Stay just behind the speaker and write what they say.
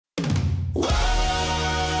Whoa,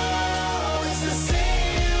 it's the CU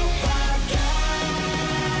Podcast.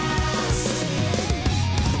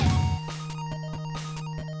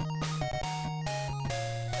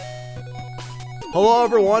 Hello,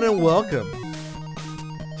 everyone, and welcome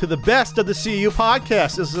to the best of the CU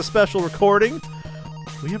Podcast. This is a special recording.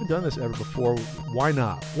 We haven't done this ever before. Why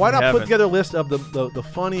not? Why not put together a list of the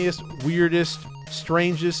funniest, weirdest,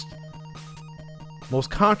 strangest, most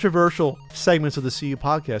controversial segments of the CU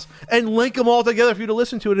Podcast and link them all together for you to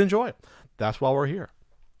listen to and enjoy. That's why we're here.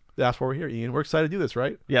 That's why we're here, Ian. We're excited to do this,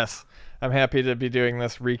 right? Yes. I'm happy to be doing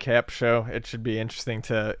this recap show. It should be interesting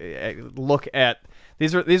to look at.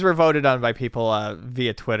 These were voted on by people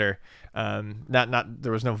via Twitter. Not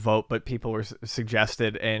there was no vote, but people were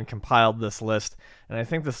suggested and compiled this list. And I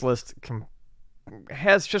think this list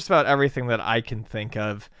has just about everything that I can think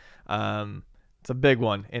of. It's a big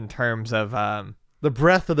one in terms of the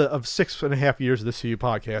breadth of 6.5 years of the CU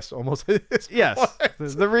Podcast. Almost. Yes,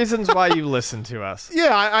 the reasons why you listen to us.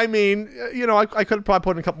 Yeah, I mean, I could have probably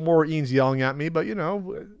put in a couple more Ian's yelling at me, but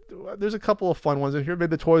there's a couple of fun ones in here.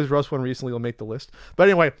 Maybe the Toys R Us one recently will make the list. But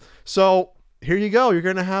anyway, so here you go. You're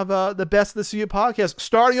going to have the best of the CU Podcast.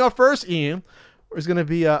 Starting off first, Ian, is going to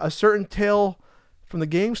be a certain tale from the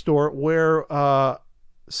game store where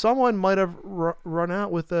someone might have run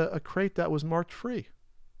out with a crate that was marked free.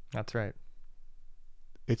 That's right.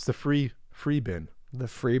 It's the free bin. The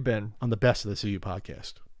free bin. On the best of the CU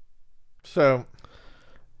Podcast. So,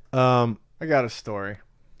 I got a story.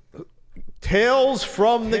 Tales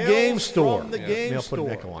from the game store. Maybe I'll put an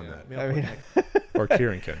echo on that. I mean, or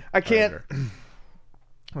Kieran can. I can't.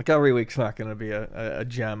 Like every week's not going to be a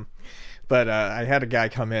gem, but I had a guy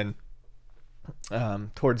come in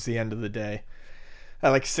towards the end of the day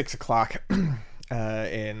at like 6 o'clock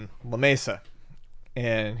in La Mesa,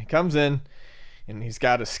 and he comes in and he's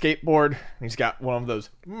got a skateboard and he's got one of those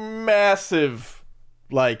massive,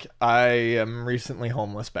 like, I am recently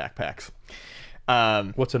homeless backpacks.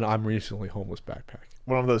 What's an I'm recently homeless backpack?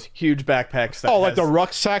 One of those huge backpacks that like the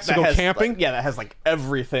rucksacks to go camping? Yeah, that has like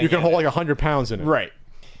everything. You can hold like 100 pounds in it. Right.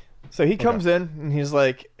 So he comes in and he's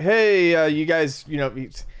like, hey, you guys,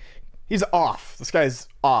 he's off. This guy's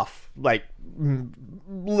off. Like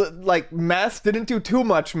meth, didn't do too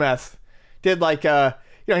much meth. Did like,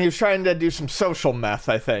 he was trying to do some social meth,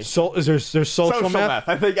 I think. So is there's social meth?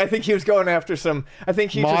 I think he was going after some. I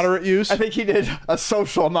think he moderate use. I think he did a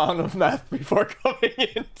social amount of meth before coming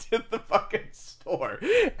into the fucking store.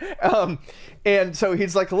 And so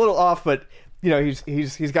he's like a little off, but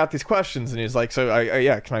he's got these questions, and he's like, so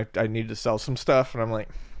I need to sell some stuff, and I'm like,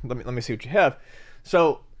 let me see what you have.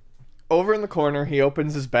 So over in the corner, he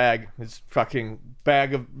opens his bag, his fucking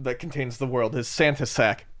bag that contains the world, his Santa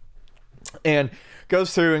sack, and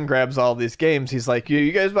goes through and grabs all these games. He's like,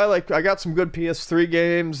 you guys buy, like, I got some good PS3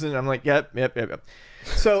 games. And I'm like, yep.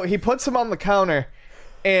 So he puts them on the counter,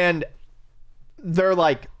 and they're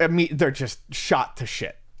like, they're just shot to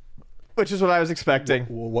shit, which is what I was expecting.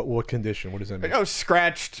 What condition? What does that mean?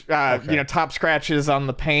 Scratched, okay. Top scratches on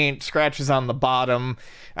the paint, scratches on the bottom.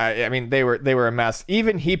 I mean, they were a mess.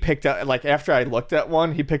 Even he picked up, like, after I looked at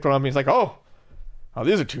one, he picked one up and he's like, oh,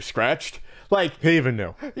 these are too scratched. Like, he even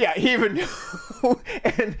knew. Yeah, he even knew.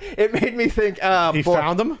 And it made me think, he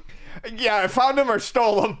found them? Yeah, I found them or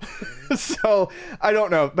stole them. So I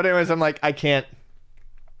don't know. But anyways, I'm like, I can't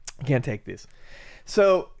take these.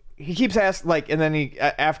 So he keeps asking, like, and then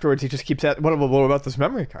afterwards he just keeps asking, what about this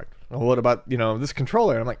memory card? Well, what about, this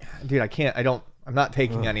controller? And I'm like, dude, I'm not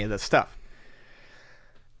taking any of this stuff.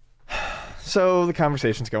 So the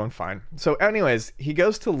conversation's going fine. So anyways, he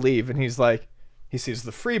goes to leave and he's like, he sees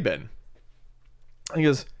the free bin. He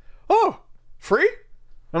goes, oh, free?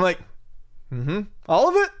 I'm like, all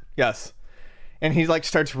of it? Yes. And he like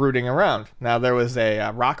starts rooting around. Now there was a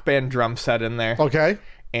Rock Band drum set in there. Okay.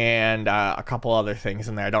 And a couple other things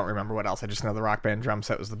in there. I don't remember what else. I just know the Rock Band drum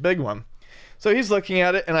set was the big one. So he's looking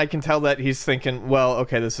at it, and I can tell that he's thinking, well,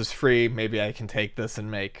 okay, this is free. Maybe I can take this and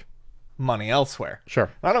make money elsewhere. Sure.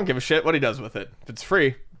 I don't give a shit what he does with it. If it's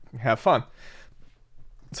free, have fun.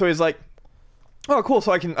 So he's like, oh, cool,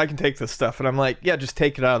 so I can take this stuff. And I'm like, yeah, just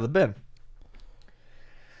take it out of the bin.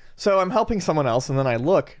 So I'm helping someone else, and then I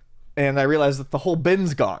look, and I realize that the whole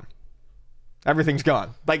bin's gone. Everything's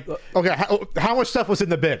gone. Like, okay, how much stuff was in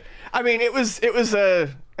the bin? I mean, it was a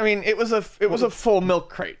full milk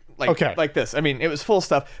crate. Like this. I mean, it was full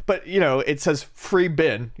stuff, but it says free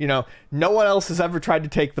bin. No one else has ever tried to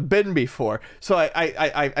take the bin before. So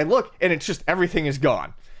I look, and it's just everything is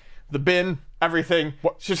gone. The bin, everything,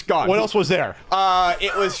 it's just gone. What else was there?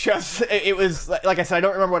 It was like I said, I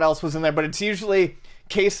don't remember what else was in there, but it's usually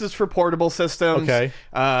cases for portable systems. Okay.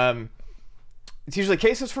 It's usually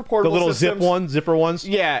cases for The portable little systems. zipper ones?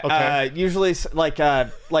 Yeah, Okay. usually like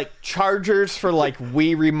chargers for like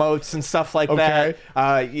Wii remotes and stuff like Okay.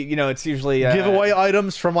 that. You know, it's usually Giveaway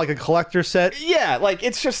items from like a collector set? Yeah, like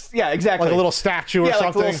it's just exactly Like a little statue or like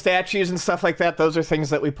something? little statues and stuff like that. Those are things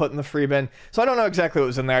that we put in the free bin. So I don't know exactly what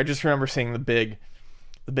was in there. I just remember seeing the big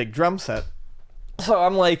drum set. So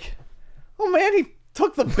I'm like, oh man, he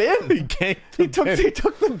took the bin. He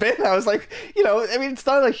took the bin. I was like, you know, I mean, it's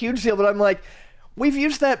not a huge deal, but I'm like, we've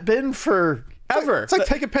used that bin for ever. It's like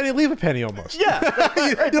take a penny, leave a penny almost. Yeah.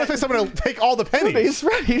 You don't expect someone to take all the pennies. He's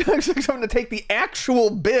right. He don't expect someone to take the actual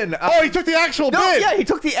bin. Oh, he took the actual No, bin. yeah, he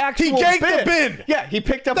took the actual He ganked the bin. Yeah, he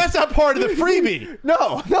picked up. That's not part of the freebie.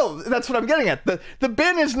 No, that's what I'm getting at. The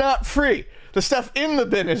bin is not free. The stuff in the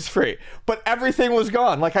bin is free, but everything was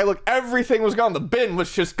gone. Like I look, everything was gone. The bin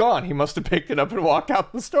was just gone. He must have picked it up and walked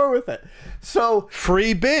out the store with it. So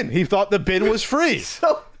Free bin. He thought the bin was free.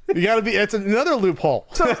 so You gotta be. It's another loophole.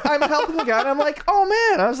 so I'm helping the guy, and I'm like, oh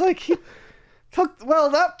man. I was like, he took. Well,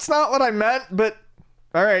 that's not what I meant, but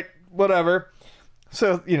all right, whatever.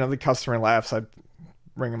 So you know, the customer laughs. I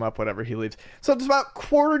ring him up, whatever. He leaves. So it's about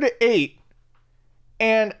 7:45.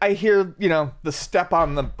 And I hear, you know, the step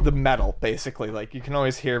on the metal, basically. Like, you can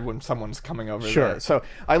always hear when someone's coming over Sure. there. So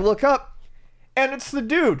I look up, and it's the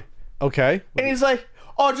dude. Okay. And he's like,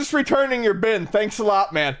 oh, just returning your bin. Thanks a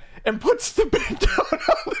lot, man. And puts the bin down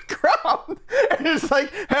on the ground. And is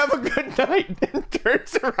like, have a good night. And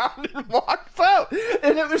turns around and walks out.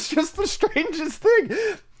 And it was just the strangest thing.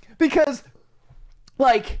 Because,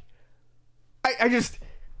 like, I just...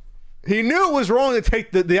 He knew it was wrong to take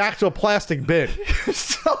the actual plastic bin.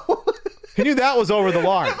 So... He knew that was over the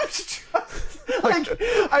line. Like,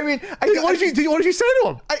 I mean... What did you say to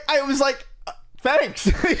him? I was like, thanks.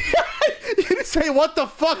 You didn't say, what the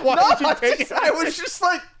fuck? Why did you take it? I was just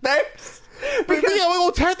like, thanks. Because,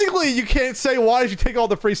 well, technically, you can't say, why did you take all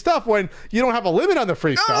the free stuff when you don't have a limit on the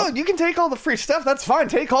free No, stuff. you can take all the free stuff. That's fine.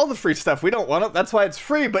 Take all the free stuff. We don't want it. That's why it's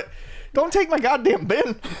free. But don't take my goddamn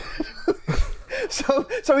bin.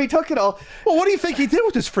 So he took it all. Well, what do you think he did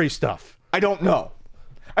with his free stuff? I don't know.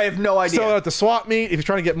 I have no idea. So at the swap meet, if you're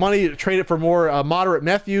trying to get money, trade it for more moderate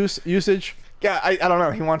meth usage. Yeah, I don't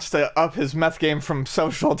know. He wants to up his meth game from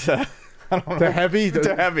social to... I don't know. To heavy,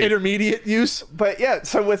 To heavy. Intermediate use. But yeah,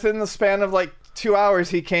 so within the span of like 2 hours,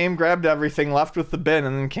 he came, grabbed everything, left with the bin,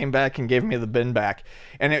 and then came back and gave me the bin back.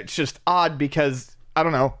 And it's just odd because, I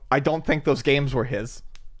don't know, I don't think those games were his.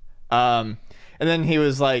 And then he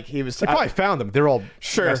was like, They probably found them. They're all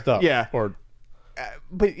messed up. yeah. Or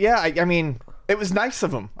But yeah, I mean, it was nice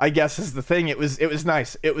of him, I guess is the thing. It was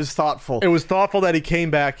nice. It was thoughtful. it was thoughtful that he came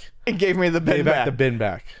back, It gave me the bin gave back. back the bin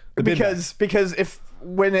back. The bin back. Because if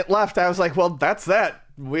when it left, I was like, well, that's that.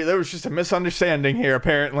 There was just a misunderstanding here,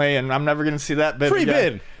 apparently, and I'm never going to see that bin Free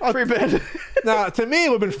again. bin. Free bin. Now, to me, it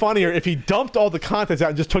would have been funnier if he dumped all the contents out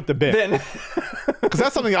and just took the bin. Bin. Because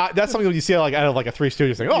that's something that you see like out of like a Three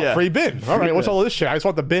Stooges thing. Oh, Yeah. free bin. All right, what's bin. all this shit? I just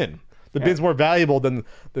want the bin. The bin's more valuable than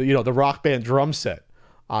the Rock Band drum set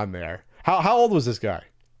on there. How old was this guy?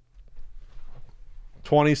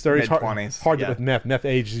 20s, 30s, Mid-20s, hard yeah. with meth. Meth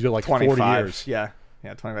ages you like 25. 40 years. Yeah,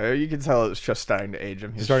 25. You can tell it was just starting to age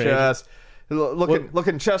him. He's Starting to age just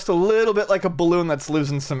looking just a little bit like a balloon that's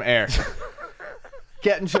losing some air.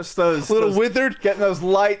 Getting just those Withered. Getting those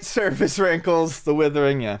light surface wrinkles, the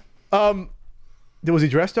withering. Yeah. Was he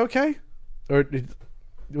dressed okay, or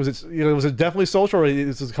was it definitely social, or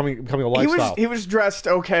this is becoming a lifestyle? He was dressed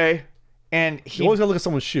okay, and he You always gotta look at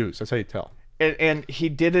someone's shoes. That's how you tell. and he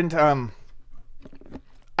didn't.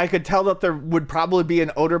 I could tell that there would probably be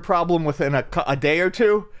an odor problem within a day or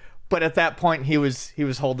two, but at that point he was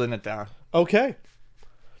holding it down. Okay.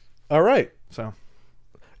 All right. So,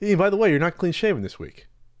 Ian, by the way, you're not clean shaven this week.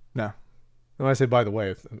 no. When I say by the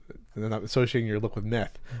way, they're not associating your look with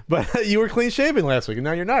meth, but you were clean shaven last week, and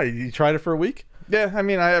now you're not. You tried it for a week. Yeah, I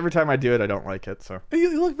mean, every time I do it, I don't like it. So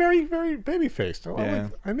You look very, very baby faced. Yeah.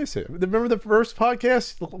 I miss it. Remember the first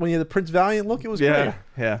podcast when you had the Prince Valiant look? It was great.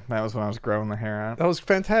 yeah, that was when I was growing the hair out. That was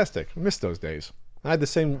fantastic. I missed those days. I had the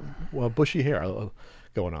same bushy hair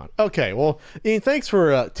going on. Okay, well, Ian, thanks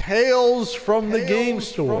for Tales from the Game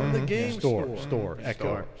Store. From the Game Store.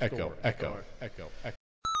 Echo.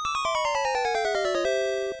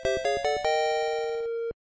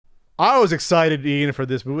 I was excited, Ian, for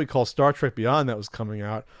this movie called Star Trek Beyond that was coming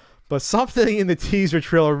out, but something in the teaser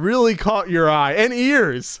trailer really caught your eye and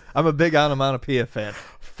ears. I'm a big onomatopoeia fan.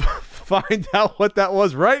 Find out what that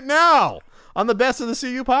was right now on the Best of the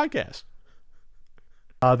CU podcast.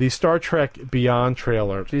 The Star Trek Beyond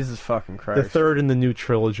trailer, Jesus fucking Christ. the third in the new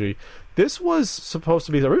trilogy. This was supposed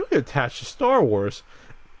to be originally attached to Star Wars,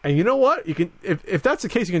 And you know what? You can if that's the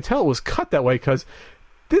case, you can tell it was cut that way because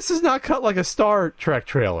this is not cut like a Star Trek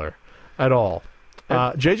trailer at all.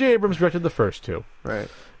 J.J. Abrams directed the first two. Right.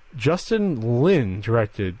 Justin Lin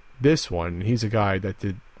directed this one. He's a guy that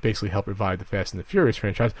did basically help revive the Fast and the Furious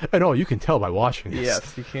franchise. And you can tell by watching this.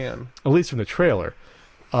 Yes, you can. At least from the trailer.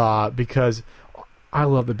 Because I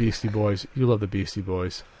love the Beastie Boys. You love the Beastie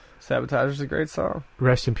Boys. Sabotage is a great song.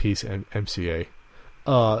 Rest in peace, MCA.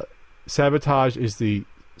 Sabotage is the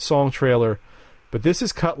song trailer, but this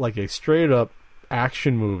is cut like a straight-up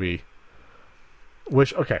action movie.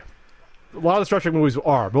 Which, okay, a lot of the Star Trek movies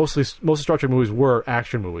are. Most of the Star Trek movies were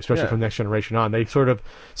action movies, especially from Next Generation on. They sort of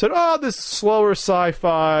said, this slower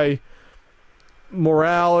sci-fi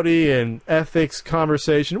morality and ethics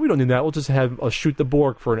conversation. We don't need that. We'll just have a shoot the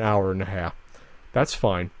Borg for an hour and a half. That's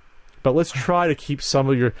fine. But let's try to keep some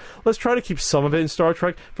of it in Star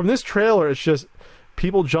Trek. From this trailer, it's just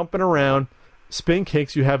people jumping around, spin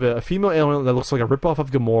kicks. You have a female alien that looks like a ripoff of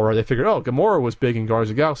Gamora. They figured, Gamora was big in Guardians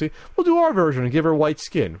of the Galaxy. We'll do our version and give her white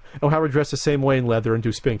skin. And we'll have her dressed the same way in leather and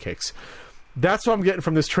do spin kicks. That's what I'm getting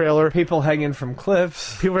from this trailer. People hanging from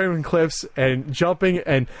cliffs. People hanging from cliffs and jumping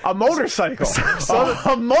and... A motorcycle!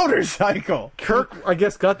 A motorcycle! Kirk, I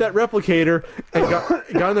guess, got that replicator and got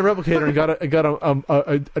on the replicator and got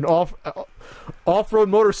an off-road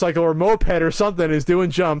motorcycle or moped or something and is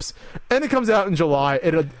doing jumps. And it comes out in July.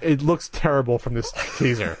 It looks terrible from this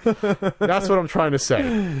teaser. That's what I'm trying to say.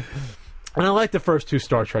 And I like the first two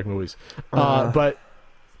Star Trek movies. But...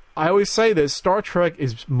 I always say this, Star Trek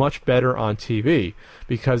is much better on TV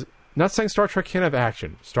because, not saying Star Trek can't have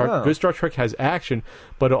action. Good Star Trek has action,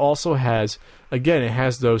 but it also has, again, it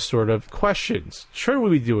has those sort of questions. Should we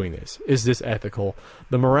be doing this? Is this ethical?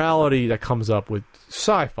 The morality that comes up with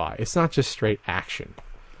sci-fi. It's not just straight action.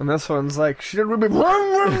 And this one's like, should we be...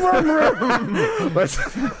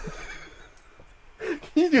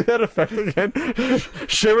 Can you do that effect again?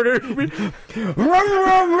 Shiver.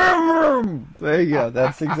 There you go.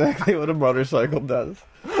 That's exactly what a motorcycle does.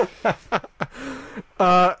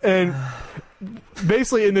 And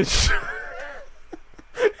basically in the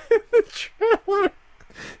trailer...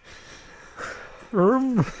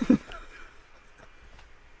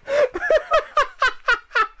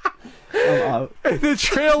 In the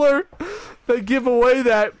trailer, they give away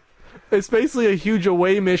that it's basically a huge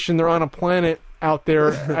away mission. They're on a planet out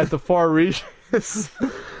there at the far reaches.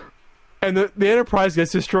 And the Enterprise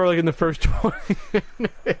gets destroyed like in the first 20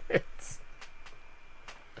 minutes.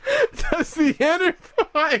 Does the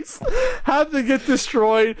Enterprise have to get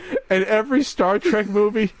destroyed in every Star Trek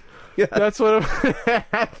movie? Yeah. That's what I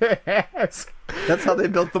have to ask. That's how they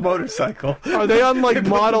built the motorcycle. Are they on like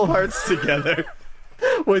model parts together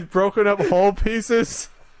with broken up whole pieces?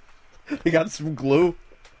 They got some glue.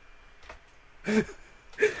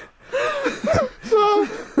 So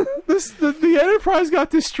the Enterprise got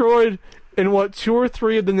destroyed in what, 2 or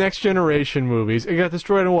 3 of the Next Generation movies. It got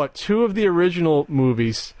destroyed in what, 2 of the original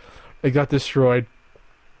movies. It got destroyed,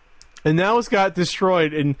 and now it's got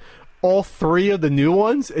destroyed in all 3 of the new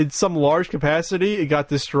ones in some large capacity. It got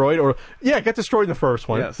destroyed, it got destroyed in the first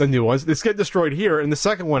one. Yes. The new ones. It's get destroyed here, and the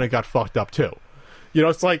second one it got fucked up too. You know,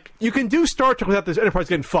 it's like you can do Star Trek without this Enterprise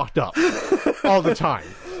getting fucked up all the time.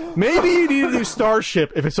 Maybe you need a new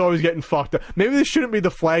Starship if it's always getting fucked up. Maybe this shouldn't be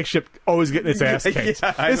the flagship always getting its ass kicked.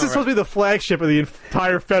 This is supposed to be the flagship of the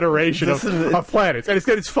entire Federation of planets, and it's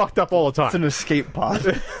getting fucked up all the time. It's an escape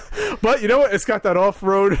pod. But you know what? It's got that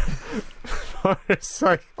off-road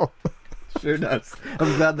motorcycle. Sure does.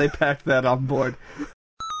 I'm glad they packed that on board.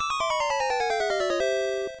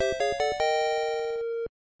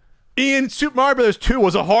 Ian, Super Mario Bros. 2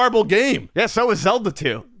 was a horrible game. Yeah, so was Zelda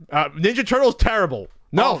 2. Ninja Turtles, terrible.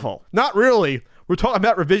 No, awful. Not really. We're talking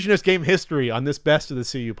about revisionist game history on this Best of the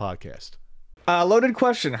CU podcast. Loaded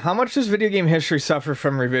question. How much does video game history suffer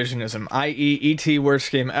from revisionism? I.e., E.T.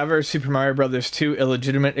 worst game ever, Super Mario Bros. 2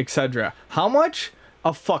 illegitimate, etc. How much?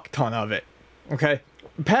 A fuck ton of it. Okay?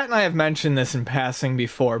 Pat and I have mentioned this in passing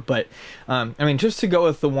before, but, I mean, just to go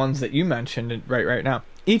with the ones that you mentioned right now,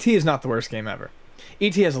 E.T. is not the worst game ever.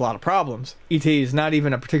 E.T. has a lot of problems. E.T. is not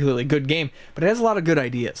even a particularly good game, but it has a lot of good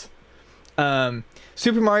ideas.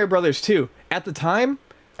 Super Mario Brothers 2, at the time,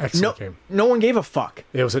 excellent game. No one gave a fuck.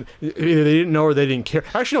 It was either they didn't know or they didn't care.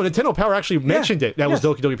 Actually, no, Nintendo Power actually mentioned it. That was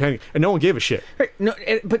Doki Doki Panic, and no one gave a shit. Right. No,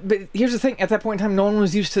 but here's the thing. At that point in time, no one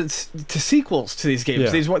was used to sequels to these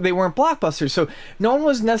games. Yeah. They weren't blockbusters, so no one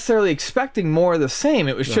was necessarily expecting more of the same.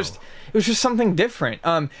 It was just something different.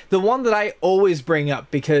 The one that I always bring up,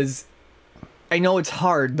 because I know it's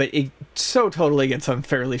hard, but it so totally gets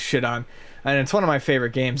unfairly shit on. and it's one of my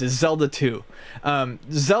favorite games, is Zelda 2.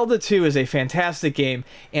 Zelda 2 is a fantastic game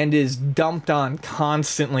and is dumped on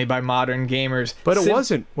constantly by modern gamers. But it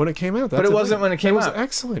wasn't when it came out. But it wasn't when it came out. It was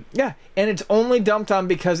excellent. Yeah, and it's only dumped on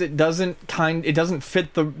because it doesn't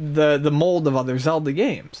fit the mold of other Zelda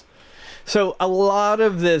games. So a lot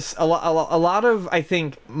of I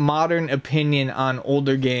think modern opinion on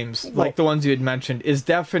older games, like the ones you had mentioned, is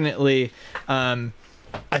definitely. I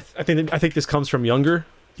think this comes from younger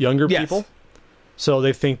people. So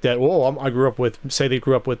they think that, I grew up with, say they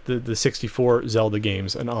grew up with the 64 Zelda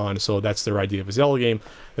games and on, so that's their idea of a Zelda game.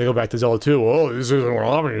 They go back to Zelda 2, this isn't what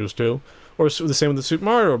I'm used to. Or the same with the Super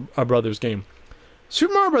Mario Brothers game.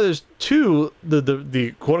 Super Mario Brothers 2,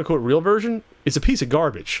 the quote-unquote real version, is a piece of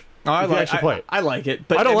garbage. Oh, I like it,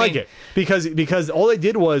 but I don't like it because all they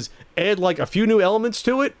did was add like a few new elements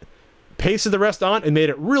to it, pasted the rest on, and made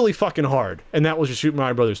it really fucking hard. And that was just Super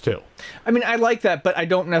Mario Brothers 2. I mean, I like that, but I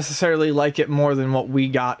don't necessarily like it more than what we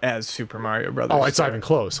got as Super Mario Brothers. Oh, it's not even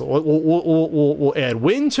close. We'll add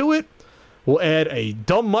wind to it. We'll add a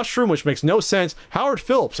dumb mushroom, which makes no sense. Howard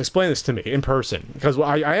Phillips explained this to me in person because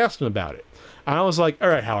I asked him about it. And I was like, all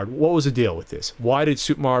right, Howard, what was the deal with this? Why did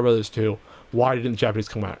Super Mario Brothers 2, why didn't the Japanese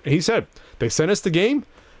come out? And he said, they sent us the game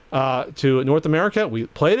to North America. We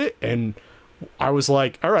played it, and I was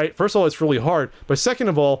like, all right, first of all, it's really hard. But second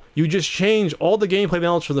of all, you just change all the gameplay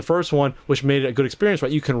balance from the first one, which made it a good experience,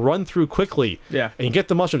 right? You can run through quickly. Yeah. And you get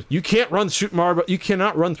the mushrooms. You cannot run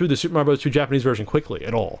through the Super Mario Bros. 2 Japanese version quickly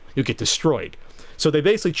at all. You get destroyed. So they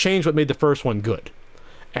basically changed what made the first one good.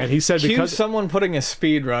 And he said because someone putting a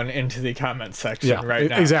speed run into the comment section right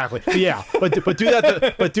now. Exactly. Yeah. But do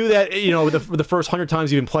that the first 100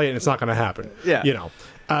 times you even play it, and it's not going to happen. Yeah.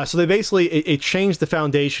 So they basically it changed the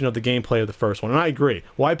foundation of the gameplay of the first one, and I agree.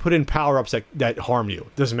 Why put in power-ups that harm you?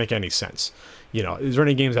 It doesn't make any sense. Is there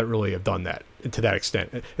any games that really have done that to that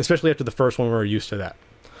extent? Especially after the first one, we were used to that.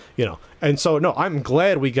 And so no, I'm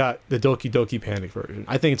glad we got the Doki Doki Panic version.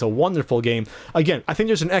 I think it's a wonderful game. Again, I think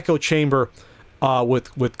there's an echo chamber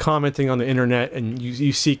with commenting on the internet, and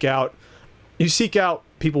you seek out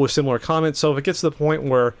people with similar comments. So if it gets to the point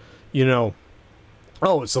where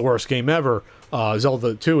it's the worst game ever.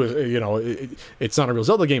 Zelda 2 is, it's not a real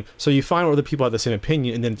Zelda game. So you find other people have the same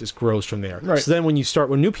opinion, and then it just grows from there. Right. So then when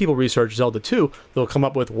new people research Zelda 2, they'll come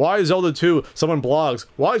up with why Zelda 2. Someone blogs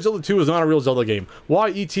why Zelda 2 is not a real Zelda game. Why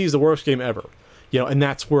E.T. is the worst game ever. And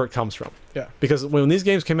that's where it comes from. Yeah. Because when these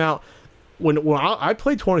games came out, when I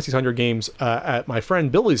played 2600 games at my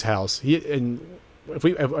friend Billy's house, we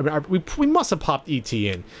must have popped ET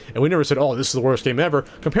in, and we never said, "Oh, this is the worst game ever."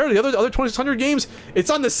 Compared to the other 2600 games, it's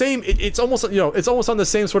on the same. It's almost on the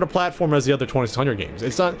same sort of platform as the other 2600 games.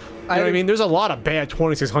 It's not. What I mean? There's a lot of bad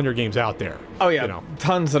 2600 games out there. Oh yeah,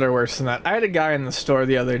 tons that are worse than that. I had a guy in the store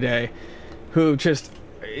the other day who just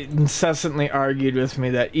incessantly argued with me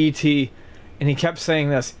that ET, and he kept saying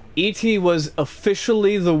this. E.T. was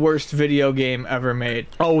officially the worst video game ever made.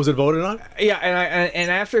 Oh, was it voted on? Yeah,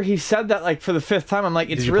 and after he said that, like, for the 5th time, I'm like,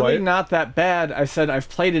 it's really not that bad. I said, I've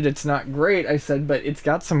played it, it's not great. I said, but it's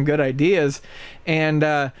got some good ideas.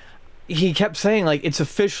 And he kept saying, like, it's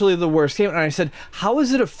officially the worst game. And I said, how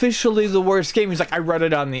is it officially the worst game? He's like, I read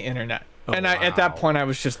it on the internet. Oh, and at that point, I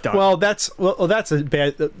was just done. Well, that's a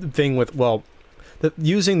bad thing with,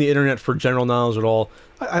 using the internet for general knowledge at all.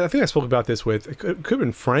 I think I spoke about this with, it could have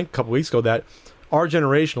been Frank a couple weeks ago, that our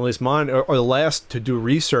generation, at least mine, are the last to do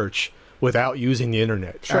research without using the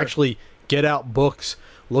internet. Sure. Actually get out books,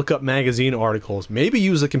 look up magazine articles, maybe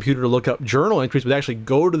use the computer to look up journal entries, but actually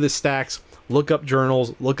go to the stacks, look up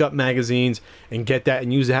journals, look up magazines, and get that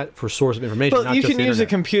and use that for source of information. But you can use a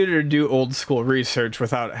computer to do old school research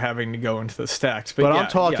without having to go into the stacks. But I'm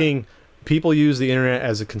talking... Yeah. People use the internet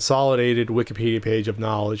as a consolidated Wikipedia page of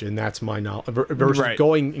knowledge, and that's my knowledge, versus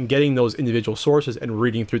going and getting those individual sources and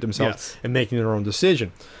reading through themselves and making their own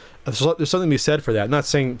decision. So there's something to be said for that. I'm not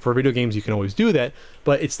saying for video games you can always do that,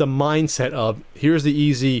 but it's the mindset of, here's the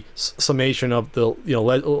easy summation of the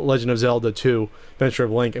Legend of Zelda 2, Adventure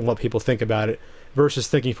of Link, and what people think about it, versus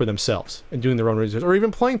thinking for themselves and doing their own research, or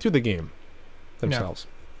even playing through the game themselves.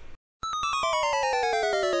 Yeah.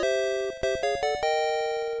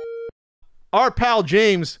 Our pal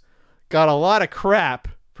James got a lot of crap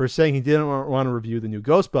for saying he didn't want to review the new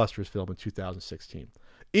Ghostbusters film in 2016.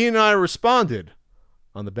 Ian and I responded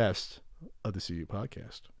on the Best of the CU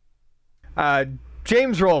podcast.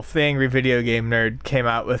 James Rolfe, the angry video game nerd, came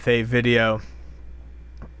out with a video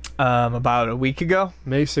about a week ago.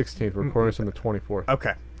 May 16th, recording this on the 24th.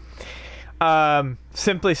 Okay.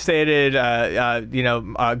 Simply stated,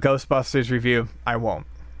 Ghostbusters review, I won't.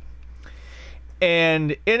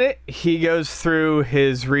 And in it, he goes through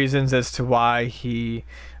his reasons as to why he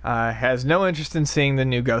has no interest in seeing the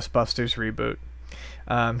new Ghostbusters reboot.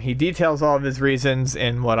 He details all of his reasons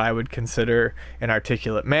in what I would consider an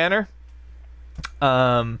articulate manner.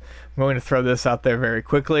 I'm going to throw this out there very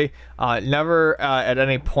quickly. Never at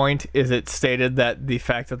any point is it stated that the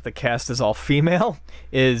fact that the cast is all female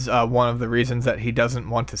is one of the reasons that he doesn't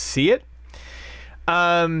want to see it.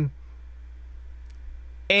 And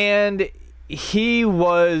he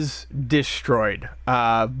was destroyed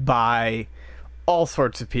by all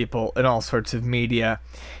sorts of people in all sorts of media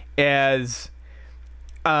as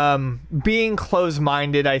being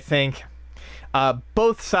closed-minded, I think.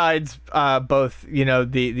 Both sides, both, you know,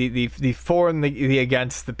 the for and the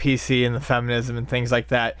against, the PC and the feminism and things like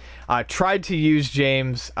that, tried to use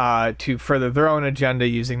James to further their own agenda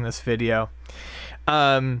using this video.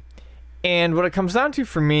 And what it comes down to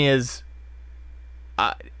for me is,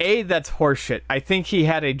 that's horseshit. I think he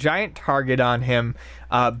had a giant target on him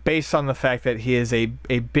based on the fact that he is a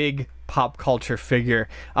big pop culture figure,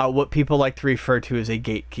 what people like to refer to as a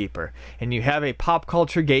gatekeeper. And you have a pop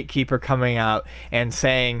culture gatekeeper coming out and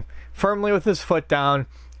saying firmly with his foot down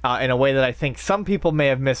in a way that I think some people may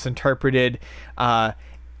have misinterpreted,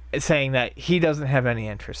 saying that he doesn't have any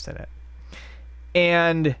interest in it.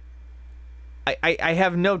 And I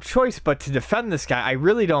have no choice but to defend this guy. I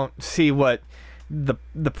really don't see what the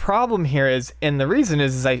problem here is, and the reason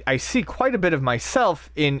is I see quite a bit of myself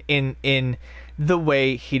in the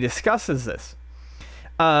way he discusses this.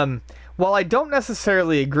 While I don't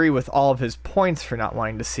necessarily agree with all of his points for not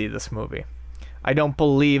wanting to see this movie, I don't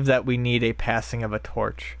believe that we need a passing of a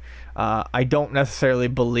torch. I don't necessarily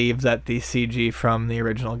believe that the CG from the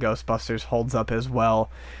original Ghostbusters holds up as well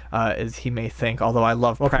as he may think, although I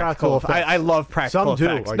love practical effects. I love practical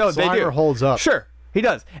effects. Like no, they do. Holds up. Sure. He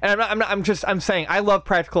does, and I'm saying I love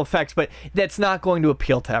practical effects, but that's not going to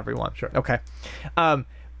appeal to everyone. Sure. Okay.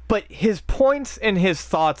 But his points and his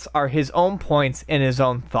thoughts are his own points and his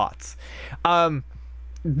own thoughts.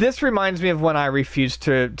 This reminds me of when I refused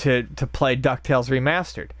to play DuckTales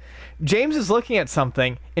Remastered. James is looking at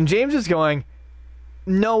something, and James is going,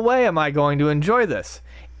 no way am I going to enjoy this.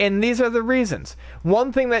 And these are the reasons.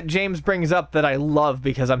 One thing that James brings up that I love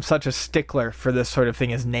because I'm such a stickler for this sort of thing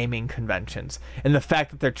is naming conventions. And the fact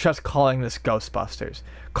that they're just calling this Ghostbusters.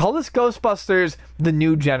 Call this Ghostbusters the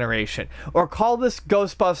new generation. Or call this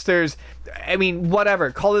Ghostbusters, I mean, whatever.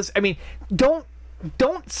 Call this, I mean, don't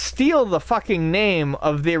steal the fucking name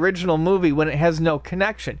of the original movie when it has no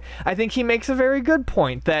connection. I think he makes a very good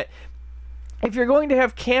point that if you're going to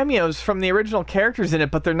have cameos from the original characters in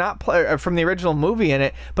it, but they're not from the original movie in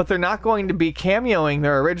it, but they're not going to be cameoing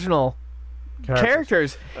their original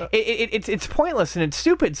characters, it's pointless and it's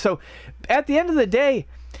stupid. So at the end of the day,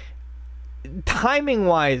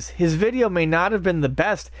 timing-wise, his video may not have been the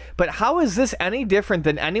best, but how is this any different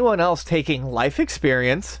than anyone else taking life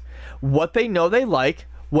experience, what they know they like,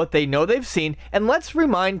 what they know they've seen, and let's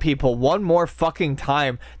remind people one more fucking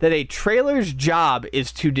time that a trailer's job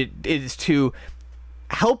is to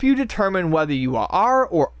help you determine whether you are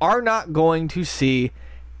or are not going to see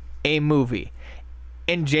a movie.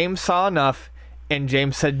 And James saw enough, and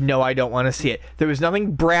James said, no, I don't want to see it. There was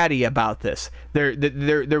nothing bratty about this. There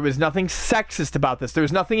was nothing sexist about this. There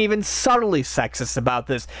was nothing even subtly sexist about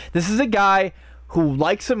this. This is a guy who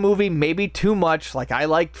likes a movie maybe too much, like I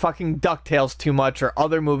like fucking DuckTales too much or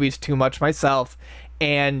other movies too much myself,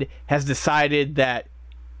 and has decided that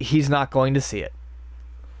he's not going to see it.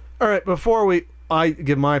 All right, before I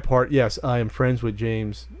give my part, yes, I am friends with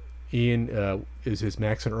James. Ian is his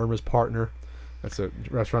Max and Irma's partner. That's a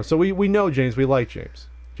restaurant. So we know James. We like James.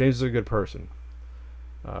 James is a good person.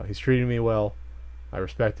 He's treating me well. I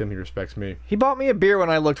respect him. He respects me. He bought me a beer when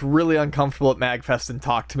I looked really uncomfortable at MagFest and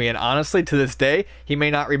talked to me. And honestly, to this day, he may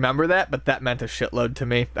not remember that, but that meant a shitload to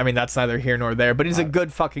me. I mean, that's neither here nor there, but he's a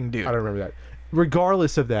good fucking dude. I don't remember that.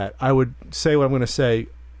 Regardless of that, I would say what I'm going to say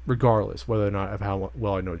regardless, whether or not of how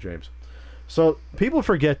well I know James. So people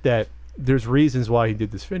forget that there's reasons why he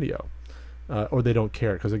did this video. Or they don't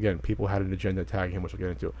care, because again, people had an agenda tagging him, which we'll get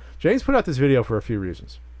into. James put out this video for a few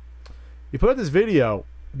reasons. He put out this video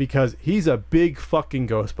because he's a big fucking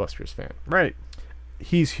Ghostbusters fan. Right.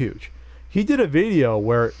 He's huge. He did a video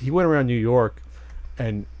where he went around New York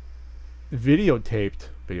and videotaped,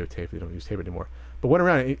 they don't use tape anymore, but went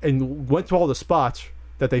around and went to all the spots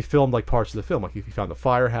that they filmed like parts of the film. Like he found the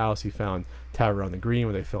firehouse, he found Tavern on the Green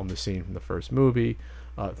where they filmed the scene from the first movie,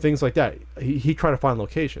 things like that. He tried to find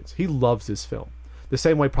locations. He loves this film. The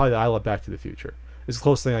same way probably that I love Back to the Future. It's the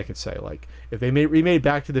closest thing I can say. Like, if they remade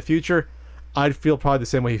Back to the Future, I'd feel probably the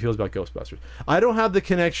same way he feels about Ghostbusters. I don't have the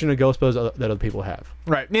connection to Ghostbusters that other people have.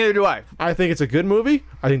 Right. Neither do I. I think it's a good movie.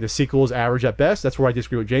 I think the sequel is average at best. That's where I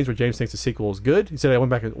disagree with James, where James thinks the sequel is good. He said I went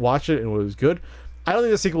back and watched it and it was good. I don't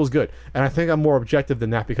think the sequel is good. And I think I'm more objective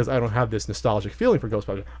than that because I don't have this nostalgic feeling for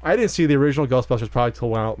Ghostbusters. I didn't see the original Ghostbusters probably till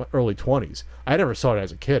when I was in my early 20s. I never saw it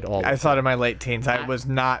as a kid. I saw it in my late teens. I was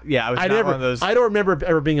not one of those. I don't remember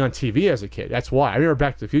ever being on TV as a kid. That's why. I remember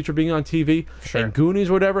Back to the Future being on TV and Goonies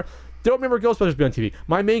or whatever. Don't remember Ghostbusters being on TV.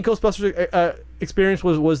 My main Ghostbusters experience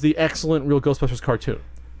was the excellent Real Ghostbusters cartoon.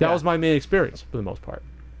 That was my main experience for the most part.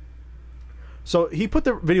 So he put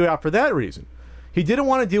the video out for that reason. He didn't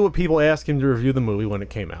want to deal with people asking him to review the movie when it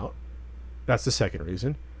came out. That's the second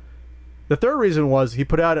reason. The third reason was he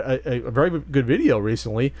put out a very good video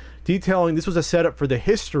recently detailing this was a setup for the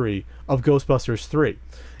history of Ghostbusters 3.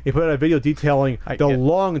 He put out a video detailing the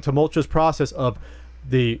long and tumultuous process of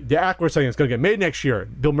the actor saying it's going to get made next year.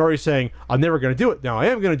 Bill Murray saying, I'm never going to do it. Now I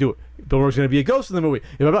am going to do it. Bill Murray's going to be a ghost in the movie.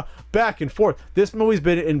 Back and forth. This movie's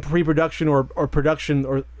been in pre-production or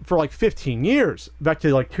production for like 15 years. Back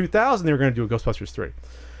to like 2000, they were going to do a Ghostbusters 3.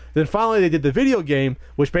 Then finally they did the video game,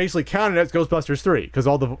 which basically counted as Ghostbusters 3 because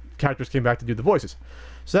all the characters came back to do the voices.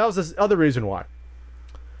 So that was the other reason why.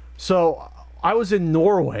 So I was in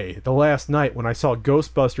Norway the last night when I saw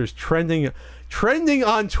Ghostbusters trending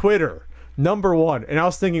on Twitter. #1, and I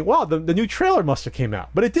was thinking, wow, the new trailer must have came out,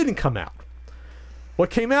 but it didn't come out. What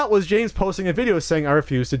came out was James posting a video saying I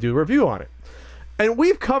refuse to do a review on it. And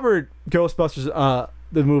we've covered Ghostbusters,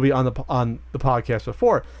 the movie, on the podcast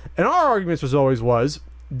before, and our arguments was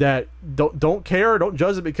that don't care, don't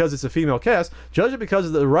judge it because it's a female cast, judge it because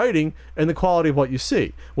of the writing and the quality of what you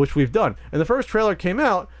see, which we've done. And the first trailer came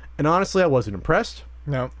out, and honestly, I wasn't impressed.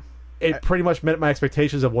 No. It pretty much met my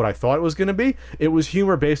expectations of what I thought it was going to be. It was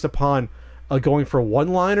humor based upon going for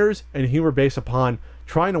one-liners and humor based upon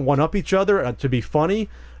trying to one-up each other to be funny,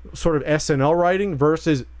 sort of SNL writing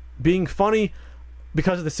versus being funny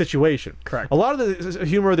because of the situation. Correct. A lot of the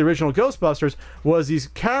humor of the original Ghostbusters was these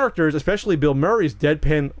characters, especially Bill Murray's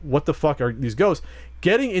deadpan, what the fuck are these ghosts,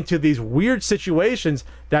 getting into these weird situations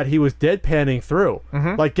that he was deadpanning through,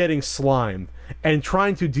 like getting slimed and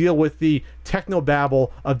trying to deal with the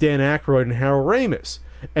technobabble of Dan Aykroyd and Harold Ramis.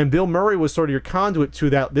 And Bill Murray was sort of your conduit to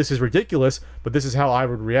that. This is ridiculous, but this is how I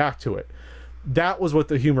would react to it. That was what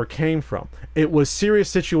the humor came from. It was serious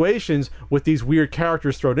situations with these weird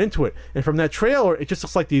characters thrown into it. And from that trailer, it just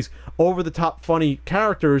looks like these over-the-top funny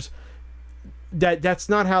characters. That's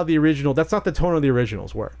not how the original, that's not the tone of the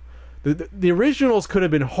originals were. The originals could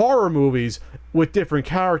have been horror movies with different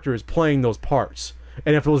characters playing those parts.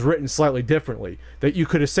 And if it was written slightly differently, that you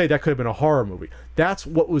could have said that could have been a horror movie. That's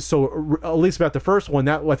what was so, at least about the first one,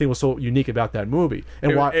 that I think was so unique about that movie.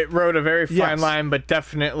 And why it rode a very fine line, but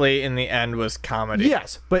definitely in the end was comedy.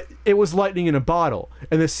 Yes, but it was lightning in a bottle.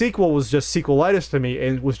 And the sequel was just sequelitis to me,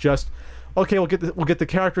 and was just, okay, we'll get the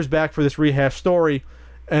characters back for this rehash story,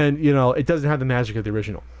 and you know, it doesn't have the magic of the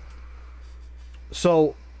original.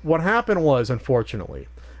 So what happened was, unfortunately,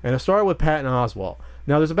 and it started with Patton Oswalt.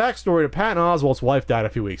 Now, there's a backstory to Patton Oswalt's wife died a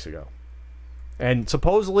few weeks ago, and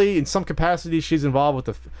supposedly, in some capacity, she's involved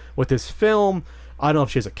with this film. I don't know if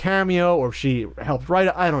she has a cameo or if she helped write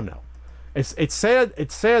it. I don't know. It's sad.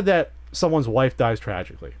 It's sad that someone's wife dies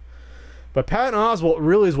tragically. But Patton Oswalt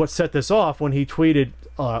really is what set this off when he tweeted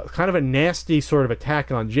kind of a nasty sort of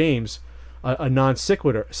attack on James, a non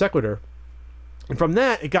sequitur, and from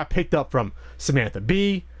that it got picked up from Samantha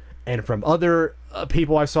Bee and from other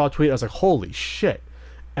people I saw tweet. I was like, holy shit.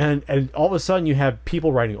 And all of a sudden you have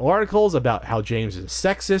people writing articles about how James is a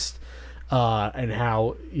sexist, and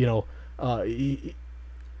how, you know,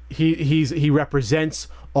 he represents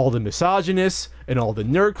all the misogynists and all the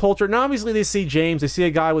nerd culture. And obviously they see James, they see a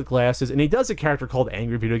guy with glasses, and he does a character called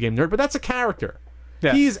Angry Video Game Nerd, but that's a character.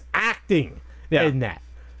 Yeah. He's acting in that.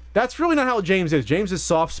 That's really not how James is. James is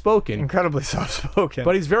soft-spoken. Incredibly soft-spoken.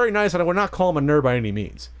 But he's very nice, and I would not call him a nerd by any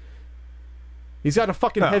means. He's got a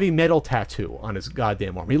fucking heavy metal tattoo on his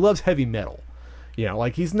goddamn arm. He loves heavy metal. You know,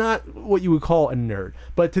 like, he's not what you would call a nerd.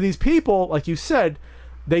 But to these people, like you said,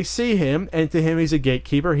 they see him, and to him he's a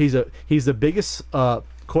gatekeeper. He's the biggest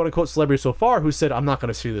quote-unquote celebrity so far who said, I'm not going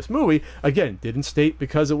to see this movie. Again, didn't state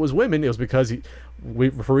because it was women. It was because,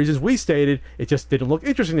 for reasons we stated, it just didn't look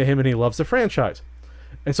interesting to him, and he loves the franchise.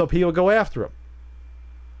 And so people go after him.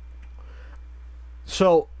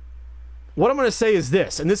 So what I'm going to say is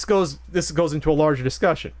this, and this goes into a larger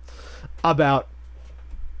discussion about,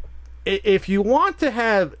 if you want to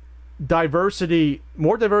have diversity,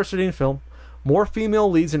 more diversity in film, more female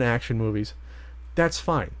leads in action movies, that's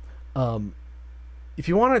fine. You if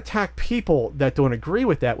you want to attack people that don't agree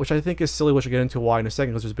with that, which I think is silly, which I'll get into why in a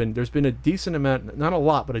second, because there's been a decent amount, not a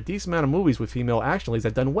lot, but a decent amount of movies with female action leads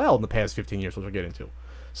that done well in the past 15 years, which I'll get into.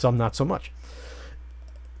 Some not so much.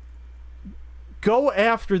 Go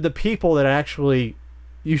after the people that actually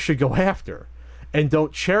you should go after, and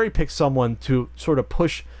don't cherry pick someone to sort of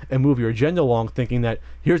push and move your agenda along, thinking that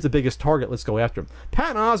here's the biggest target, let's go after him.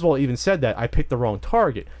 Patton Oswalt even said that I picked the wrong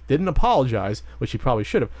target. Didn't apologize, which he probably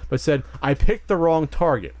should have, but said I picked the wrong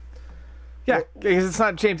target. Yeah, because it's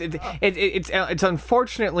not James. It's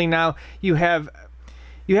unfortunately now you have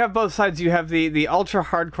both sides. You have the ultra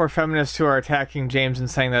hardcore feminists who are attacking James and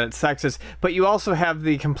saying that it's sexist, but you also have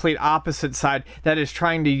the complete opposite side that is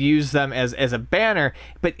trying to use them as a banner.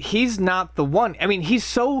 But he's not the one. I mean, he's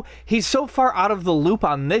so far out of the loop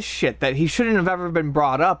on this shit that he shouldn't have ever been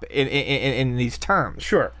brought up in these terms.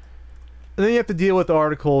 Sure. And then you have to deal with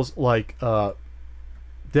articles like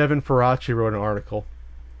Devin Faraci wrote an article,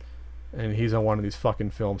 and he's on one of these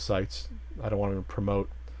fucking film sites. I don't want to promote.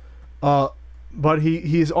 But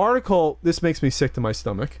his article, this makes me sick to my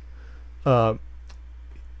stomach,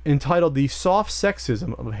 entitled "The Soft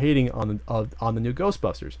Sexism of Hating on the New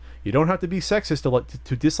Ghostbusters." You don't have to be sexist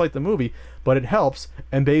to dislike the movie, but it helps,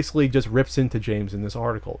 and basically just rips into James in this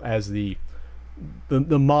article as the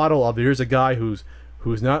model of here's a guy who's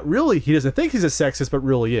not really, he doesn't think he's a sexist, but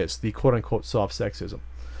really is, the quote-unquote soft sexism.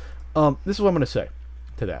 This is what I'm going to say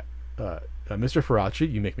to that. Mr. Faraci,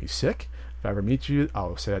 you make me sick. If I ever meet you,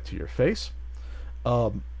 I'll say that to your face.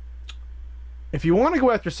 If you want to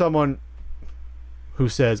go after someone who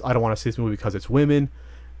says, I don't want to see this movie because it's women,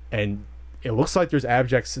 and it looks like there's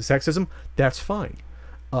abject sexism, that's fine.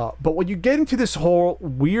 But when you get into this whole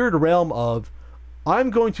weird realm of,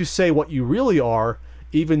 I'm going to say what you really are,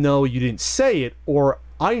 even though you didn't say it, or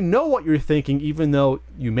I know what you're thinking, even though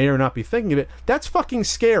you may or not be thinking of it, that's fucking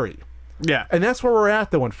scary. Yeah. And that's where we're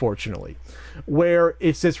at, though, unfortunately, where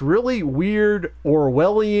it's this really weird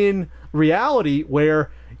Orwellian reality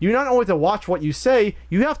where you not only have to watch what you say,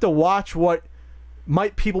 you have to watch what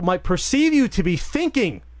people might perceive you to be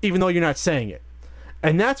thinking, even though you're not saying it.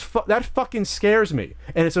 And that fucking scares me.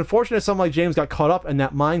 And it's unfortunate someone like James got caught up in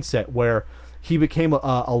that mindset where he became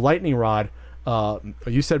a lightning rod.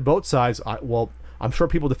 You said both sides. Well, I'm sure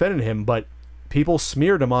people defended him, but people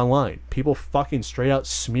smeared him online. People fucking straight out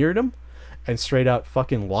smeared him and straight out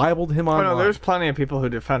fucking libeled him online. Oh, no, there's plenty of people who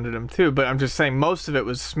defended him too, but I'm just saying most of it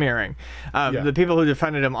was smearing. The people who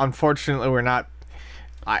defended him, unfortunately, were not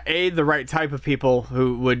the right type of people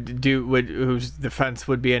who whose defense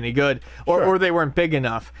would be any good, or they weren't big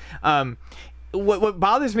enough. What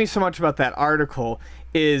bothers me so much about that article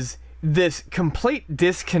is this complete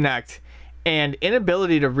disconnect and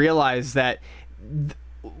inability to realize that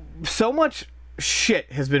so much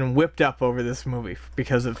shit has been whipped up over this movie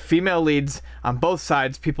because of female leads on both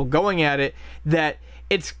sides, people going at it, that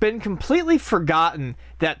it's been completely forgotten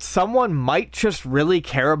that someone might just really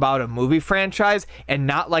care about a movie franchise and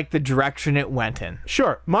not like the direction it went in.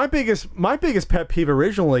 Sure. My biggest pet peeve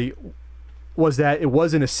originally was that it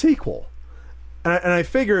wasn't a sequel. And I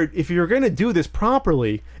figured if you're going to do this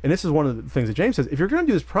properly, and this is one of the things that James says, if you're going to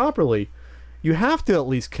do this properly, you have to at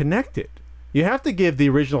least connect it. You have to give the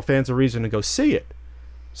original fans a reason to go see it.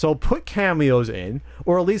 So put cameos in,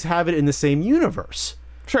 or at least have it in the same universe.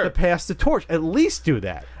 Sure. To pass the torch. At least do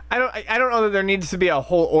that. I don't know that there needs to be a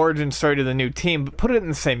whole origin story to the new team, but put it in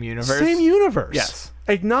the same universe. Same universe. Yes.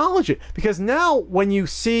 Acknowledge it. Because now when you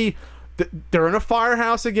see they're in a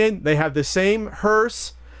firehouse again, they have the same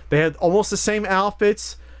hearse, they have almost the same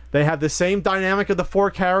outfits, they have the same dynamic of the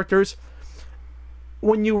four characters.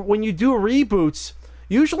 When you do reboots,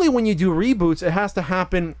 usually when you do reboots, it has to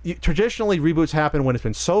happen. Traditionally, reboots happen when it's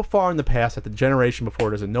been so far in the past that the generation before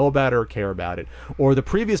doesn't know about it or care about it, or the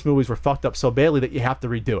previous movies were fucked up so badly that you have to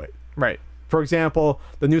redo it. Right. For example,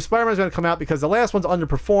 the new Spider-Man is going to come out because the last one's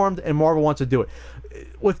underperformed and Marvel wants to do it.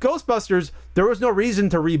 With Ghostbusters, there was no reason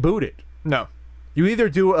to reboot it. No. You either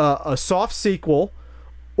do a soft sequel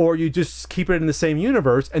or you just keep it in the same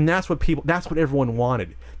universe, and that's what everyone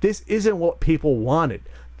wanted. This isn't what people wanted.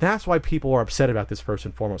 That's why people are upset about this, first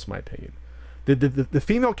and foremost, in my opinion. The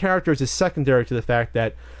female characters is secondary to the fact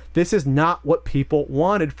that this is not what people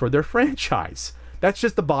wanted for their franchise. That's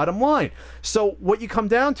just the bottom line. So what you come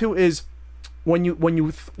down to is when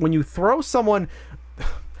you throw someone,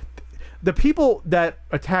 the people that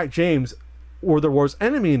attack James were the worst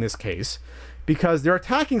enemy in this case, because they're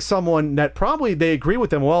attacking someone that probably they agree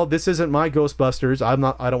with them. Well, this isn't my Ghostbusters. I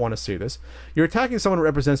don't want to see this. You're attacking someone who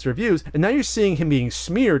represents their views, and now you're seeing him being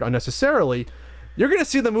smeared unnecessarily. You're gonna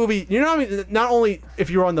see the movie. You're not only if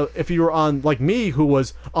you were on like me who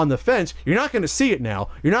was on the fence. You're not gonna see it now.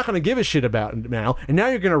 You're not gonna give a shit about it now, and now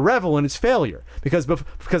you're gonna revel in its failure because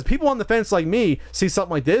people on the fence like me see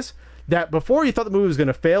something like this that before you thought the movie was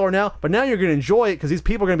gonna fail or now, but now you're gonna enjoy it because these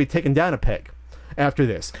people are gonna be taken down a peg after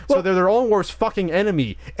this. So they're their own worst fucking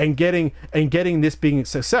enemy and getting this being a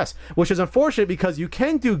success, which is unfortunate because you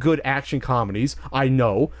can do good action comedies. I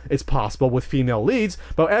know it's possible with female leads,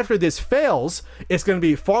 but after this fails, it's going to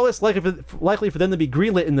be far less likely for them to be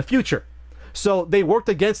greenlit in the future. So they worked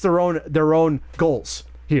against their own goals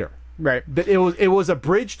here. Right. It was a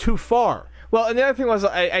bridge too far. Well, and the other thing was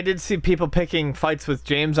I did see people picking fights with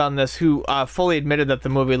James on this who fully admitted that the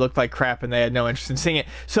movie looked like crap and they had no interest in seeing it.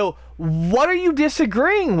 So what are you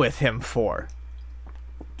disagreeing with him for?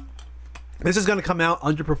 This is going to come out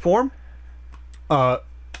underperform.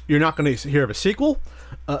 You're not going to hear of a sequel.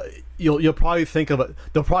 You'll probably think of it.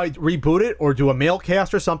 They'll probably reboot it or do a male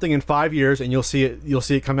cast or something in 5 years, and you'll see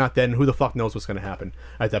it come out then. Who the fuck knows what's going to happen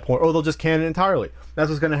at that point? Or they'll just can it entirely. That's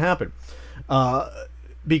what's going to happen.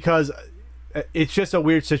 Because it's just a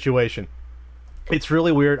weird situation. It's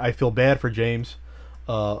really weird. I feel bad for James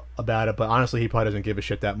about it, but honestly, he probably doesn't give a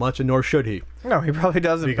shit that much, and nor should he. No, he probably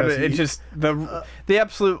doesn't. Because it's just the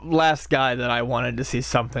absolute last guy that I wanted to see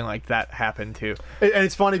something like that happen to. And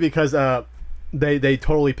it's funny because they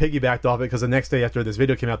totally piggybacked off it because the next day after this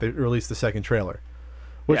video came out, they released the second trailer,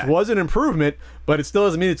 which was an improvement, but it still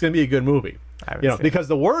doesn't mean it's going to be a good movie. Because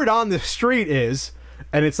the word on the street is,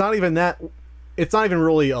 and it's not even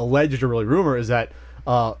really alleged or really rumor, is that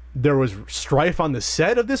there was strife on the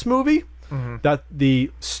set of this movie, that the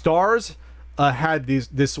stars had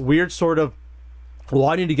this weird sort of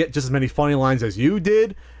wanting to get just as many funny lines as you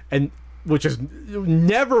did, and which is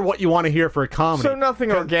never what you want to hear for a comedy. So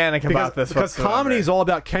nothing organic about this because comedy is all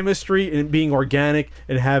about chemistry and being organic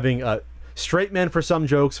and having straight men for some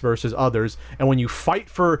jokes versus others, and when you fight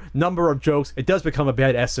for number of jokes, it does become a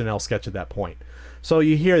bad SNL sketch at that point. So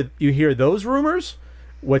you hear those rumors,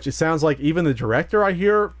 which it sounds like even the director, I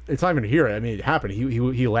hear, it's not even here. I mean, it happened.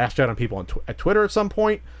 He lashed out on people at Twitter at some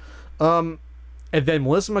point. And then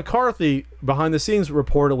Melissa McCarthy, behind the scenes,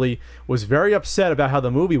 reportedly was very upset about how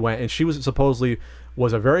the movie went, and she was supposedly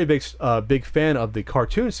a very big fan of the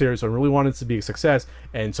cartoon series and really wanted it to be a success,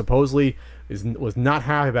 and supposedly was not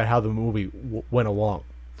happy about how the movie went along.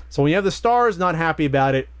 So when you have the stars not happy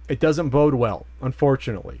about it, it doesn't bode well,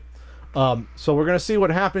 unfortunately. So we're going to see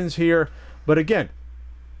what happens here. But again,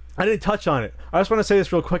 I didn't touch on it. I just want to say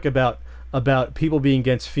this real quick about people being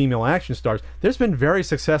against female action stars. There's been very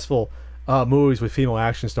successful movies with female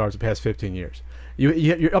action stars the past 15 years.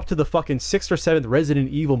 You're up to the fucking 6th or 7th Resident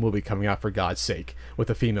Evil movie coming out, for God's sake, with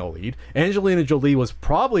a female lead. Angelina Jolie was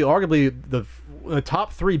probably arguably the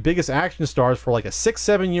top 3 biggest action stars for like a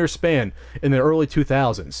 6-7 year span in the early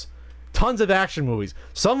 2000s. Tons of action movies.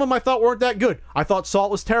 Some of them I thought weren't that good. I thought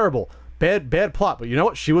Salt was terrible. Bad plot, but you know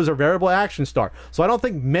what? She was a variable action star. So I don't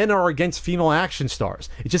think men are against female action stars.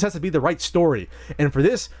 It just has to be the right story. And for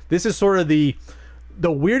this is sort of the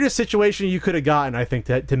weirdest situation you could have gotten, I think,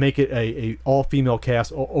 to make it a all-female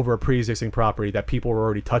cast over a pre-existing property that people were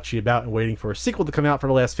already touchy about and waiting for a sequel to come out for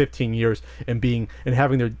the last 15 years and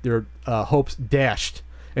having their hopes dashed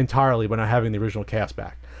entirely by not having the original cast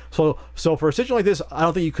back. So for a situation like this, I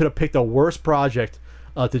don't think you could have picked a worse project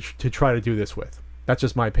to try to do this with. That's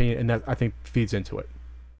just my opinion, and that I think feeds into it.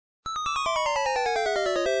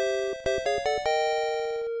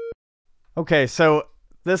 Okay, so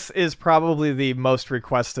this is probably the most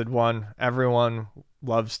requested one. Everyone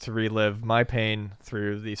loves to relive my pain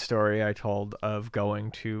through the story I told of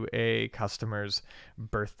going to a customer's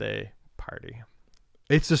birthday party.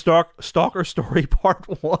 It's the Stalker story part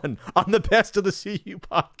 1 on the Best of the CU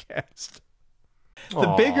podcast.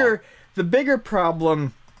 The bigger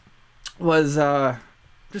problem was,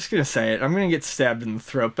 just gonna say it. I'm gonna get stabbed in the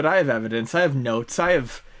throat, but I have evidence. I have notes.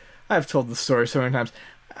 I've told the story so many times.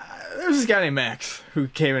 There's this guy named Max who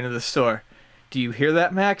came into the store. Do you hear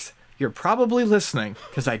that, Max? You're probably listening,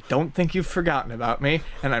 because I don't think you've forgotten about me,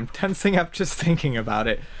 and I'm tensing up just thinking about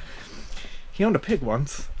it. He owned a pig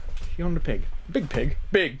once. He owned a pig. Big pig.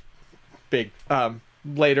 Big.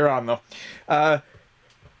 Later on, though.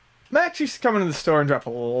 Max used to come into the store and drop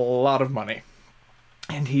a lot of money.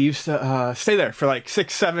 And he used to stay there for like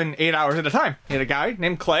 6, 7, 8 hours at a time. He had a guy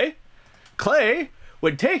named Clay. Clay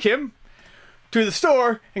would take him to the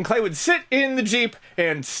store, and Clay would sit in the Jeep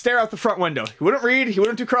and stare out the front window. He wouldn't read, he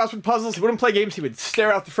wouldn't do crossword puzzles, he wouldn't play games, he would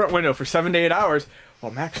stare out the front window for 7 to 8 hours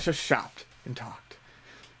while Max just shopped and talked.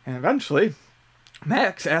 And eventually,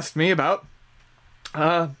 Max asked me if I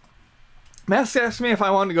wanted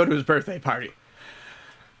to go to his birthday party.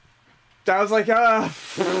 I was like, I'm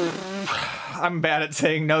bad at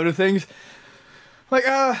saying no to things. Like,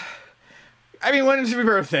 I mean, when is your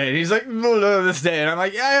birthday? And he's like, this day. And I'm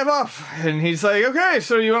like, yeah, I have off. And he's like, okay,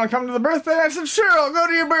 so you want to come to the birthday? And I said, sure, I'll go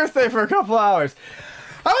to your birthday for a couple hours.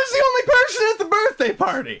 I was the only person at the birthday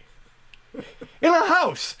party. In a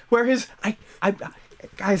house where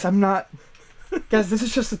guys, this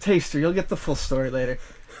is just a taster. You'll get the full story later.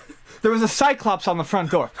 There was a cyclops on the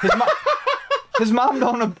front door. His mom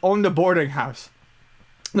owned a boarding house.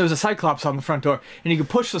 There was a cyclops on the front door, and you could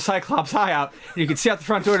push the cyclops eye out, and you could see out the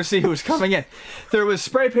front door to see who was coming in. There was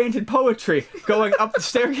spray-painted poetry going up the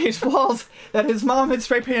staircase walls that his mom had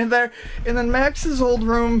spray-painted there, and then Max's old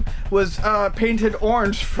room was painted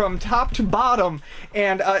orange from top to bottom,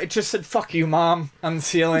 and it just said, fuck you, Mom, on the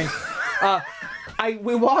ceiling.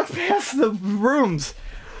 We walked past the rooms.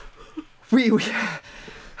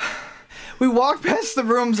 We walked past the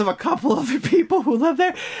rooms of a couple other people who lived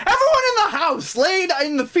there. Everyone in the house laid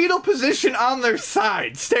in the fetal position on their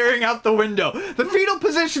side, staring out the window. The fetal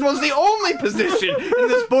position was the only position in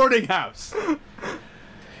this boarding house.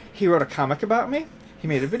 He wrote a comic about me. He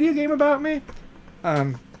made a video game about me.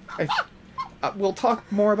 We'll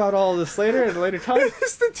talk more about all of this later at a later time. Is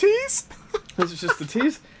this the tease? This is just the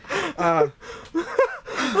tease. I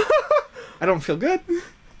don't feel good.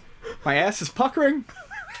 My ass is puckering.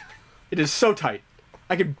 It is so tight.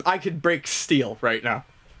 I could break steel right now.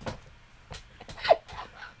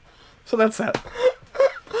 So that's that.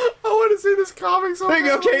 I want to see this comic so There you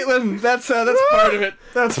go, Caitlin. That's part of it.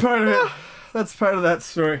 That's part of it. That's part of that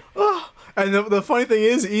story. And the funny thing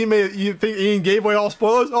is, you think Ian gave away all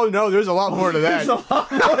spoilers? Oh no, there's a lot more to that. There's a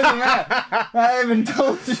lot more than that. I haven't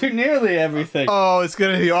told you nearly everything. Oh, it's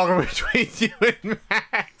gonna be awkward between you and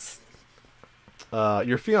Max.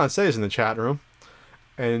 Your fiance is in the chat room.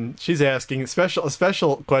 And she's asking a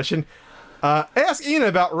special question. Ask Ian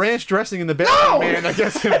about ranch dressing in the bathroom, man. I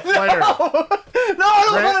guess in a flare. No, I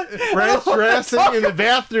don't want to. Ranch dressing in the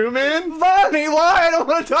bathroom, man. Bonnie, why? I don't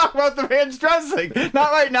want to talk about the ranch dressing.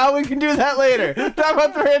 Not right now. We can do that later. Talk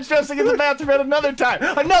about the ranch dressing in the bathroom at another time.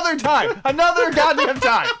 Another time. Another goddamn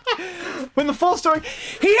time. When the full story,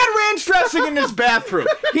 he had ranch dressing in his bathroom.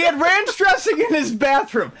 He had ranch dressing in his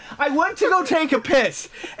bathroom. I went to go take a piss,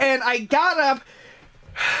 and I got up.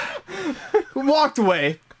 Walked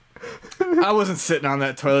away. I wasn't sitting on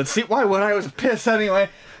that toilet seat. Why would I? I was pissed anyway.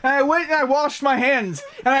 And I went and I washed my hands.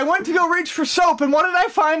 And I went to go reach for soap. And what did I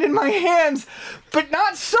find in my hands? But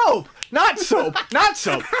not soap. Not soap. Not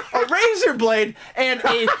soap. A razor blade and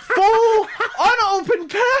a full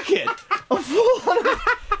unopened packet. A full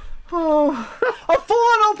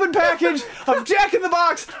unopened package of Jack in the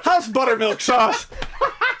Box house buttermilk sauce.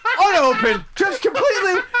 Unopened, just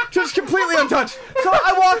completely untouched. So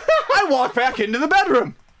I walk back into the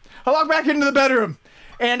bedroom.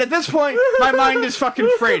 And at this point, my mind is fucking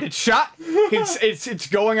frayed. It's shot. It's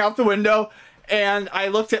going out the window. And I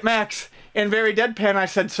looked at Max, and very deadpan, I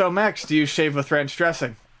said, "So Max, do you shave with ranch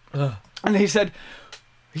dressing?" And he said,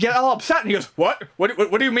 he got all upset, and he goes, What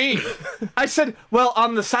do you mean? I said, well,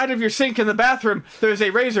 on the side of your sink in the bathroom, there's a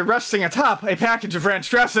razor resting atop a package of ranch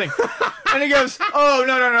dressing. And he goes, oh,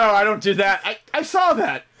 no, I don't do that. I saw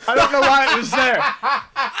that. I don't know why it was there.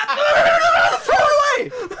 Throw it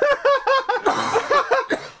away!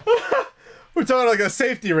 We're talking like a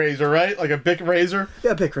safety razor, right? Like a Bic razor?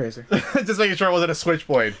 Yeah, Bic razor. Just making sure it wasn't a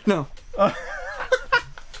switchblade. No.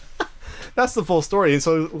 That's the full story, and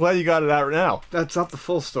so glad you got it out now. That's not the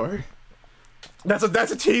full story. That's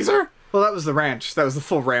a teaser? Well, that was the ranch. That was the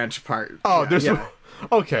full ranch part. Oh,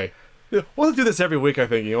 okay. We'll do this every week, I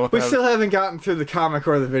think. We still haven't gotten through the comic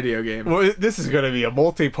or the video game. Well, this is going to be a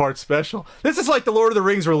multi-part special. This is like the Lord of the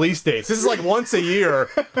Rings release dates. This is like once a year.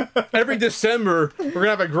 Every December, we're going to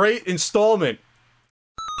have a great installment.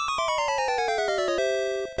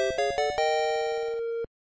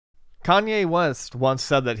 Kanye West once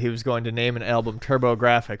said that he was going to name an album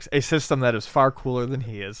TurboGrafx, a system that is far cooler than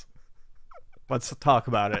he is. Let's talk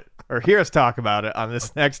about it, or hear us talk about it on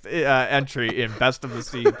this next entry in Best of the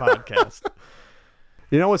CU podcast.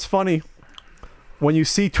 You know what's funny? When you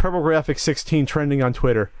see TurboGrafx 16 trending on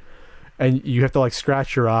Twitter, and you have to like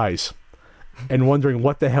scratch your eyes and wondering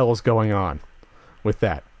what the hell is going on with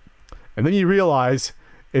that. And then you realize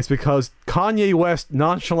it's because Kanye West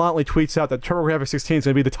nonchalantly tweets out that TurboGrafx 16 is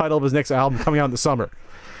going to be the title of his next album coming out in the summer.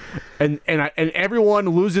 And everyone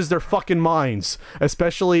loses their fucking minds,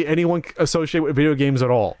 especially anyone associated with video games at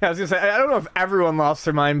all. Yeah, I was going to say, I don't know if everyone lost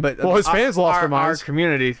their mind, but well, his fans lost their minds. Our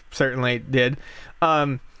community certainly did.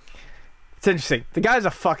 It's interesting. The guy's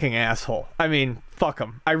a fucking asshole. I mean, fuck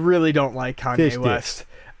him. I really don't like Kanye West.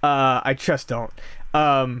 I just don't.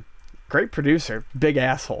 great producer, big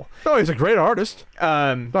asshole. Oh, he's a great artist.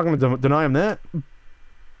 Not going to deny him that.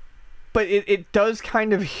 But it does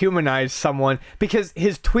kind of humanize someone because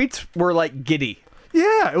his tweets were like giddy.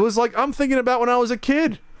 Yeah, it was like I'm thinking about when I was a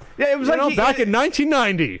kid. Yeah, it was like back in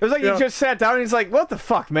 1990. It was like he just sat down and he's like, "What the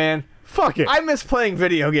fuck, man? Fuck it. I miss playing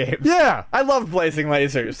video games. Yeah, I love blazing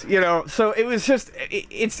lasers." You know, so it was just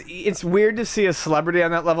it's weird to see a celebrity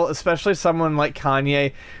on that level, especially someone like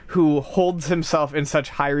Kanye, who holds himself in such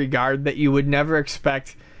high regard that you would never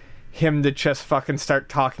expect him to just fucking start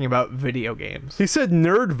talking about video games. He said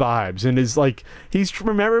nerd vibes, and is like he's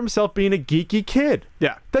remember himself being a geeky kid.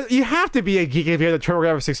 Yeah, you have to be a geek if you have the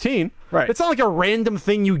TurboGrafx 16. Right. It's not like a random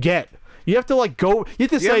thing you get. You have to like go. You have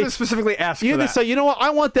to say have to specifically ask. You have to say, you know what? I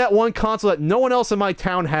want that one console that no one else in my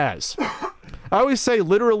town has. I always say,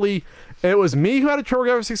 literally, it was me who had a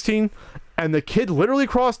TurboGrafx 16, and the kid literally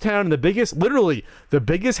across town, and the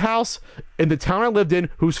biggest house in the town I lived in,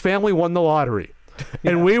 whose family won the lottery.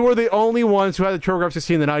 Yeah. And we were the only ones who had the TurboGrafx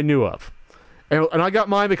 16 that I knew of. And I got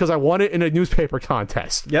mine because I won it in a newspaper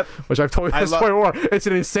contest. Yep. Which I've told you this story before. It's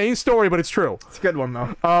an insane story, but it's true. It's a good one,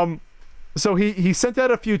 though. So he sent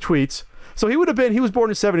out a few tweets. So he was born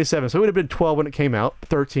in 77, so he would have been 12 when it came out,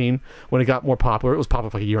 13 when it got more popular. It was popular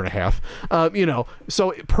for like a year and a half.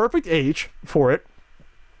 So perfect age for it.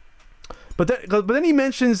 But then he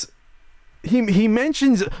mentions... He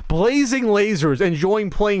mentions blazing lasers, enjoying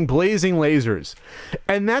playing blazing lasers,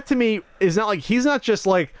 and that to me is not like he's not just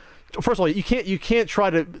like. First of all, you can't try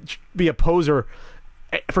to be a poser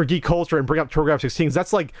for geek culture and bring up TurboGrafx 16s.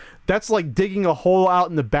 That's like digging a hole out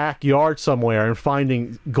in the backyard somewhere and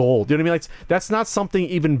finding gold. You know what I mean? Like, that's not something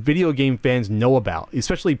even video game fans know about,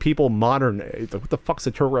 especially people modern. What the fuck's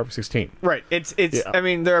a TurboGrafx 16? Right. It's. Yeah. I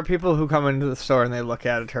mean, there are people who come into the store and they look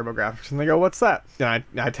at a TurboGrafx and they go, "What's that?" And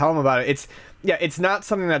I tell them about it. It's not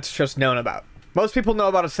something that's just known about. Most people know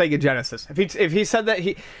about a Sega Genesis. If he said that,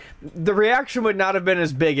 the reaction would not have been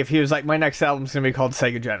as big if he was like, "My next album's gonna be called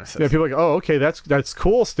Sega Genesis." Yeah, people are like, "Oh, okay, that's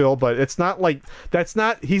cool still," but it's not like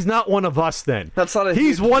he's not one of us then. That's not.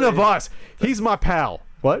 He's one of us. He's my pal.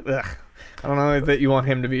 What? Ugh. I don't know that you want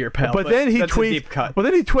him to be your pal. But then he that's tweets. A deep cut. But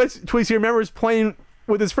then he tweets. He remembers playing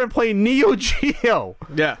with his friend playing Neo Geo.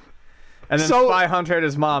 Yeah. And then Spy Hunter at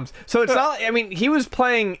his mom's. So it's not. I mean, he was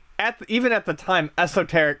playing even at the time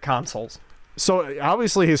esoteric consoles. So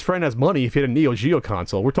obviously his friend has money if he had a Neo Geo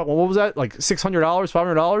console. We're talking, what was that? Like $600,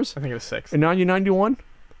 $500? I think it was $600. In 1991?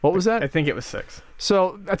 What was that? I think it was $600.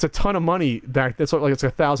 So that's a ton of money back. That's like it's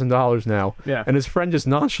 $1,000 now. Yeah. And his friend just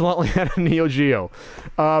nonchalantly had a Neo Geo.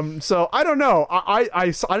 So I don't know. I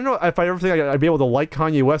don't know if I ever think I'd be able to like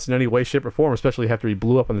Kanye West in any way, shape, or form, especially after he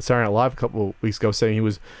blew up on the Saturday Night Live a couple of weeks ago, saying he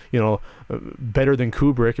was, better than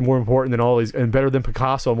Kubrick and more important than all these, and better than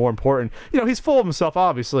Picasso, more important. He's full of himself,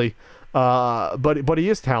 obviously. But he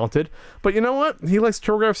is talented. But you know what? He likes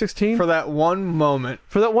TurboGrafx 16 for that one moment.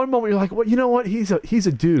 For that one moment, you're like, well, you know what? He's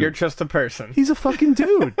a dude. You're just a person. He's a fucking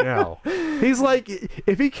dude now. He's like,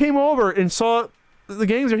 if he came over and saw the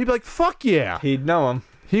games, he'd be like, fuck yeah. He'd know them.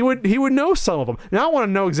 He would know some of them. Now I want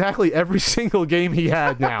to know exactly every single game he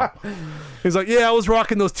had now. He's like, yeah, I was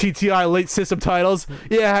rocking those TTI late system titles.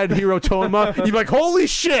 Yeah, I had Hero Toma. You'd be like, holy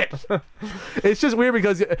shit. It's just weird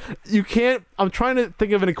because you can't. I'm trying to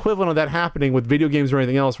think of an equivalent of that happening with video games or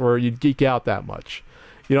anything else where you'd geek out that much.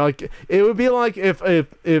 Like it would be like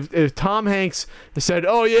if Tom Hanks said,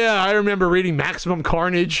 "Oh yeah, I remember reading Maximum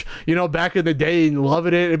Carnage, back in the day and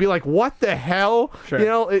loving it." It'd be like, "What the hell?" Sure.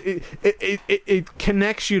 It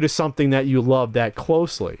connects you to something that you love that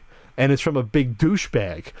closely, and it's from a big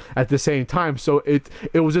douchebag at the same time. So it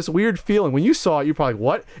was this weird feeling when you saw it. You're probably like,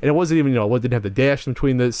 "What?" And it wasn't even it didn't have the dash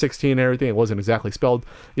between the 16 and everything. It wasn't exactly spelled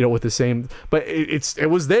with the same. But it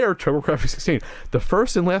was there. TurboGrafx 16, the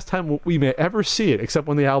first and last time we may ever see it, except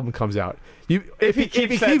when the album comes out. If he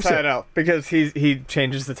keeps that title, because he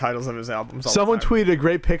changes the titles of his albums. Someone tweeted a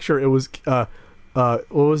great picture. It was what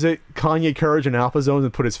was it? Kanye Courage and Alpha Zones,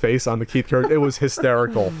 and put his face on the Keith Courage. It was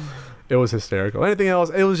hysterical. It was hysterical. Anything else?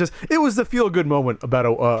 It was the feel good moment about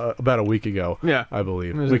a week ago. Yeah, I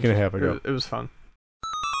believe a week and a half ago. It was fun.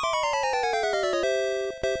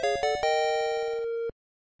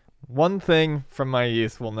 One thing from my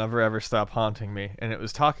youth will never ever stop haunting me, and it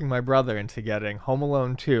was talking my brother into getting Home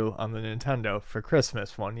Alone 2 on the Nintendo for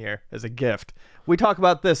Christmas one year as a gift. We talk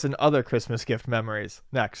about this and other Christmas gift memories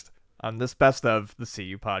next on this Best of the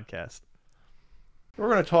CU podcast. We're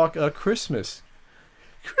going to talk Christmas.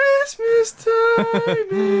 Christmas time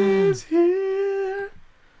is here.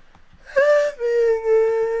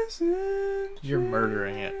 Happiness and You're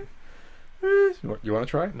murdering it. You want to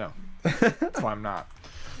try? No. That's why I'm not.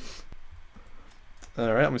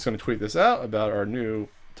 All right, I'm just going to tweet this out about our new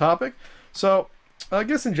topic. So, I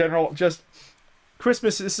guess in general, just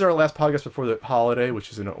Christmas. This is our last podcast before the holiday,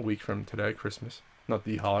 which is in a week from today. Christmas, not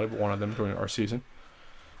the holiday, but one of them during our season.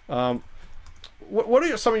 What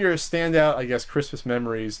are some of your standout, I guess, Christmas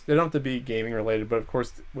memories? They don't have to be gaming related, but of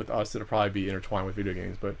course, with us, it'll probably be intertwined with video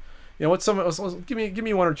games. But you know, what's some? Give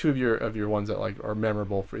me one or two of your ones that like are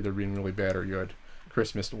memorable for either being really bad or good,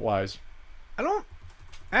 Christmas wise. I don't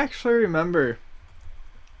actually remember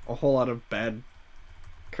a whole lot of bad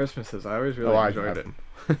Christmases. I always really enjoyed it.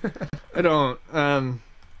 I don't. And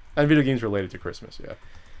video games related to Christmas, yeah.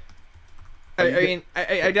 I mean,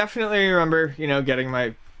 I definitely remember, you know, getting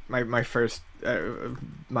my first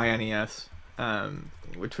my NES,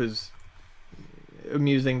 which was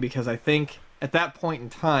amusing because I think at that point in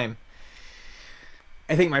time,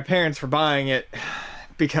 I think my parents were buying it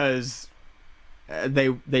because they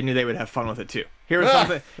knew they would have fun with it too. Here's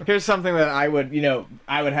something that I would, you know,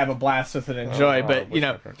 I would have a blast with and enjoy. But you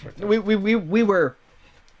know, we were.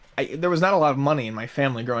 There was not a lot of money in my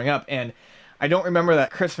family growing up, and I don't remember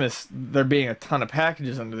that Christmas there being a ton of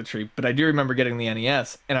packages under the tree, but I do remember getting the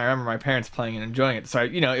NES, and I remember my parents playing and enjoying it. So,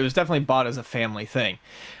 you know, it was definitely bought as a family thing.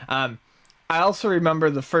 I also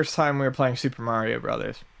remember the first time we were playing Super Mario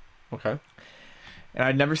Brothers. Okay. And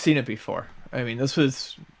I'd never seen it before. I mean, this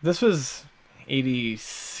was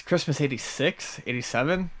Christmas 86,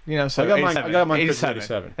 87, you know, so I got mine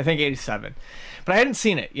 87. I think 87. But I hadn't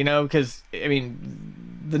seen it, you know, because, I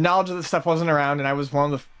mean, the knowledge of this stuff wasn't around, and I was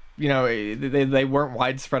one of the, you know, they weren't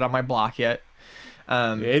widespread on my block yet.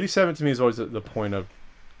 87 to me is always the point of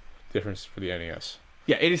difference for the NES.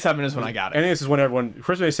 Yeah, 87 is when I got it. NES is when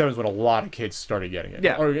Christmas 87 is when a lot of kids started getting it.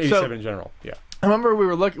 Yeah. Or 87 in general, yeah. I remember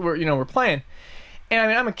we're playing, and I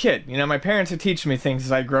mean, I'm a kid, you know, my parents are teaching me things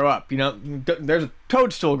as I grow up, you know, there's a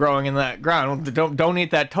toadstool growing in that ground, don't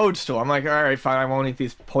eat that toadstool. I'm like, all right, fine, I won't eat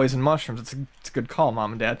these poison mushrooms. It's a good call,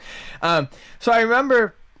 Mom and Dad. So I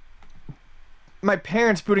remember my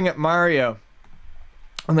parents booting up Mario,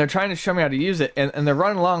 and they're trying to show me how to use it, and they're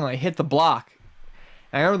running along, and I hit the block,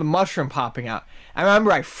 and I remember the mushroom popping out. I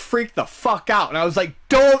remember I freaked the fuck out, and I was like,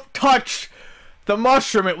 don't touch the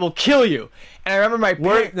mushroom, it will kill you. And I remember my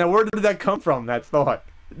parents... Where did that come from, that thought?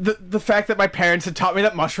 The fact that my parents had taught me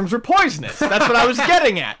that mushrooms were poisonous. That's what I was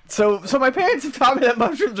getting at. So my parents have taught me that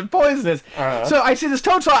mushrooms are poisonous. So I see this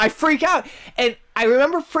toadstool, I freak out. And I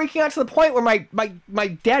remember freaking out to the point where my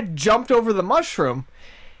dad jumped over the mushroom,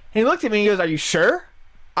 and he looked at me and he goes, "Are you sure?"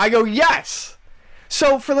 I go, "Yes."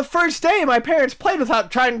 So for the first day, my parents played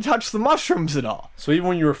without trying to touch the mushrooms at all. So even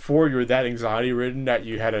when you were 4, you were that anxiety ridden that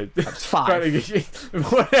you had a... That's 5.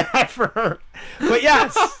 Whatever. But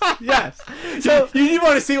yes, yes. So you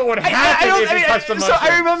want to see what would happen if you touched the mushroom. So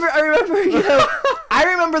I remember, you know, I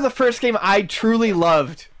remember the first game I truly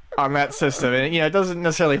loved on that system, and you know, it doesn't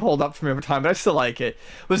necessarily hold up for me over time, but I still like it,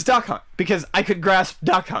 was Duck Hunt, because I could grasp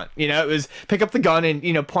Duck Hunt. You know, it was pick up the gun and,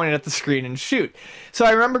 you know, point it at the screen and shoot. So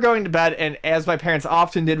I remember going to bed, and as my parents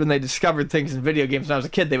often did when they discovered things in video games when I was a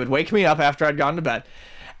kid, they would wake me up after I'd gone to bed,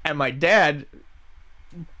 and my dad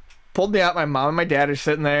pulled me out. My mom and my dad are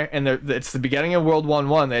sitting there, and it's the beginning of World War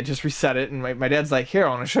I. They had just reset it, and my dad's like, "Here, I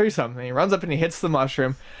want to show you something." He runs up and he hits the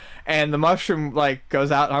mushroom, and the mushroom like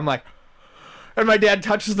goes out, and I'm like, and my dad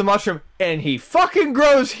touches the mushroom, and he fucking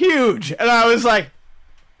grows huge. And I was like,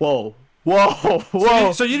 whoa, whoa,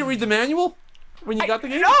 whoa. So you didn't read the manual when you got the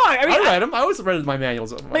game? No, I mean, I read them. I always read my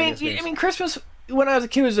manuals. I mean, Christmas, when I was a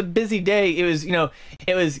kid, was a busy day. It was, you know,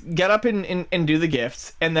 it was get up and do the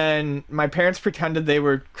gifts. And then my parents pretended they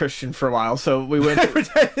were Christian for a while. So we went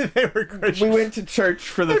we went to church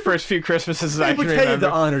for the first few Christmases I can remember. They pretended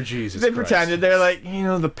to honor Jesus They pretended. They're like, you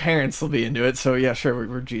know, the parents will be into it. So yeah, sure,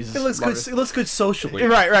 we're Jesus. It looks good. It looks good socially.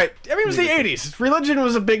 Right. I mean, it was the 80s. Religion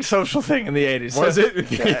was a big social thing in the 80s. Was it?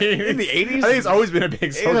 In the 80s? I think it's always been a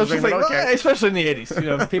big social thing. Like, okay. Especially in the 80s. You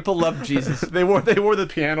know, people loved Jesus. They wore the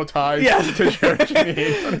piano ties to church.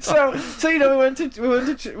 So you know, we went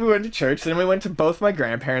to church, and then we went to both my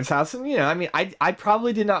grandparents' house, and you know, I mean, I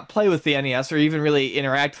probably did not play with the NES or even really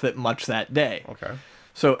interact with it much that day. Okay.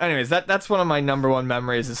 So anyways, that's one of my #1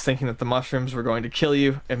 memories, is thinking that the mushrooms were going to kill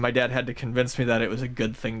you, and my dad had to convince me that it was a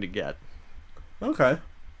good thing to get. Okay.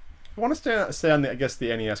 I want to stay on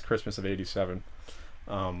the NES Christmas of '87,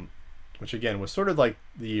 which again was sort of like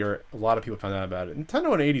the year a lot of people found out about it.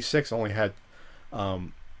 Nintendo in '86 only had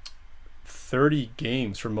 30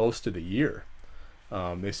 games for most of the year.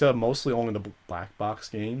 They still mostly only the black box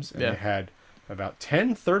games, and they had about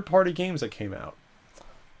 10 third-party games that came out,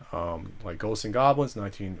 like Ghosts and Goblins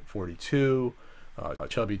 1942,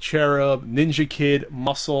 Chubby Cherub, Ninja Kid,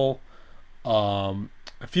 Muscle, a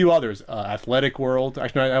few others, Athletic World,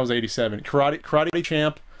 actually no, that was '87, Karate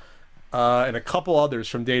Champ, and a couple others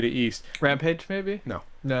from Data East. Rampage, maybe? No.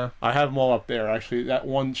 No. I have them all up there, actually. That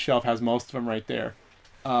one shelf has most of them right there.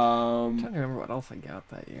 I'm trying to remember what else I got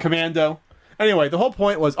that year. Commando. Anyway, the whole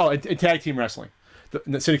point was... Oh, and Tag Team Wrestling.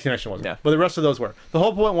 The City Connection wasn't. Yeah. But the rest of those were. The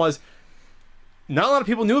whole point was... Not a lot of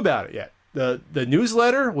people knew about it yet. The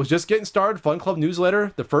newsletter was just getting started. Fun Club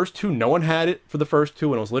newsletter. The first two, no one had it for the first two.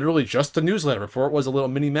 And it was literally just a newsletter before it was a little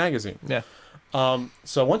mini magazine. Yeah.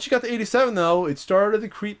 So once you got to 87, though, it started to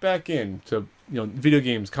creep back in to, video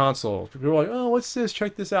games, consoles. People were like, oh, what's this?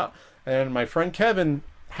 Check this out. And my friend Kevin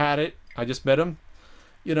had it. I just met him,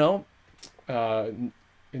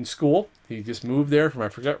 in school. He just moved there I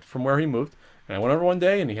forget from where he moved. And I went over one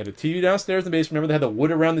day, and he had a TV downstairs in the basement. Remember, they had the wood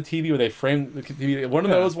around the TV where they framed the TV. One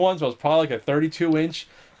of those ones was probably like a 32-inch,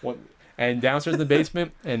 and downstairs in the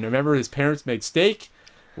basement. And remember, his parents made steak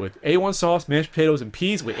with A1 sauce, mashed potatoes, and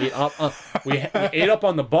peas. We ate up. We ate up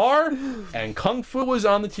on the bar, and Kung Fu was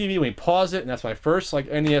on the TV. We paused it, and that's my first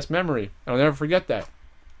NES memory. I'll never forget that.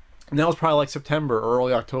 And that was probably like September or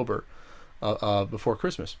early October, before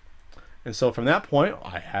Christmas. And so from that point,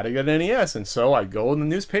 I had to get an NES. And so I go in the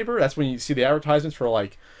newspaper. That's when you see the advertisements for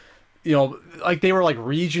they were like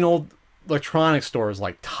regional electronics stores.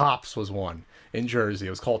 Like Tops was one in Jersey.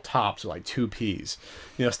 It was called Tops with like 2 Ps.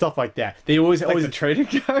 Stuff like that. They always the trading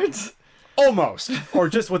cards? Almost. Or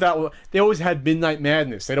just without. They always had Midnight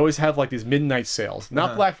Madness. They'd always have these midnight sales.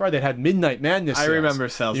 Not Black Friday. They'd had Midnight Madness sales. I remember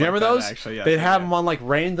sales. You remember those? Actually, yes, They'd have them on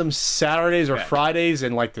random Saturdays or Fridays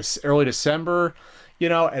in this early December.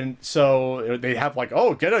 And so they'd have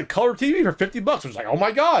get a color TV for $50. It was like, oh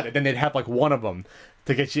my God. And then they'd have one of them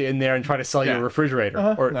to get you in there and try to sell you a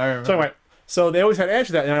refrigerator. So anyway, so they always had to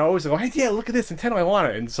answer that. And I always go, hey, yeah, look at this Nintendo, I want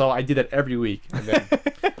it. And so I did that every week. And then,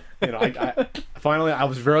 I finally, I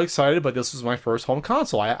was very excited, but this was my first home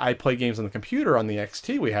console. I played games on the computer on the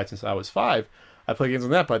XT we had since I was 5. I played games on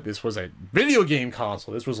that, but this was a video game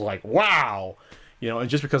console. This was like, wow. And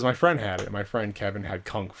just because my friend had it. My friend Kevin had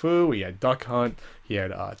Kung Fu, he had Duck Hunt, he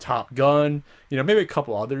had Top Gun, maybe a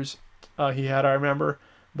couple others he had, I remember.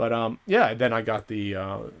 But then I got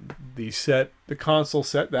the console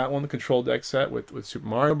set, that one, the control deck set with Super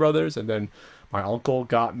Mario Brothers, and then my uncle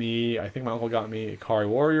got me Ikari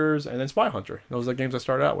Warriors, and then Spy Hunter. Those are the games I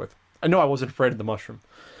started out with. I know I wasn't afraid of the mushroom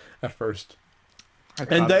at first.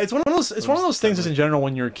 And it's one of those things just in general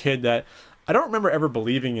when you're a kid that I don't remember ever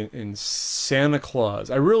believing in Santa Claus.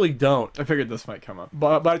 I really don't. I figured this might come up.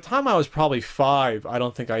 But by the time I was probably 5, I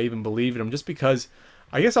don't think I even believed in him, just because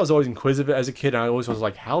I guess I was always inquisitive as a kid, and I always was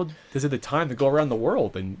like, how is it the time to go around the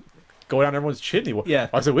world and go down everyone's chimney? Yeah.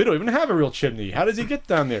 I said, we don't even have a real chimney. How does he get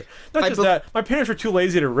down there? Not just that, my parents were too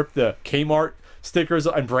lazy to rip the Kmart stickers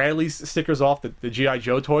and Bradley's stickers off the G.I.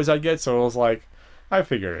 Joe toys I'd get, so it was like, I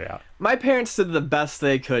figured it out. My parents did the best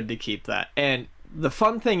they could to keep that, and the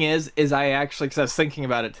fun thing is I actually, because I was thinking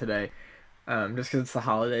about it today, just because it's the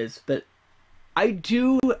holidays, but I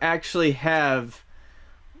do actually have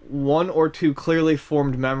 1 or 2 clearly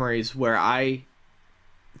formed memories where I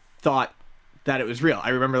thought that it was real. I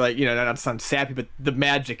remember, not to sound sappy, but the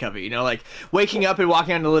magic of it, waking up and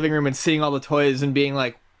walking out in the living room and seeing all the toys and being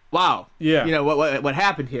like, wow, what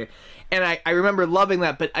happened here? And I remember loving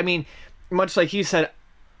that, but I mean, much like you said,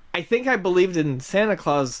 I think I believed in Santa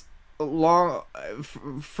Claus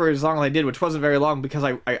for as long as I did, which wasn't very long, because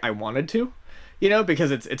I wanted to, because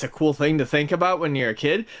it's a cool thing to think about when you're a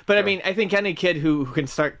kid. But I mean, I think any kid who can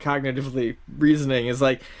start cognitively reasoning is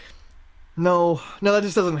like, no, that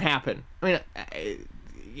just doesn't happen. I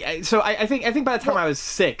mean, so I think by the time I was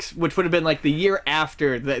 6, which would have been the year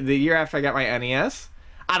after the year after I got my NES,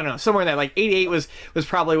 I don't know, somewhere in that 88 was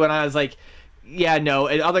probably when I was like, yeah, no,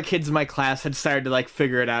 and other kids in my class had started to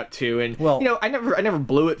figure it out too, and I never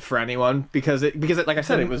blew it for anyone because like I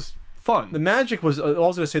said, it was fun. The magic was, I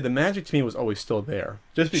was going to say, the magic to me was always still there,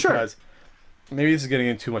 just because. Maybe this is getting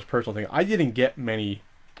into too much personal thing. I didn't get many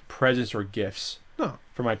presents or gifts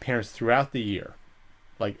from my parents throughout the year.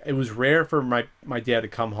 It was rare for my dad to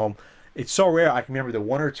come home. It's so rare. I can remember the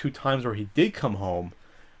 1 or 2 times where he did come home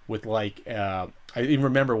with I even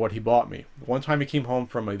remember what he bought me. One time he came home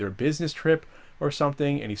from either a business trip or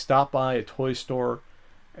something, and he stopped by a toy store,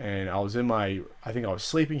 and I think I was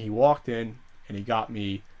sleeping. He walked in, and he got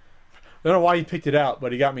me, I don't know why he picked it out,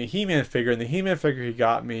 but he got me a He-Man figure, and the He-Man figure he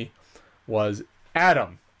got me was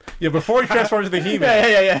Adam. Before he transformed into the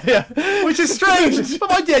He-Man. Yeah. Which is strange. But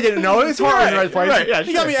my dad didn't know. His heart was in the right place. Right, yeah,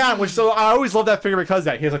 he got me Adam, so I always loved that figure because of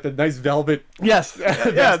that. He has the nice velvet. Yes.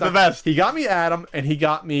 Yeah, the best. He got me Adam, and he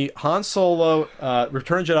got me Han Solo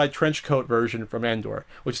Return of the Jedi trench coat version from Endor,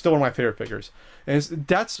 which is still one of my favorite figures. And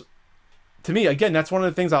that's, to me, again, that's one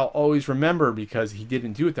of the things I'll always remember because he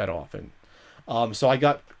didn't do it that often. So I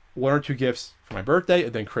got 1 or 2 gifts for my birthday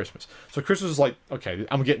and then Christmas. So Christmas was like, okay,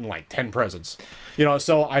 I'm getting like 10 presents. You know,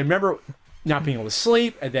 so I remember not being able to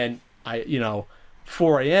sleep, and then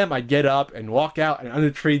 4 a.m. I'd get up and walk out, and under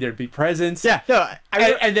the tree there'd be presents. Yeah, no,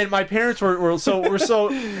 and then my parents were so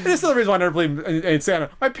and this is the reason why I never believed in Santa.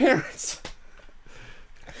 My parents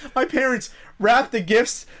wrapped the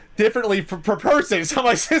gifts differently per person. So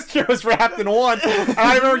my sister was wrapped in one, and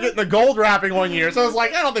I remember getting the gold wrapping one year. So I was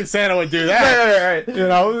like, I don't think Santa would do that. Right. You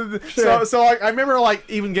know, Sure. so like, I remember like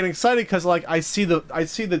even getting excited because like I see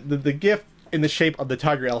the gift in the shape of the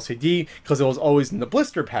Tiger LCD because it was always in the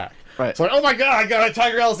blister pack. Right. So like, oh my god, I got a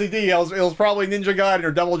Tiger LCD. It was probably Ninja Gaiden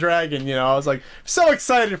or Double Dragon. You know, I was like so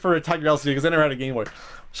excited for a Tiger LCD because I never had a Game Boy.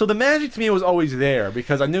 So the magic to me was always there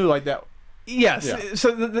because I knew like that. Yes. Yeah.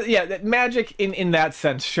 So that magic in that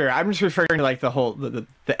sense, sure. I'm just referring to like the whole the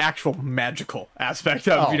actual magical aspect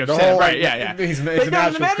of the Santa, whole, right? Yeah. He's a But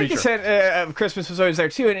magical the magic creature. of Santa, of Christmas was always there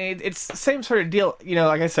too, and it's the same sort of deal. You know,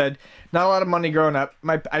 like I said, not a lot of money growing up.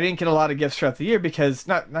 I didn't get a lot of gifts throughout the year because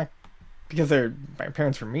not because my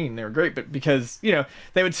parents were mean, they were great, but because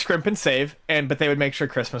they would scrimp and save, but they would make sure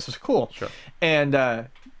Christmas was cool. Sure. And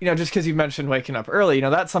just because you mentioned waking up early,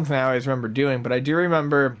 that's something I always remember doing. But I do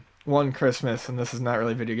remember one Christmas, and this is not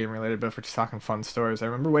really video game related, but if we're just talking fun stories, I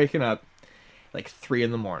remember waking up like 3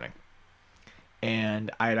 a.m,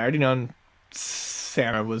 and I had already known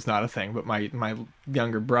Santa was not a thing, but my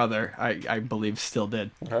younger brother, I believe, still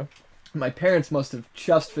did. Okay. My parents must have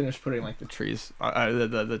just finished putting like the trees,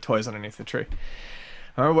 the toys underneath the tree.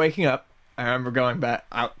 I remember waking up. I remember going back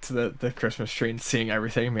out to the Christmas tree and seeing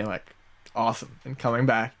everything and being like, awesome, and coming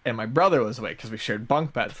back. And my brother was awake because we shared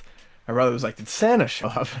bunk beds. My brother was like, did Santa show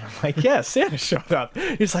up? And I'm like, yeah, Santa showed up.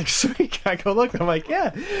 He's like, sweet, can I go look? I'm like,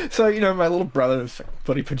 yeah. So, my little brother was like,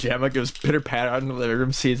 footy pajama, goes pitter-patter out in the living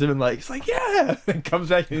room, sees him, and like, he's like, yeah. And comes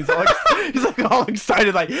back, and he's all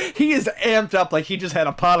excited. Like, he is amped up like he just had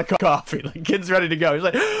a pot of coffee. Like, kid's ready to go. He's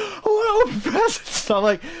like, oh, open presents. So I'm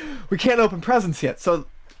like, we can't open presents yet. So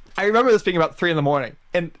I remember this being about 3 a.m,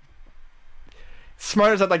 and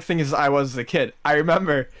smart as I'd like to think as I was as a kid, I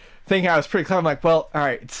remember thinking I was pretty clever. I'm like, well, all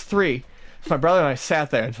right, it's 3. So my brother and I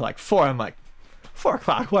sat there until like 4. I'm like, 4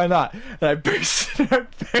 o'clock, why not? And I burst in our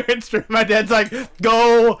parents' room. My dad's like,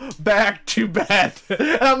 go back to bed.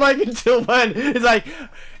 And I'm like, until when? He's like,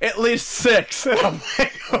 at least 6. And I'm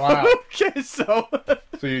like, Wow. okay, so.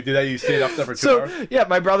 So you did that? You stayed up there for 2 hours? Yeah,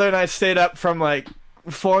 my brother and I stayed up from like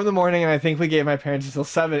 4 in the morning, and I think we gave my parents until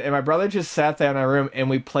 7. And my brother just sat there in our room, and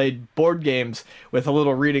we played board games with a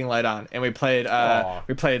little reading light on. And we played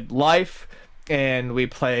Life, and we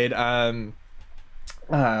played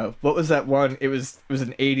what was that one? It was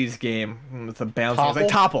an 80s game with a bounce. It was like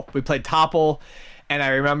Topple. We played Topple, and I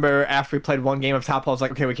remember after we played one game of Topple, I was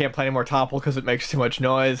like, okay, we can't play any more Topple because it makes too much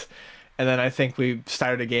noise. And then I think we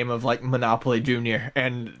started a game of like Monopoly Junior,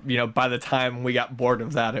 and by the time we got bored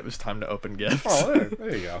of that, it was time to open gifts. Oh,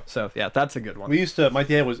 there you go. So yeah, that's a good one. We used to. My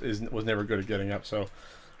dad was never good at getting up, so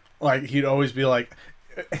like he'd always be like,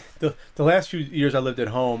 the last few years I lived at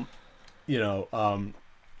home, I'm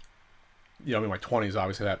in my 20s,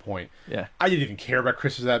 obviously at that point. Yeah. I didn't even care about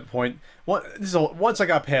Christmas at that point. Once I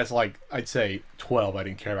got past like I'd say 12, I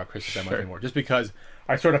didn't care about Christmas that much anymore, just because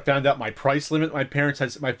I sort of found out my price limit my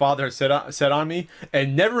father had set on me,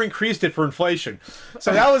 and never increased it for inflation.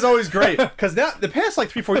 So that was always great, because now the past like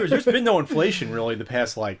 3-4 years, there's been no inflation really. The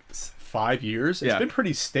past like 5 years, it's been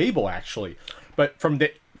pretty stable actually. But from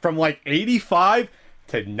like 85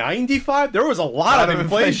 to 95, there was a lot of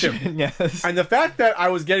inflation. Yes. And the fact that I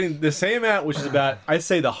was getting the same amount, which is about, I'd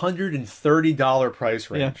say, the $130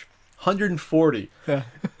 price range. 140. Yeah.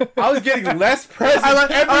 I was getting less presents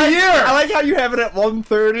every year. I like how you have it at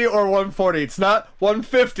 130 or 140. It's not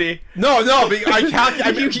 150. No, I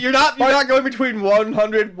calculate. You're not going between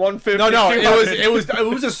 100, 150. No, 200. it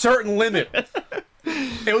was a certain limit.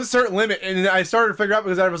 It was a certain limit, and I started to figure out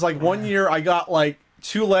because I was like, one year I got like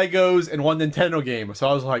 2 Legos and 1 Nintendo game, so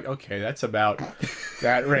I was like, okay, that's about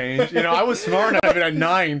that range. I was smart enough at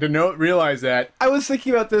 9 to realize that. I was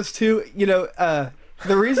thinking about this too.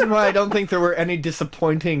 The reason why I don't think there were any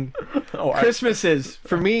disappointing Christmases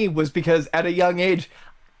for me was because at a young age,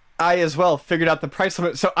 I as well figured out the price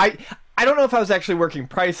limit. So I don't know if I was actually working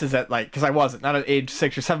prices at because I wasn't, not at age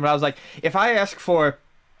 6 or 7, but I was like, if I ask for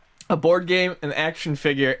a board game, an action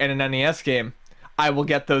figure, and an NES game, I will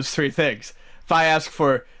get those 3 things. If I ask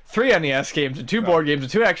for 3 NES games and 2 board games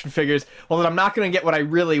and 2 action figures, well, then I'm not going to get what I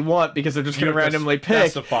really want because they're just going to randomly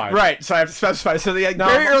pick. Specify. Right, so I have to specify. So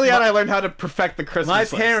very early on, I learned how to perfect the Christmas My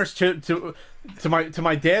list. parents, to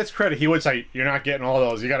my dad's credit, he would say, "You're not getting all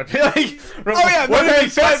those. You got to pay." Like, oh yeah, what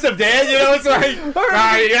is festive, Dad? So it's like,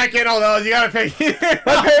 nah, you're not getting all those. You gotta pick.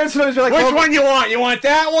 My parents would always be like, which one you want? You want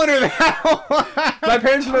that one or that one? My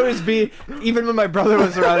parents would always be, even when my brother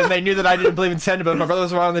was around and they knew that I didn't believe in Santa, but if my brother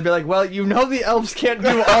was around, they'd be like, well, you know the elves can't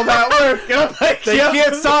do all that work. You know, like, They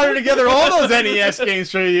can't solder together all those NES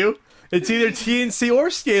games for you. It's either TNC or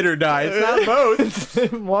Skate or Die. It's not both.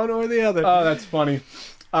 It's one or the other. Oh, that's funny.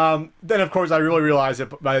 Then, of course, I really realized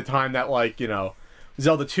that by the time that, like, you know,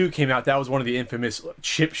 Zelda 2 came out, that was one of the infamous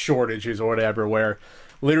chip shortages or whatever, where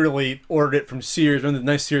literally ordered it from Sears, one of the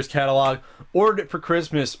nice Sears catalog, ordered it for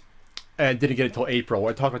Christmas, and didn't get it until April.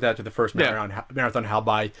 I talked about that to the first marathon how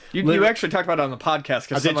by. You actually talked about it on the podcast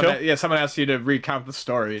because someone asked you to recount the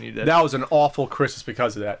story and you did. That was an awful Christmas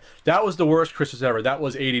because of that. That was the worst Christmas ever. That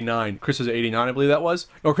was '89. Christmas of '89, I believe that was.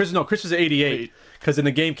 Or Christmas of '88. Because then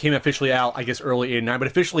the game came officially out, I guess, early '89. But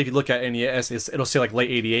officially, if you look at NES, it'll say like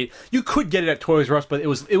late '88. You could get it at Toys R Us, but it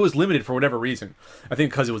was limited for whatever reason. I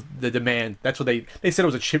think because it was the demand. That's what they said it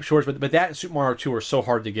was a chip shortage. But that and Super Mario 2 were so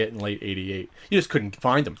hard to get in late '88. You just couldn't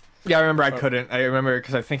find them. Yeah, I remember I couldn't. I remember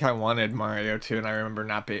because I think I wanted Mario 2, and I remember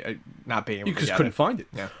not being able to You just get couldn't it. find it.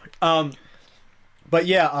 Yeah. But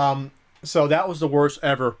yeah, so that was the worst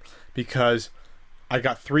ever because I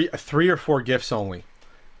got three or four gifts only,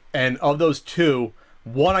 and of those two,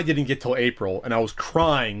 one I didn't get till April, and I was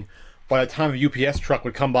crying. By the time a UPS truck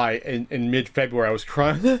would come by in mid-February, I was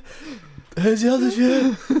crying.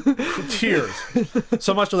 Tears.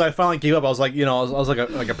 So much so that I finally gave up. I was like, you know, I was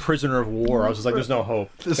like a prisoner of war. I was just like, there's no hope.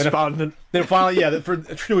 Despondent. Then finally, yeah, for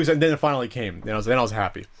 2 weeks, and then it finally came. Then I was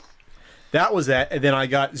happy. That was that, and then I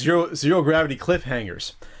got zero gravity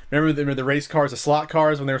cliffhangers. Remember the race cars, the slot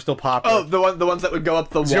cars when they were still popular? Oh, the ones that would go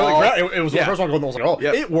up the wall. It was the first one going. I was like, oh,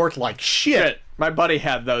 yep. It worked like shit. My buddy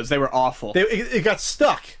had those. They were awful. It got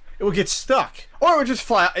stuck. It would get stuck. Or it would just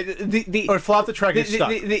fly. Or it would fly off the track and get stuck.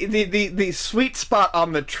 The sweet spot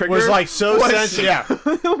on the trigger was like so sensitive. Yeah,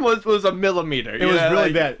 was a millimeter. It was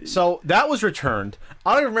really bad. So that was returned.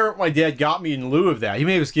 I don't remember what my dad got me in lieu of that. He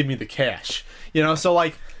may have just given me the cash. You know, so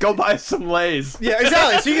like go buy some Lay's. Yeah,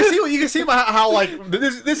 exactly. So you can see how like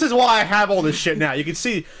this is why I have all this shit now. You can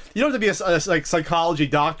see you don't have to be a like psychology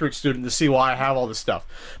doctorate student to see why I have all this stuff.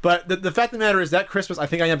 But the fact of the matter is that Christmas I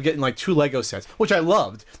think I ended up getting like 2 Lego sets, which I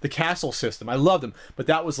loved. The castle system, I loved them. But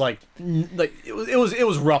that was like it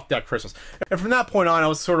was rough that Christmas. And from that point on, I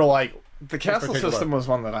was sort of like. The castle system was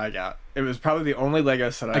one that I got. It was probably the only Lego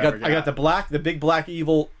set I ever got. I got the big black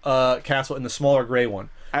evil castle and the smaller gray one.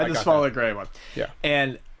 I had the smaller gray one. Yeah.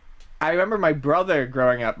 And I remember my brother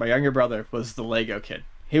growing up, my younger brother was the Lego kid.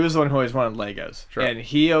 He was the one who always wanted Legos. Sure. And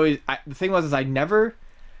he always the thing was I never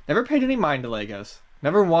paid any mind to Legos.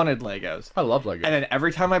 Never wanted Legos. I love Legos. And then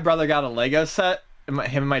every time my brother got a Lego set, him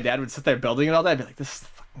and my dad would sit there building it all day, I'd be like, this is the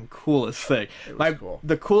fucking coolest thing.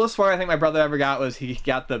 The coolest one I think my brother ever got was he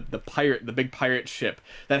got the big pirate ship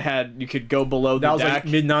that had you could go below the deck. That was like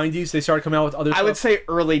mid-90s. They started coming out with other stuff. I would say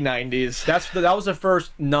early 90s. That was the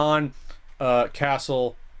first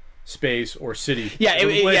non-castle space or city. Yeah,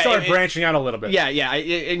 it started branching out a little bit. Yeah.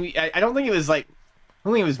 I don't think it was like. I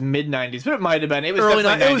don't think it was mid-90s, but it might have been. It was early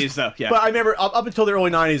 90s, though. Yeah. But I remember up until the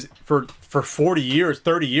early 90s, for 40 years,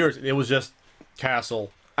 30 years, it was just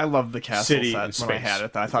castle. I loved the castle city set and space. when I had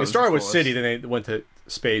it. Though. I thought it started with city, then they went to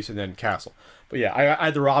space, and then castle. But yeah, I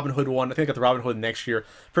had the Robin Hood one. I think I got the Robin Hood next year.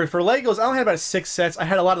 For Legos, I only had about 6 sets. I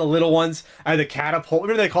had a lot of the little ones. I had the catapult.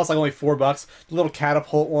 Remember they cost like only $4? The little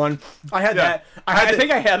catapult one. I had that. I think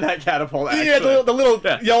I had that catapult. Actually. Yeah, the little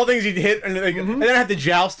yellow things you'd hit, and then I had the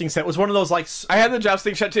jousting set. It was one of those like. I had the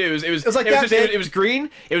jousting set too. It was green.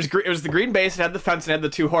 It was the green base. It had the fence and it had the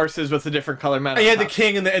 2 horses with the different color metal. And you had the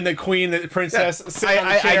king and the queen, the princess.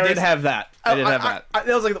 Yeah. I did have that. I did have that.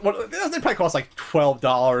 It was like they probably cost like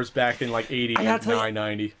 $12 back in like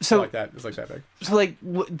 $89.90. So like that. It was like that big. So like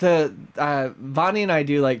Vonnie and I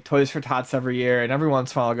do like Toys for Tots every year, and every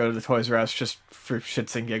once in a while I'll go to the Toys R Us just for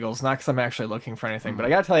shits and giggles, not because I'm actually looking for anything. But I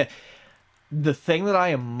gotta tell you, the thing that I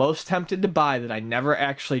am most tempted to buy that I never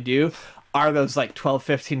actually do are those like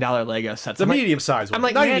 $12, $15 Lego sets. The medium size one.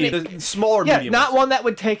 I'm like, the smaller medium. Not one that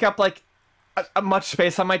would take up like a much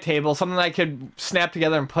space on my table, something that I could snap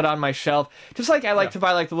together and put on my shelf. Just like I like to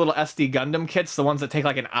buy like the little SD Gundam kits, the ones that take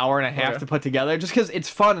like an hour and a half to put together, just because it's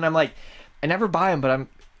fun. And I'm like, I never buy them, but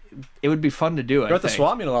it would be fun to do. You're at the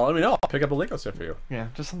swap meet. Let me know. I'll pick up a Lego set for you. Yeah,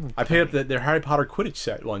 just something. I picked up their Harry Potter Quidditch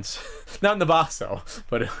set once, not in the box though.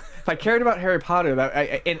 But if I cared about Harry Potter,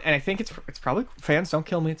 and I think it's probably, fans don't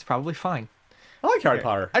kill me. It's probably fine. I like Harry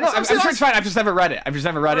Potter. I know. I'm sure it's fine. I've just never read it.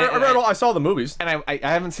 I saw the movies, and I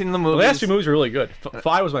haven't seen the movies. The last few movies are really good.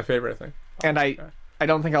 5 was my favorite, I think. And I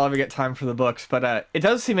don't think I'll ever get time for the books, but it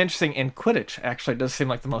does seem interesting. And Quidditch actually does seem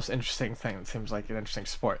like the most interesting thing. It seems like an interesting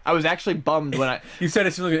sport. I was actually bummed when I... You said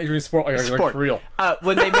it seems like an interesting sport. Like for real.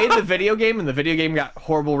 When they made the video game and the video game got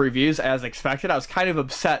horrible reviews as expected, I was kind of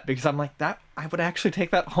upset because I'm like, I would actually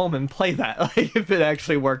take that home and play that, like, if it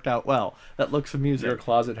actually worked out well. That looks amusing. You're a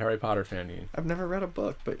closet Harry Potter fan, Ian. I've never read a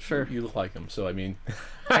book, but sure. You look like him, so I mean...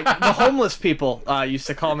 The homeless people used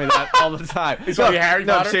to call me that all the time. It's only Harry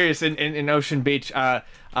Potter? No, I'm serious. In Ocean Beach,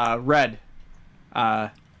 Red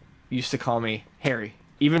used to call me Harry.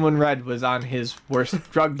 Even when Red was on his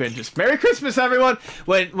worst drug binges. Merry Christmas, everyone!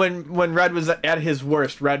 When Red was at his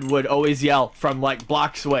worst, Red would always yell from, like,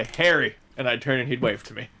 blocks away, Harry! And I'd turn and he'd wave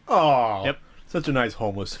to me. Oh, yep. Such a nice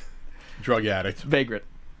homeless drug addict. Vagrant.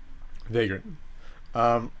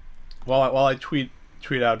 While I tweet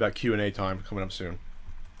out about Q&A time coming up soon.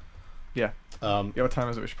 Yeah. What time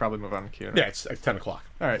is it? We should probably move on to Q&A. Yeah, it's 10 o'clock.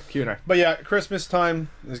 All right, Q&A. But yeah, Christmas time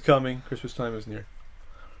is coming. Christmas time is near.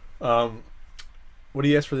 What do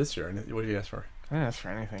you ask for this year? What do you ask for? I didn't ask for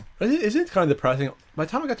anything. Isn't it kind of depressing? By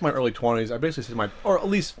the time I got to my early 20s, I basically said or at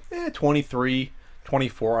least 23,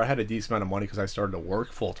 24, I had a decent amount of money because I started to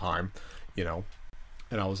work full time, you know.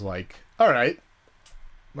 And I was like, all right.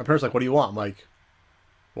 My parents were like, what do you want? I'm like,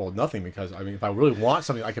 well, nothing, because I mean, if I really want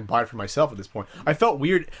something, I can buy it for myself at this point. I felt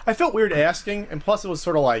weird asking, and plus it was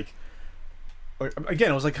sort of like,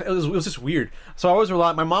 again, it was just weird. So I always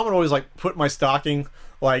relied. My mom would always like put in my stocking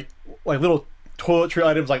like little toiletry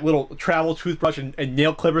items, like little travel toothbrush and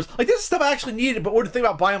nail clippers. Like, this is stuff I actually needed, but what to think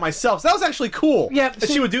about buying myself. So that was actually cool. Yeah, that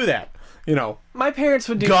she would do that. You know, my parents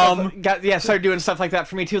would do gum. Started doing stuff like that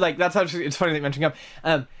for me too. Like, that's actually, it's funny that you mentioned gum.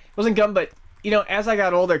 It wasn't gum, but you know, as I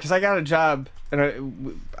got older, because I got a job,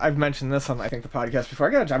 and I've mentioned this on, I think, the podcast before.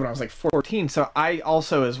 I got a job when I was like 14, so I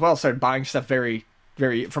also as well started buying stuff very,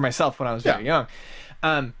 very for myself when I was very young.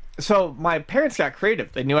 So my parents got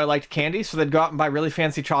creative. They knew I liked candy, so they'd go out and buy really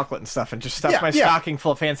fancy chocolate and stuff, and just stuff my stocking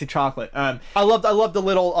full of fancy chocolate. I loved the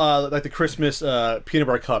little like the Christmas peanut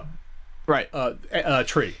butter cup. Right.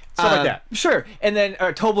 Tree. Stuff like that. Sure. And then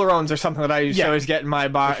Toblerones are something that I used to always get in my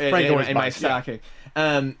in my stocking.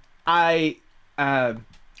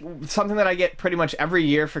 Something that I get pretty much every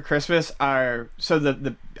year for Christmas are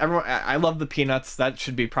everyone. I love the peanuts. That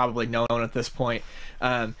should be probably known at this point.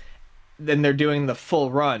 Then they're doing the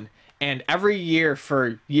full run, and every year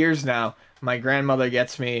for years now, my grandmother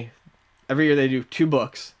gets me. Every year they do 2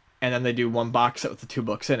 books, and then they do 1 box set with the 2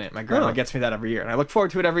 books in it. My grandma gets me that every year, and I look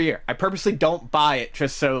forward to it every year. I purposely don't buy it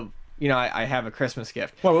just so I have a Christmas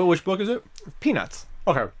gift. Well, which book is it? Peanuts.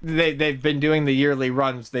 Okay. They've been doing the yearly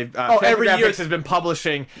runs. They've every year has been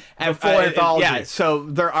publishing the full anthology. Yeah, so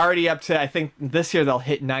they're already up to, I think this year they'll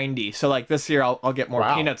hit 90. So like this year I'll get more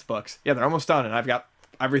Peanuts books. Yeah, they're almost done, and I've got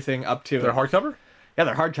everything up to. They're hardcover? Yeah,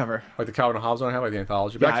 they're hardcover. Like the Calvin and Hobbes one I have, like the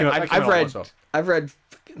anthology. Yeah, I've read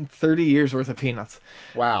 30 years worth of Peanuts.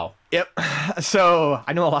 Wow. Yep. So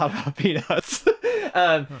I know a lot about Peanuts.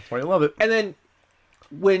 That's why I love it. And then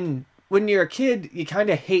when you're a kid, you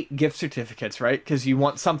kind of hate gift certificates, right? Because you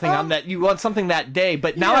want something that day.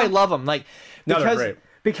 But now I love them, like, they're great.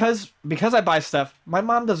 Because I buy stuff. My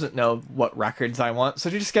mom doesn't know what records I want,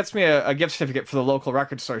 so she just gets me a gift certificate for the local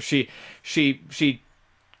record store. She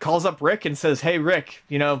calls up Rick and says, "Hey Rick,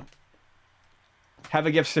 have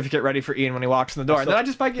a gift certificate ready for Ian when he walks in the door." And then I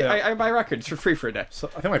just I buy records for free for a day. So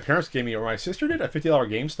I think my parents gave me, or my sister did, a $50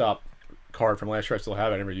 GameStop card from last year. I still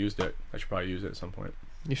have it. I never used it. I should probably use it at some point.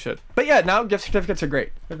 You should. But yeah, now gift certificates are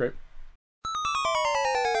great. They're great.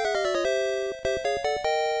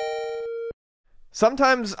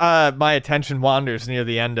 Sometimes my attention wanders near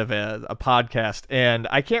the end of a podcast, and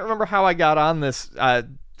I can't remember how I got on this.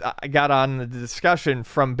 I got on the discussion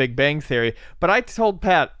from Big Bang Theory, but I told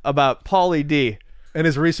Pat about Paulie D. And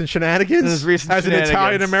his recent shenanigans as an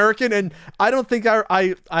Italian American, and I don't think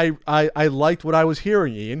I liked what I was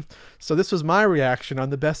hearing, Ian. So this was my reaction on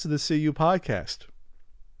the Best of the CU podcast.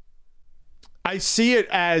 I see it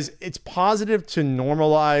as it's positive to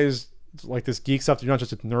normalize like this geek stuff. You're not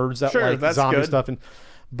just nerds that like zombie stuff,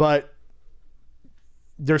 but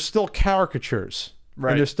there's still caricatures,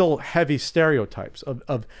 right? And there's still heavy stereotypes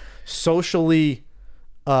of socially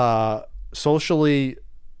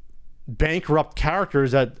bankrupt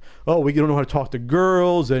characters that we don't know how to talk to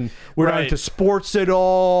girls, and we're not into sports at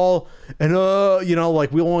all, and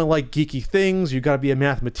like we only like geeky things. You got to be a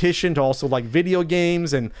mathematician to also like video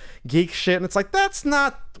games and geek shit, and it's like that's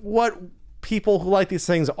not what people who like these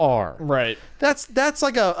things are. Right. That's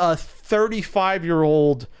like a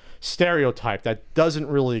 35-year-old stereotype that doesn't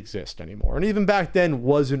really exist anymore, and even back then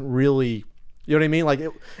wasn't really. You know what I mean? Like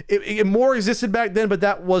it more existed back then, but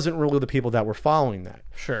that wasn't really the people that were following that.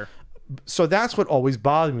 Sure. So that's what always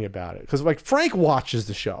bothered me about it. Because like Frank watches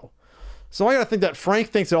the show. So I got to think that Frank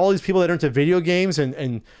thinks that all these people that are into video games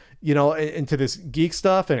and you know, into this geek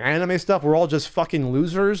stuff and anime stuff, we're all just fucking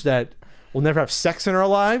losers that will never have sex in our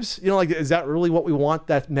lives. You know, like, is that really what we want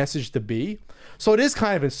that message to be? So it is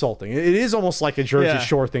kind of insulting. It is almost like a Jersey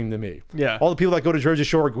Shore thing to me. Yeah. All the people that go to Jersey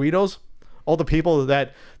Shore are Guidos. All the people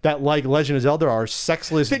that like Legend of Zelda are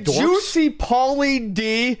sexless Did dorks. you see Paulie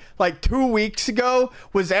D like 2 weeks ago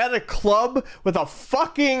was at a club with a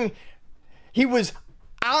fucking... He was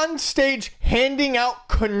on stage handing out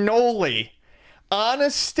cannoli on a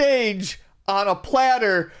stage on a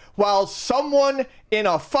platter while someone in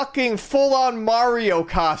a fucking full-on Mario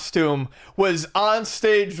costume was on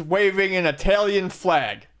stage waving an Italian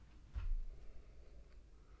flag.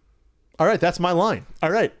 All right, that's my line.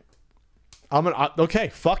 All right. Okay,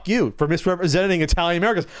 fuck you for misrepresenting Italian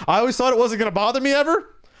Americans. I always thought it wasn't going to bother me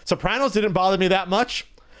ever. Sopranos didn't bother me that much.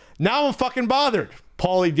 Now I'm fucking bothered.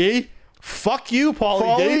 Paulie D. Fuck you,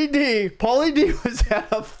 Paulie D. Paulie D was at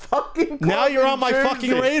a fucking club Now you're on my Jersey.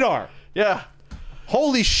 fucking radar. Yeah.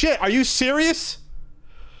 Holy shit, are you serious?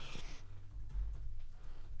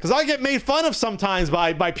 Because I get made fun of sometimes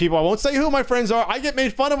by people. I won't say who my friends are. I get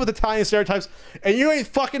made fun of with Italian stereotypes, and you ain't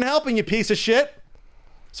fucking helping, you piece of shit.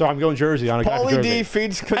 So I'm going Jersey on a guy from Paulie Jersey. D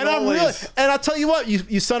feeds cannolis. And I'm really, and I'll tell you what,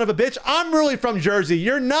 you son of a bitch, I'm really from Jersey.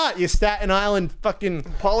 You're not, you Staten Island fucking...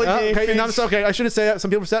 Paulie D okay, feeds... no, it's okay, I shouldn't say that. Some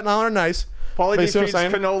people from Staten Island are nice. Paulie D You see what feeds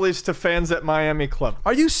I'm saying? cannolis to fans at Miami Club.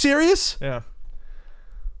 Are you serious? Yeah.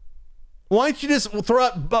 Why don't you just throw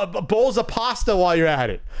out bowls of pasta while you're at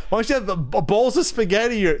it? Why don't you have bowls of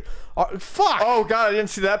spaghetti? Or fuck. Oh, God, I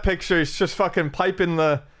didn't see that picture. He's just fucking piping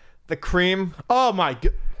the cream. Oh, my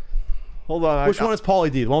God. Hold on. Which one is Paulie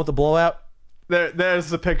D? The one with the blowout? There's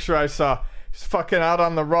the picture I saw. He's fucking out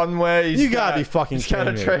on the runway. You gotta be fucking He's got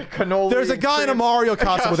a kidding tray me. of cannoli. There's a guy in a Mario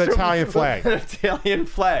costume with an Italian flag. An Italian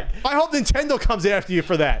flag. I hope Nintendo comes after you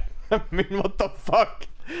for that. I mean, what the fuck?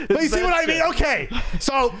 But you see what I mean? Okay.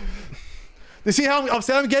 So, you see how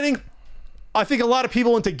upset I'm getting? I think a lot of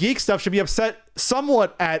people into geek stuff should be upset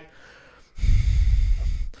somewhat at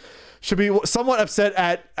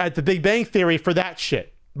the Big Bang Theory for that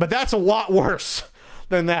shit. But that's a lot worse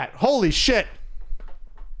than that. Holy shit.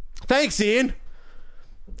 Thanks, Ian.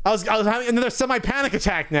 I was having another semi-panic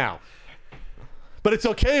attack now. But it's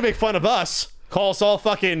okay to make fun of us. Call us all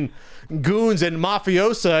fucking goons and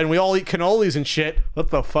mafiosa and we all eat cannolis and shit.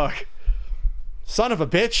 What the fuck? Son of a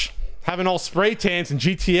bitch. Having all spray tans and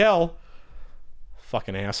GTL.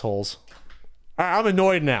 Fucking assholes. All right, I'm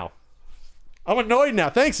annoyed now.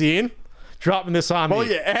 Thanks, Ian. Dropping this on me. Well,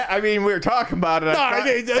 yeah, I mean, we were talking about it. No,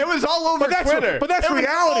 it was all over Twitter. But that's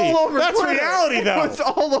reality. That's Twitter. reality, though. It was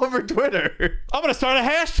all over Twitter. I'm going to start a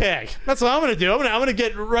hashtag. That's what I'm going to do. I'm going to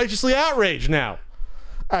get righteously outraged now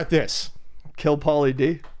at this. Kill Paulie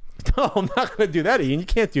D. No, I'm not going to do that, Ian. You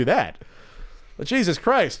can't do that. But Jesus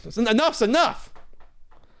Christ. Enough's enough.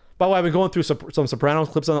 By the way, I've been going through some Sopranos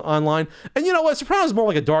clips online. And you know what? Sopranos is more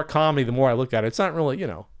like a dark comedy the more I look at it. It's not really, you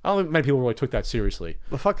know, I don't think many people really took that seriously.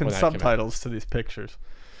 The fucking subtitles to these pictures.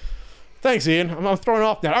 Thanks, Ian. I'm throwing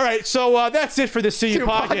off now. All right, so that's it for this CU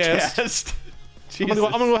podcast. I'm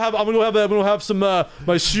gonna have some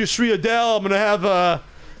my Sri Adele. I'm gonna have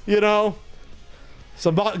you know,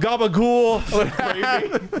 some gabagool.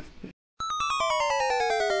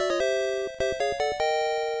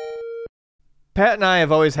 Pat and I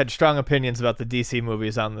have always had strong opinions about the DC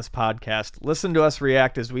movies on this podcast. Listen to us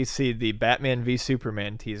react as we see the Batman v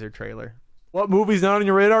Superman teaser trailer. What movie's not on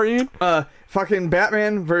your radar, Ian? Fucking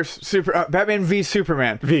Batman versus Batman v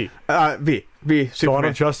Superman. V Superman. Dawn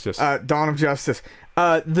of Justice. Dawn of Justice.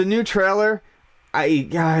 The new trailer.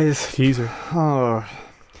 Guys. Teaser. Oh.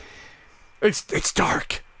 It's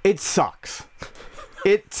dark. It sucks.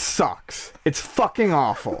 It sucks. It's fucking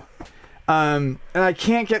awful. And I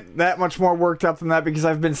can't get that much more worked up than that because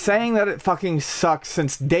I've been saying that it fucking sucks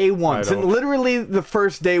since day one. Since literally the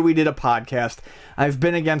first day we did a podcast, I've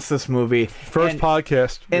been against this movie. First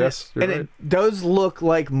podcast, yes. And it does look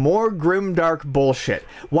like more grimdark bullshit.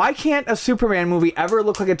 Why can't a Superman movie ever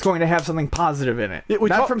look like it's going to have something positive in it?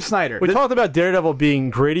 Not from Snyder. We talked about Daredevil being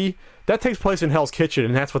gritty. That takes place in Hell's Kitchen,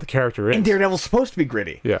 and that's what the character is. And Daredevil's supposed to be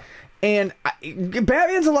gritty. Yeah. And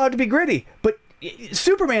Batman's allowed to be gritty, but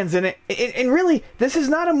Superman's in it, and really, this is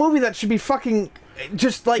not a movie that should be fucking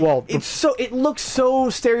just like. Well, it looks so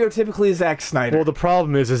stereotypically Zack Snyder. Well, the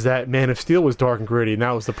problem is that Man of Steel was dark and gritty, and that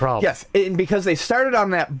was the problem. Yes, and because they started on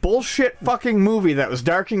that bullshit fucking movie that was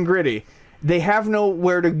dark and gritty, they have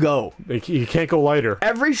nowhere to go. You can't go lighter.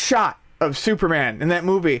 Every shot of Superman in that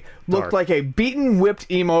movie looked Dark. like a beaten, whipped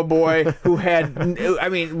emo boy who had, I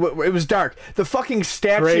mean, it was dark. The fucking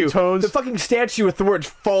statue, Gray tones. the fucking statue with the words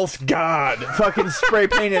 "false god" fucking spray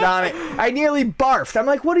painted on it. I nearly barfed. I'm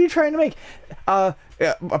like, what are you trying to make?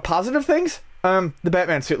 Positive things. The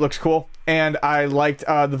Batman suit looks cool, and I liked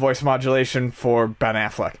the voice modulation for Ben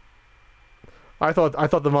Affleck. I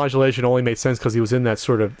thought the modulation only made sense because he was in that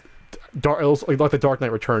sort of dark, it was like the Dark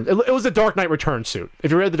Knight Returns. It was the Dark Knight Returns suit.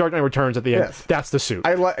 If you read the Dark Knight Returns at the end, Yes. that's the suit.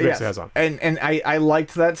 Yes. Has on. And I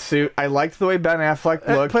liked that suit. I liked the way Ben Affleck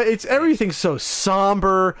looked. But it's everything so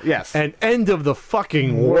somber. Yes. And end of the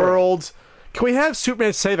fucking world. Can we have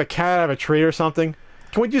Superman save a cat out of a tree or something?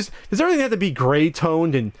 Can we just? Does everything have to be gray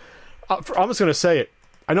toned? And I'm just gonna say it.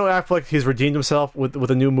 I know Affleck. He's redeemed himself with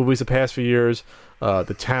the new movies the past few years.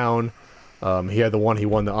 The Town. He had the one he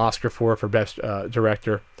won the Oscar for best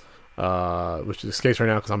director. Which escapes right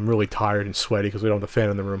now because I'm really tired and sweaty because we don't have the fan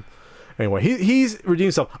in the room. Anyway, he's redeemed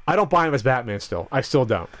himself. I don't buy him as Batman still. I still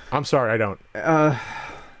don't. I'm sorry, I don't.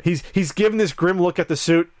 He's given this grim look at the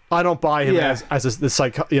suit. I don't buy him as a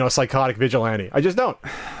psychotic vigilante. I just don't.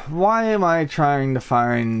 Why am I trying to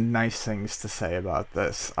find nice things to say about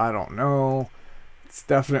this? I don't know. It's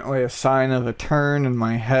definitely a sign of a turn in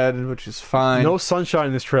my head, which is fine. No sunshine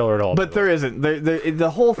in this trailer at all. But there isn't.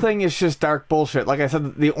 The whole thing is just dark bullshit. Like I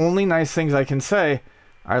said, the only nice things I can say,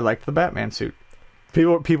 I liked the Batman suit.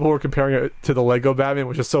 People were comparing it to the Lego Batman,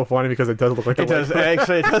 which is so funny because it does look like It does.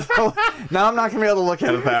 Actually, it does. Now I'm not going to be able to look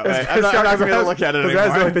at it that way. I'm not going to be able to look at it anymore.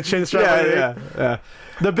 That's like the chin strap. Yeah.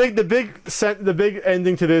 The big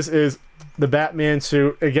ending to this is the Batman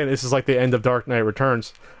suit. Again, this is like the end of Dark Knight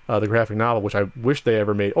Returns, the graphic novel, which I wish they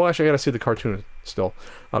ever made. Oh, actually, I got to see the cartoon still,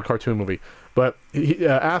 cartoon movie. But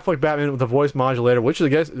Affleck Batman with the voice modulator, which is, I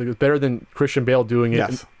guess, better than Christian Bale doing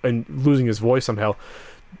it and losing his voice somehow.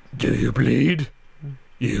 Do you bleed?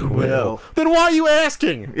 You will. Then why are you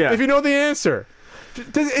asking? Yeah. If you know the answer.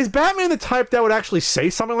 Is Batman the type that would actually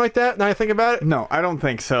say something like that? Now I think about it. No, I don't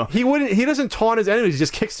think so. He wouldn't. He doesn't taunt his enemies. He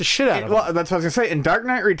just kicks the shit out of them. Well, that's what I was gonna say. In Dark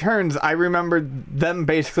Knight Returns, I remember them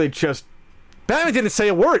basically just. Batman didn't say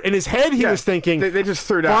a word. In his head, he was thinking. They just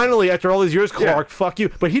threw down. Finally, after all these years, Clark, fuck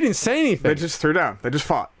you. But he didn't say anything. They just threw down. They just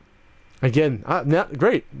fought. Again,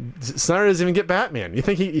 great. Snyder doesn't even get Batman. You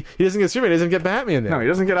think he doesn't get Superman? He doesn't get Batman then? No, he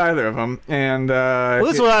doesn't get either of them. And well,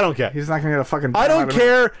 this is what I don't get. He's not gonna get a fucking. I don't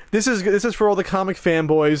care. This is for all the comic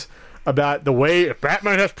fanboys about the way if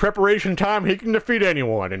Batman has preparation time, he can defeat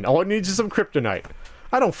anyone, and all it needs is some kryptonite.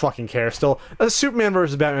 I don't fucking care. Still, a Superman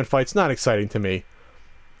versus Batman fight's not exciting to me.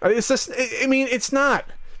 It's just. I mean, it's not.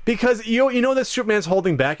 Because you know that Superman's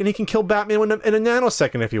holding back and he can kill Batman in a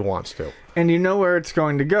nanosecond if he wants to. And you know where it's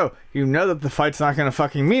going to go. You know that the fight's not going to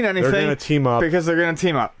fucking mean anything. They're going to team up. Because they're going to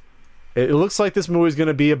team up. It looks like this movie's going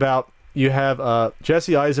to be about... You have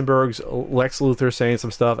Jesse Eisenberg's Lex Luthor saying some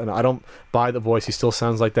stuff, and I don't buy the voice. He still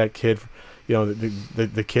sounds like that kid,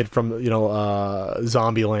 the kid from,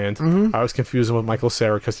 Zombieland. Mm-hmm. I was confusing with Michael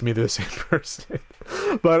Cera because to me they're the same person.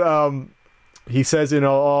 But... he says, they're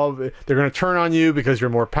going to turn on you because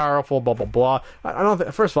you're more powerful, blah, blah, blah. I don't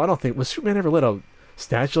think, first of all, I don't think, was Superman ever let a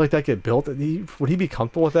statue like that get built? Would he be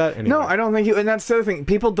comfortable with that? Anyway. No, I don't think and that's the other thing.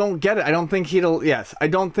 People don't get it. I don't think I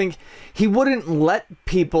don't think he wouldn't let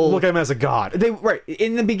people... Look at him as a god. Right.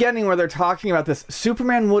 In the beginning where they're talking about this,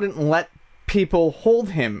 Superman wouldn't let people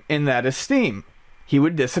hold him in that esteem. He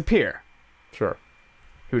would disappear. Sure.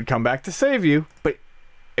 He would come back to save you, but...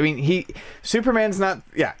 I mean, Superman's not...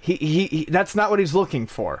 Yeah, he that's not what he's looking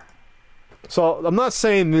for. So, I'm not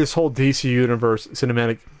saying this whole DC Universe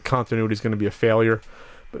cinematic continuity is going to be a failure.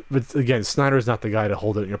 But again, Snyder's not the guy to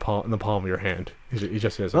hold it in the palm of your hand. He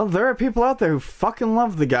just isn't. Well, there are people out there who fucking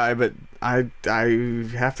love the guy, but I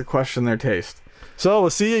have to question their taste. So, we'll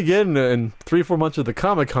see you again in 3-4 months of the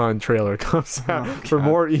Comic-Con trailer comes out for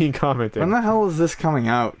more Ian commenting. When the hell is this coming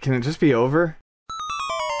out? Can it just be over?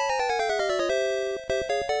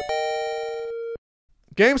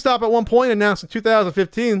 GameStop at one point announced in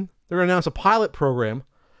 2015 they're going to announce a pilot program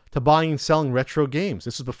to buying and selling retro games.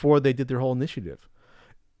 This is before they did their whole initiative.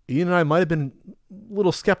 Ian and I might have been a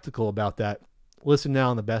little skeptical about that. Listen now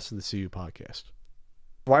on the Best of the CU podcast.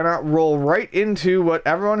 Why not roll right into what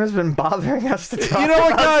everyone has been bothering us to talk about? You know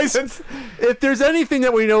what, guys? If there's anything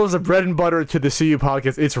that we know is a bread and butter to the CU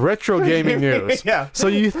podcast, it's retro gaming news. Yeah. So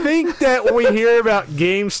you think that when we hear about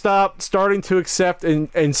GameStop starting to accept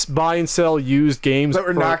and buy and sell used games... That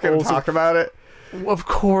we're not going to talk about it? Of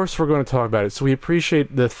course we're going to talk about it. So we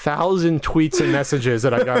appreciate the 1,000 tweets and messages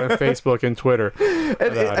that I got on Facebook and Twitter.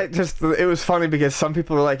 It was funny because some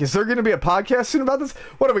people were like, is there going to be a podcast soon about this?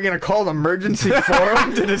 What are we going to call an emergency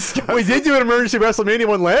forum to discuss? We did do an emergency WrestleMania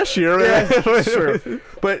one last year. Yeah, true.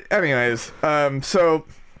 But anyways, so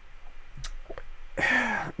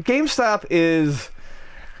GameStop is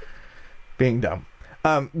being dumb.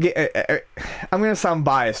 I'm going to sound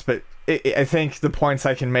biased, but I think the points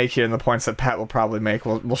I can make here and the points that Pat will probably make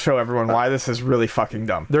will show everyone why this is really fucking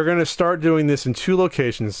dumb. They're going to start doing this in 2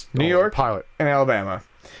 locations. New York pilot and Alabama.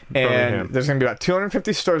 And there's going to be about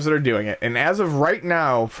 250 stores that are doing it. And as of right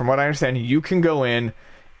now, from what I understand, you can go in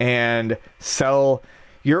and sell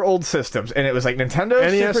your old systems. And it was like Nintendo,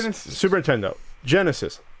 NES, Super Nintendo,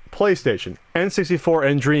 Genesis, PlayStation, N64,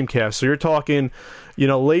 and Dreamcast. So you're talking,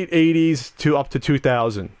 late 80s to up to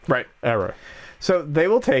 2000 era. So they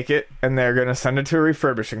will take it and they're going to send it to a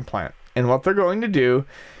refurbishing plant. And what they're going to do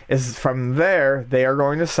is from there, they are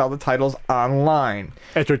going to sell the titles online.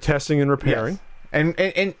 After testing and repairing.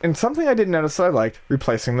 Yes. And something I did notice that I liked,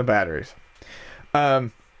 replacing the batteries.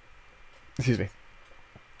 Excuse me.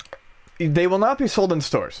 They will not be sold in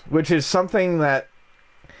stores, which is something that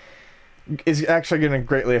is actually going to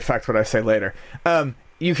greatly affect what I say later.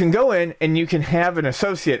 You can go in and you can have an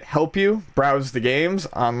associate help you browse the games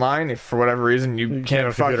online if for whatever reason you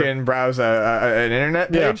can't fucking browse an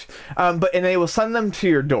internet page. And they will send them to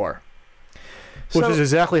your door. Which is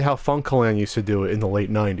exactly how Funkoland used to do it in the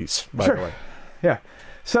late 90s, by the way. Yeah.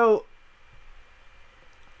 So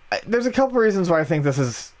there's a couple reasons why I think this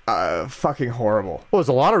is fucking horrible. Well, there's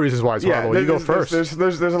a lot of reasons why it's horrible. You go first. There's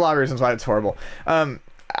a lot of reasons why it's horrible.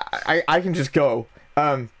 I can just go.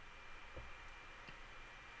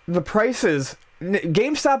 The prices,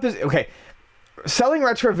 GameStop is okay. Selling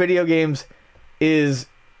retro video games is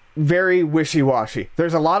very wishy-washy.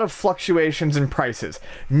 There's a lot of fluctuations in prices.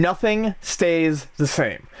 Nothing stays the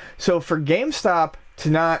same. So for GameStop to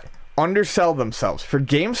not undersell themselves, for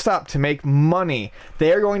GameStop to make money,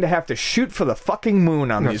 they are going to have to shoot for the fucking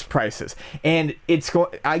moon on these prices. And it's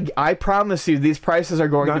going. I promise you, these prices are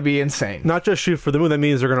going to be insane. Not just shoot for the moon. That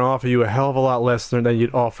means they're going to offer you a hell of a lot less than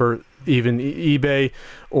you'd offer even eBay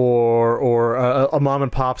or a mom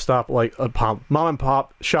and pop shop like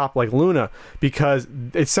Luna, because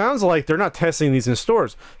it sounds like they're not testing these in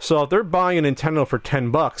stores. So if they're buying a Nintendo for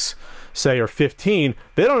 $10, say, or 15,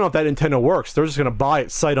 they don't know if that Nintendo works. They're just going to buy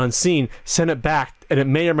it sight unseen, send it back, and it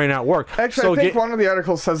may or may not work. Actually, so I think one of the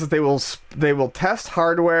articles says that they will test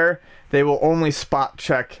hardware. They will only spot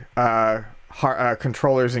check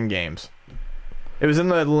controllers in games. It was in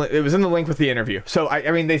the link with the interview. So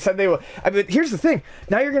I mean, they said they will. But here's the thing: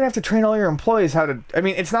 now you're gonna have to train all your employees how to. I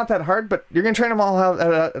mean, it's not that hard, but you're gonna train them all how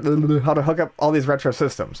to hook up all these retro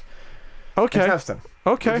systems. Okay. And test them.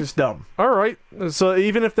 Okay. It's just dumb. All right. So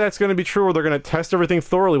even if that's going to be true, or they're going to test everything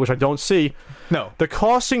thoroughly, which I don't see. No. The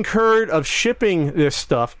cost incurred of shipping this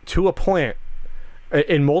stuff to a plant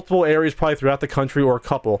in multiple areas, probably throughout the country, or a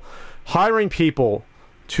couple, hiring people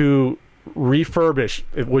to refurbish,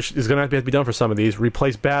 which is going to have to be done for some of these,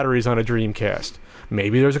 replace batteries on a Dreamcast.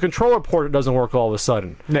 Maybe there's a controller port that doesn't work all of a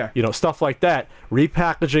sudden. Yeah. Stuff like that.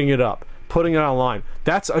 Repackaging it up, putting it online.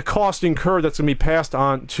 That's a cost incurred that's going to be passed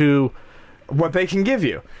on to what they can give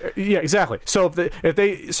you. Yeah, exactly. So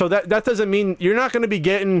that doesn't mean you're not going to be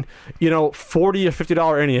getting, $40 or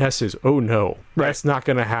 $50 NESs. Oh no, that's not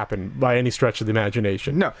going to happen by any stretch of the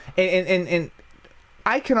imagination. No, and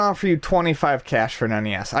I can offer you 25 cash for an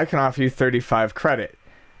NES. I can offer you 35 credit.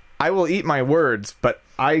 I will eat my words, but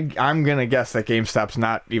I'm gonna guess that GameStop's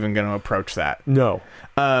not even gonna approach that. No,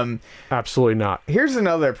 absolutely not. Here's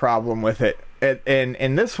another problem with it.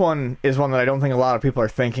 And this one is one that I don't think a lot of people are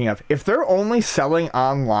thinking of. If they're only selling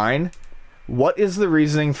online, what is the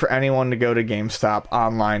reasoning for anyone to go to GameStop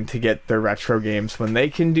online to get their retro games when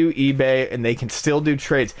they can do eBay and they can still do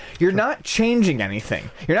trades? You're not changing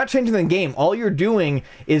anything. You're not changing the game. All you're doing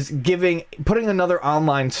is putting another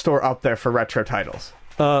online store up there for retro titles.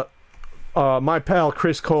 My pal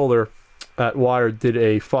Chris Kohler at Wired did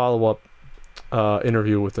a follow-up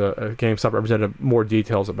interview with a GameStop representative, more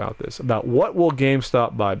details about this, about what will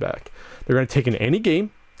GameStop buy back. They're going to take in any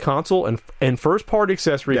game, console, and first-party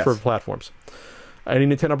accessory for platforms. Any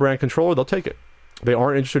Nintendo brand controller, they'll take it. They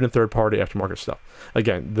aren't interested in third-party aftermarket stuff.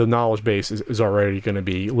 Again, the knowledge base is already going to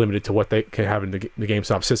be limited to what they can have in the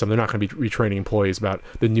GameStop system. They're not going to be retraining employees about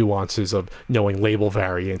the nuances of knowing label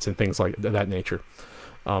variants and things like that nature,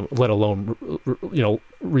 let alone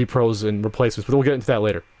repros and replacements. But we'll get into that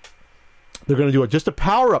later. They're going to do just a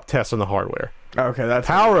power-up test on the hardware. Okay, that's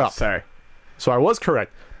power-up. Sorry. So I was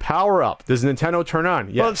correct. Power-up. Does Nintendo turn on?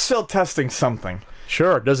 Yes. Well, it's still testing something.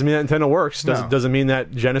 Sure, doesn't mean that Nintendo works. No. Doesn't mean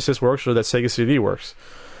that Genesis works or that Sega CD works.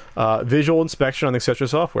 Visual inspection on the accessory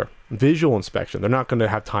software. Visual inspection. They're not going to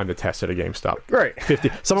have time to test at a GameStop. Right. 50.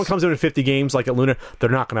 Someone comes in with 50 games like at Luna. They're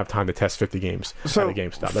not going to have time to test 50 games at a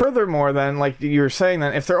GameStop. Furthermore, then, like you were saying,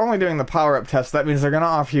 then if they're only doing the power-up test, that means they're going to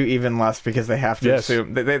offer you even less because they have to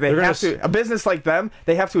assume they have to. A business like them,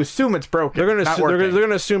 they have to assume it's broken. They're going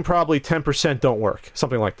to assume probably 10% don't work,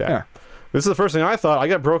 something like that. Yeah. This is the first thing I thought. I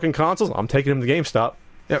got broken consoles. I'm taking them to GameStop.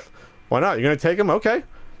 Yep. Why not? You're going to take them? Okay.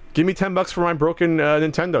 Give me $10 for my broken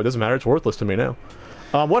Nintendo. It doesn't matter. It's worthless to me now.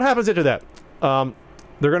 What happens after that?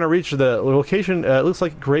 They're going to reach the location. It looks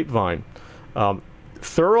like Grapevine.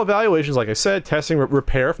 Thorough evaluations, like I said, testing,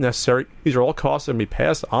 repair if necessary. These are all costs that can be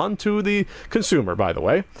passed on to the consumer, by the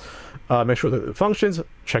way. Make sure that it functions.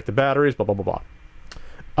 Check the batteries, blah, blah, blah,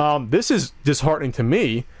 blah. This is disheartening to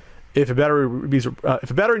me. If a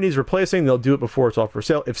battery needs replacing, they'll do it before it's off for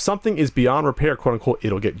sale. If something is beyond repair, quote unquote,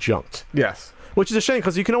 it'll get junked. Yes. Which is a shame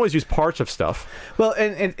because you can always use parts of stuff. Well,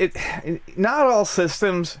 and not all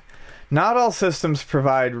systems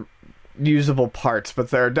provide usable parts, but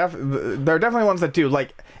there are definitely ones that do.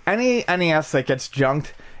 Like any NES that gets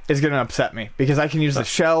junked is going to upset me because I can use the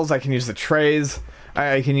shells, I can use the trays,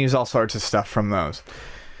 I can use all sorts of stuff from those.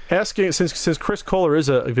 Asking, since Chris Kohler is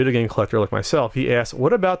a video game collector like myself, he asked,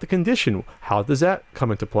 what about the condition? How does that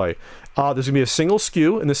come into play? There's going to be a single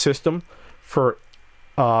SKU in the system for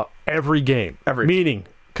every game. Meaning,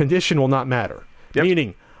 condition will not matter. Yep.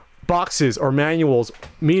 Meaning, boxes or manuals,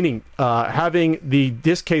 meaning having the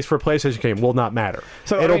disc case for a PlayStation game will not matter.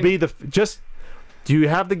 So it'll be do you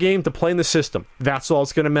have the game to play in the system? That's all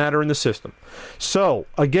that's going to matter in the system. So,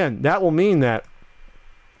 again, that will mean that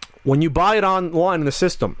when you buy it online in the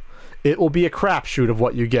system, it will be a crapshoot of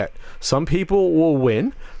what you get. Some people will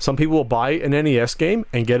win. Some people will buy an NES game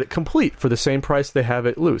and get it complete for the same price they have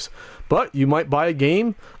it loose. But you might buy a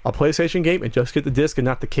PlayStation game, and just get the disc and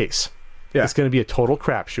not the case. Yeah. It's going to be a total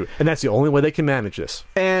crapshoot, and that's the only way they can manage this.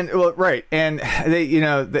 And and they,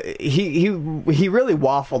 he really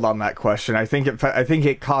waffled on that question. I think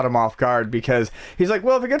it caught him off guard because he's like,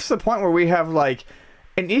 well, if it gets to the point where we have like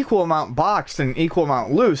an equal amount boxed and an equal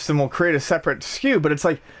amount loose, then we'll create a separate SKU. But it's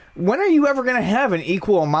like, when are you ever going to have an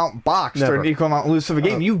equal amount boxed or an equal amount loose of a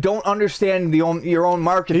game? You don't understand your own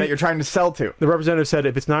market that you're trying to sell to. The representative said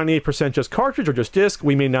if it's 98% just cartridge or just disc,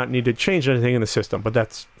 we may not need to change anything in the system. But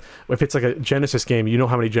that's if it's like a Genesis game, you know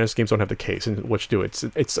how many Genesis games don't have the case and which do it.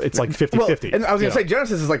 It's like 50-50. And I was going to say,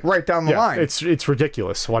 Genesis is like right down the line. It's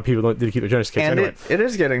ridiculous why people don't keep their Genesis case. And anyway. it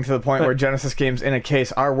is getting to the point where Genesis games in a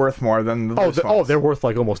case are worth more than the loose ones. They're worth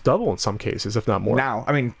like almost double in some cases, if not more. Now,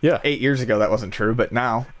 I mean, 8 years ago that wasn't true, but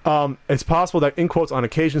now. It's possible that, in quotes, on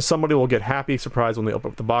occasion, somebody will get happy, surprised when they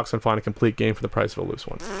open up the box and find a complete game for the price of a loose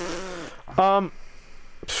one.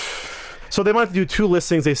 So they might have to do 2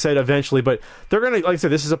 listings, they said, eventually, but they're going to, like I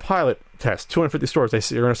said, this is a pilot test, 250 stores.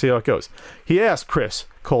 They're going to see how it goes. He asked Chris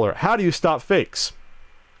Kohler, how do you stop fakes?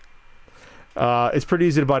 It's pretty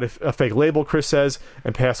easy to buy a fake label, Chris says,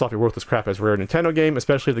 and pass off your worthless crap as a rare Nintendo game,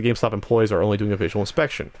 especially if the GameStop employees are only doing a visual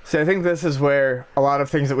inspection. So I think this is where a lot of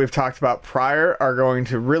things that we've talked about prior are going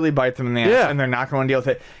to really bite them in the ass, and they're not going to deal with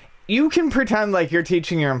it. You can pretend like you're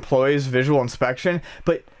teaching your employees visual inspection,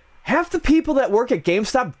 but half the people that work at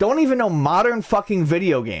GameStop don't even know modern fucking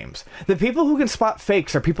video games. The people who can spot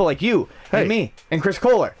fakes are people like you and me and Chris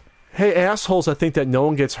Kohler. Hey, assholes, I think that no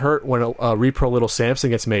one gets hurt when a repro little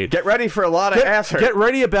Samson gets made. Get ready for a lot of ass hurt. Get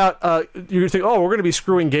ready about, you're going to think, we're going to be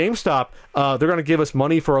screwing GameStop. They're going to give us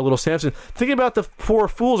money for our little Samson. Think about the poor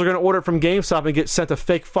fools who are going to order it from GameStop and get sent a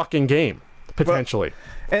fake fucking game, potentially.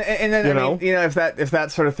 And then, if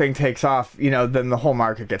that sort of thing takes off, then the whole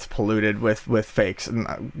market gets polluted with fakes.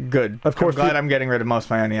 And good. Of course, I'm glad I'm getting rid of most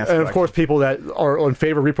of my NES. And of course, people that are in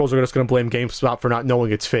favor of repros are just going to blame GameStop for not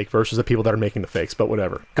knowing it's fake versus the people that are making the fakes. But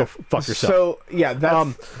whatever, go fuck yourself. So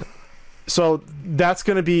that's so that's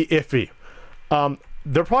going to be iffy.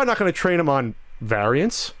 They're probably not going to train them on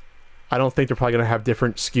variants. I don't think they're probably going to have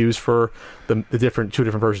different SKUs for the two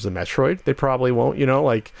different versions of Metroid. They probably won't,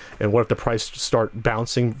 and what if the price start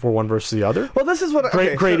bouncing for one versus the other? Well, this is what...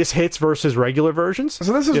 greatest hits versus regular versions.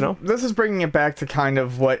 So this is bringing it back to kind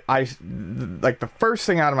of what the first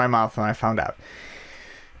thing out of my mouth when I found out.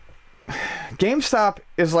 GameStop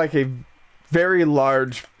is like a very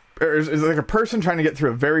large... is like a person trying to get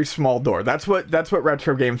through a very small door. That's what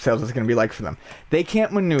retro game sales is going to be like for them. They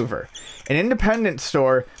can't maneuver. An independent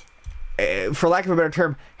store... for lack of a better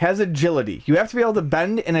term, has agility. You have to be able to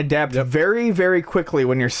bend and adapt very, very quickly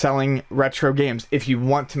when you're selling retro games. If you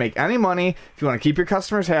want to make any money, if you want to keep your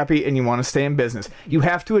customers happy, and you want to stay in business, you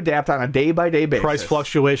have to adapt on a day-by-day basis. Price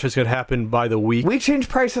fluctuations could happen by the week. We change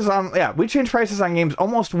prices on games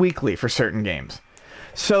almost weekly for certain games.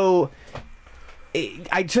 So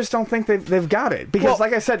I just don't think they've got it. Because,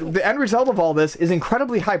 like I said, the end result of all this is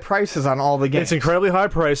incredibly high prices on all the games. It's incredibly high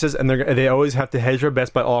prices, and they always have to hedge their bets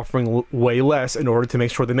by offering way less in order to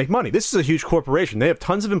make sure they make money. This is a huge corporation. They have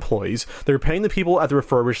tons of employees. They're paying the people at the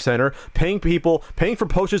refurbished center, paying for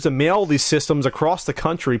posters to mail these systems across the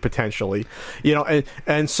country, potentially.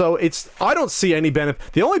 And so I don't see any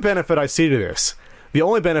benefit. The only benefit I see to this,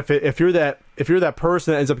 if you're that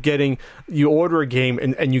person that ends up you order a game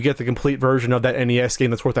and you get the complete version of that NES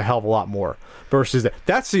game that's worth a hell of a lot more, versus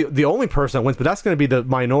that's the only person that wins, but that's going to be the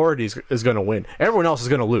minority is going to win. Everyone else is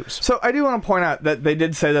going to lose. So I do want to point out that they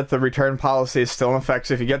did say that the return policy is still in effect.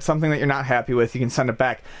 So if you get something that you're not happy with, you can send it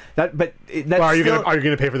back. Are you going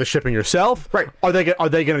to pay for the shipping yourself? Right. Are they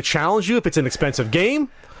going to challenge you if it's an expensive game?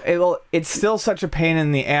 It's still such a pain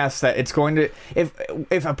in the ass that it's going to...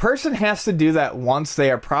 If a person has to do that once, they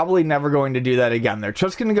are probably never going to do that again. They're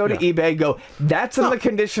just going to go to eBay, go, that's in the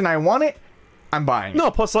condition I want it, I'm buying it. No,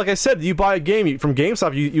 plus, like I said, you buy a game from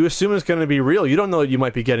GameStop, you assume it's going to be real. You don't know that you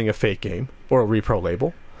might be getting a fake game or a repro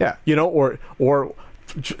label. Yeah. Or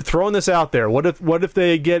throwing this out there, what if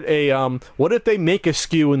they get what if they make a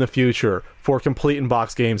SKU in the future for complete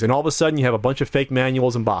in-box games, and all of a sudden you have a bunch of fake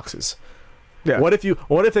manuals and boxes? Yeah. What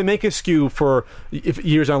if they make a SKU for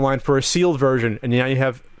years online for a sealed version, and now you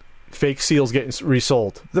have fake seals getting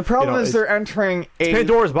resold? The problem is they're entering it's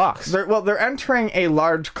Pandora's box. They're entering a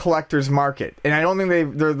large collector's market, and I don't think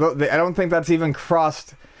I don't think that's even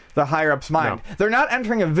crossed the higher ups' mind. No. They're not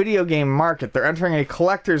entering a video game market. They're entering a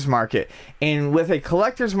collector's market, and with a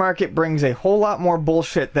collector's market brings a whole lot more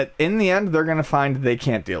bullshit that in the end they're going to find they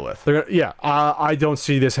can't deal with. I don't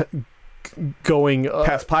see this going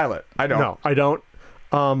past pilot. I don't. No, I don't.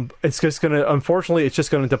 It's just gonna, unfortunately, it's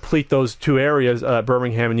just gonna deplete those two areas,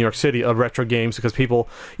 Birmingham and New York City, of retro games, because people,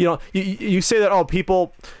 you say that,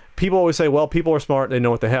 people always say, well, people are smart, they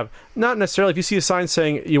know what they have. Not necessarily. If you see a sign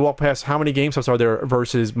saying, you walk past, how many GameStops are there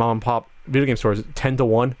versus mom and pop video game stores? 10 to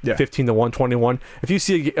 1, 15 to 1, 20 to 1. If you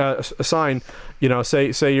see a sign,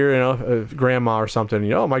 say you're a grandma or something,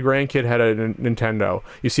 my grandkid had a Nintendo.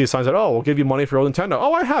 You see a sign that, we'll give you money for your old Nintendo.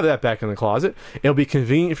 I have that back in the closet. It'll be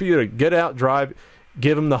convenient for you to get out, drive,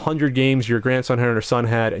 give them the 100 games your grandson had or son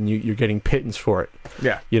had, and you're getting pittance for it.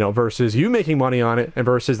 Yeah. Versus you making money on it, and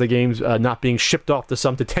versus the games not being shipped off to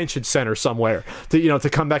some detention center somewhere to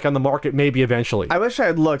come back on the market maybe eventually. I wish I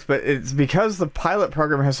had looked, but it's because the pilot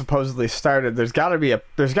program has supposedly started. There's got to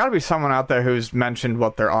be someone out there who's mentioned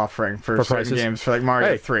what they're offering for certain prices. games, for like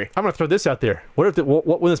Mario 3. I'm going to throw this out there. What if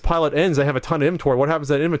when this pilot ends, they have a ton of inventory? What happens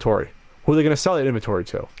to that inventory? Who are they going to sell that inventory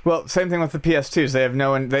to? Well, same thing with the PS2s. They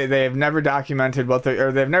have never documented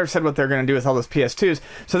they've never said what they're going to do with all those PS2s.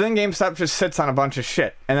 So then GameStop just sits on a bunch of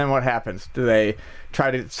shit, and then what happens? Do they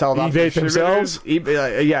try to sell it off eBay themselves?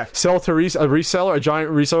 Yeah. Sell to a reseller, a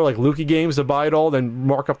giant reseller like Lukey Games, to buy it all, then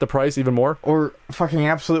mark up the price even more? Or fucking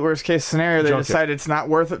absolute worst case scenario, they decide it's not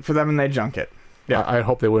worth it for them and they junk it. Yeah, I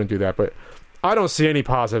hope they wouldn't do that, but I don't see any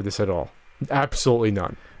positiveness at all. Absolutely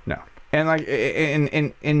none. No. And like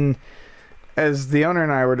in as the owner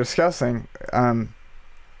and I were discussing,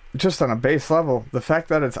 just on a base level, the fact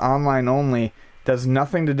that it's online only does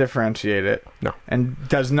nothing to differentiate it. No. And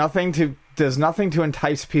does nothing to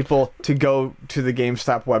entice people to go to the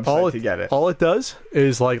GameStop website to get it. All it does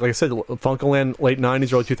is, like I said, Funkoland, late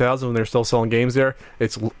 90s, early 2000s, when they're still selling games there,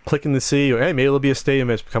 it's clicking to see, hey, maybe it'll be a stadium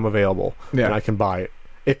that's become available, and I can buy it.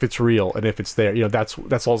 If it's real and if it's there, that's all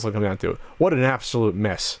it's going to come down to. What an absolute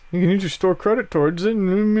mess. You can use your store credit towards it.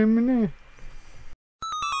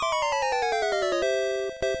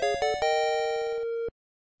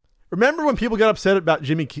 Remember when people got upset about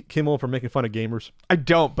Jimmy Kimmel for making fun of gamers? I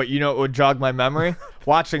don't, but it would jog my memory?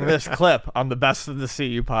 Watching this clip on the Best of the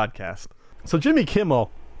CU podcast. So Jimmy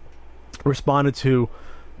Kimmel responded to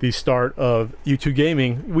the start of YouTube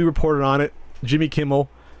Gaming. We reported on it. Jimmy Kimmel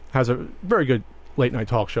has a very good late night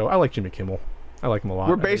talk show. I like Jimmy Kimmel. I like him a lot.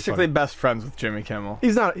 We're basically best friends with Jimmy Kimmel.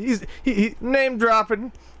 He's not. He name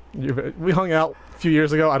dropping. We hung out a few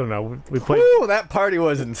years ago. I don't know. We played. Ooh, that party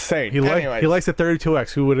was insane. He likes the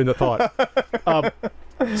 32X. Who would have thought?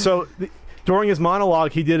 During his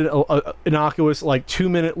monologue, he did an innocuous,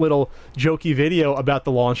 2-minute little jokey video about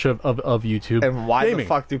the launch of YouTube. And why gaming. the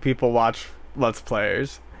fuck do people watch Let's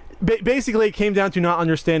Players? basically it came down to not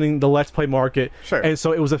understanding the Let's Play market. Sure. And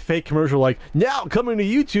so it was a fake commercial like, now coming to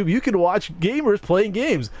YouTube, you can watch gamers playing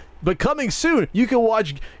games. But coming soon, you can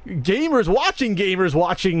watch gamers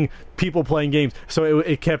watching people playing games. So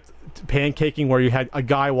it kept pancaking where you had a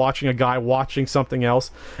guy watching something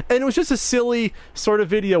else. And it was just a silly sort of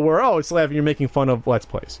video where, oh, it's laughing, you're making fun of Let's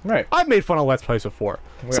Plays. Right. I've made fun of Let's Plays before.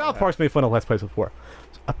 South Park's made fun of Let's Plays before.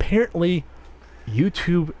 Apparently,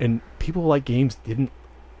 YouTube and people who like games didn't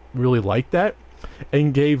really like that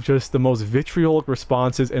and gave just the most vitriolic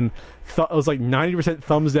responses, and it was like 90%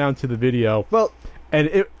 thumbs down to the video. Well,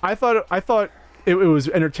 and I thought it was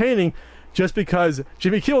entertaining just because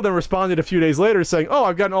Jimmy Kimmel then responded a few days later saying, oh,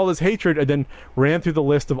 I've gotten all this hatred, and then ran through the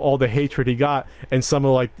list of all the hatred he got, and some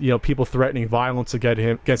of, like, you know, people threatening violence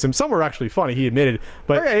against him. Some were actually funny, he admitted.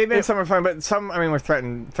 But okay, he admitted some were funny, but some, I mean, were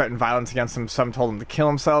threatened violence against him. Some told him to kill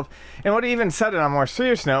himself. And what he even said on a more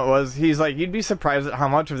serious note was, he's like, you'd be surprised at how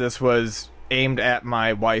much of this was aimed at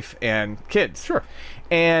my wife and kids. Sure.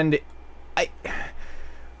 And I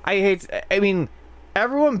mean,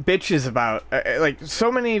 everyone bitches about, like,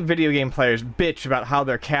 so many video game players bitch about how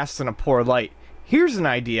they're cast in a poor light. Here's an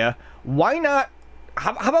idea. Why not,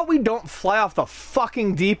 how about we don't fly off the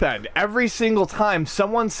fucking deep end every single time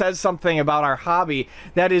someone says something about our hobby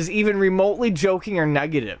that is even remotely joking or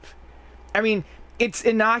negative? I mean, it's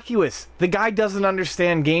innocuous. The guy doesn't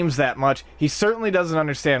understand games that much. He certainly doesn't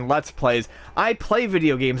understand Let's Plays. I play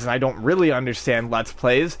video games and I don't really understand Let's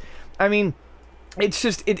Plays. I mean, it's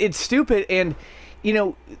just, it's stupid. And, you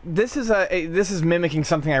know, this is mimicking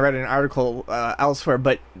something I read in an article elsewhere,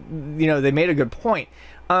 but, you know, they made a good point.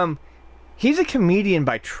 He's a comedian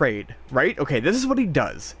by trade, right? Okay, this is what he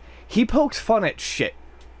does. He pokes fun at shit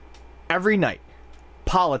every night.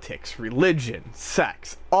 Politics, religion,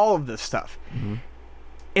 sex, all of this stuff. Mm-hmm.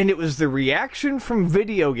 And it was the reaction from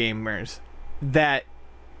video gamers that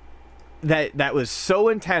was so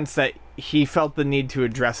intense that he felt the need to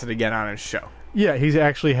address it again on his show. Yeah, he's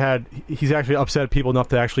actually upset people enough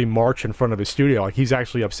to actually march in front of his studio. Like, he's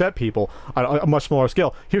actually upset people on a much smaller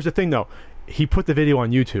scale. Here's the thing, though. He put the video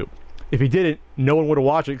on YouTube. If he didn't, no one would have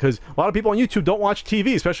watched it, because a lot of people on YouTube don't watch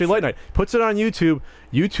TV, especially late night. Puts it on YouTube.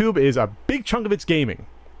 YouTube is a big chunk of its gaming.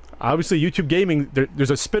 Obviously, YouTube gaming,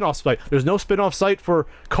 there's a spin-off site. There's no spin-off site for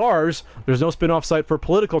cars. There's no spin-off site for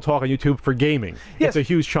political talk on YouTube for gaming. Yes, it's a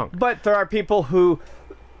huge chunk. But there are people who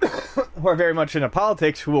are very much into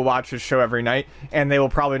politics who will watch his show every night, and they will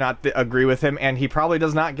probably not agree with him, and he probably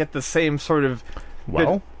does not get the same sort of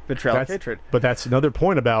vitriolic hatred. But that's another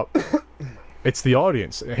point about it's the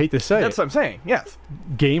audience. I hate to say that's what I'm saying, yes.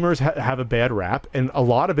 Gamers have a bad rap, and a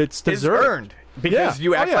lot of it's deserved. It's earned. Because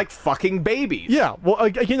you act like fucking babies. Yeah, well,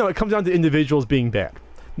 you know, it comes down to individuals being bad.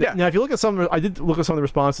 Yeah. Now, if you look at some, I did look at some of the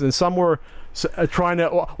responses, and some were trying to,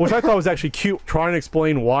 which I thought was actually cute, trying to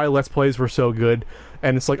explain why Let's Plays were so good.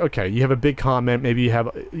 And it's like, okay, you have a big comment, maybe you have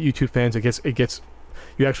YouTube fans,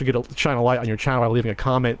 you actually get to shine a light on your channel by leaving a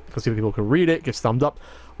comment, because people can read it, gets thumbed up,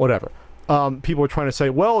 whatever. People are trying to say,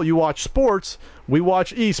 well, you watch sports, we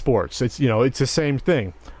watch esports. It's, you know, it's the same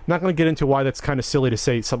thing. I'm not going to get into why that's kind of silly to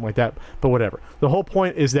say something like that, but whatever. The whole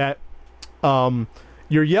point is that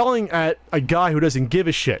you're yelling at a guy who doesn't give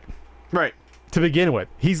a shit. Right. To begin with.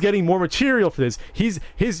 He's getting more material for this.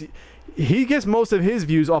 He gets most of his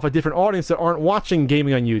views off a different audience that aren't watching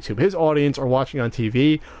gaming on YouTube. His audience are watching on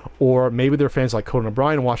TV, or maybe they're fans like Conan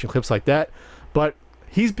O'Brien and watching clips like that. But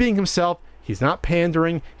he's being himself. He's not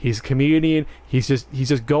pandering. He's a comedian. He's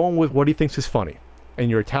just going with what he thinks is funny. And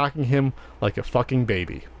you're attacking him like a fucking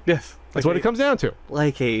baby. Yes. That's what it comes down to.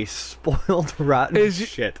 Like a spoiled, rotten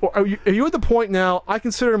shit. Are you at the point now, I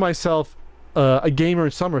consider myself a gamer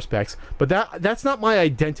in some respects, but that's not my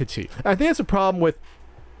identity. I think that's a problem with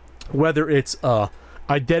whether it's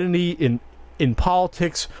identity in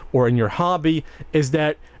politics or in your hobby, is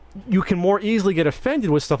that you can more easily get offended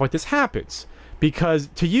when stuff like this happens. Because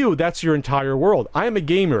to you, that's your entire world. I am a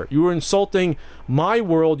gamer. You are insulting my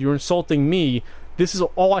world. You're insulting me. This is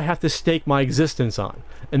all I have to stake my existence on.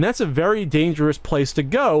 And that's a very dangerous place to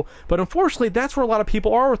go. But unfortunately, that's where a lot of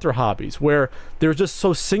people are with their hobbies, where they're just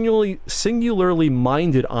so singularly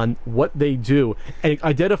minded on what they do and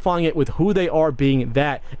identifying it with who they are being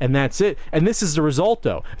that, and that's it. And this is the result,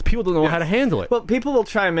 though. People don't know how to handle it. Well, people will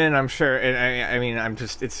chime in, I'm sure. And I mean,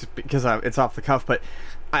 it's because it's off the cuff, but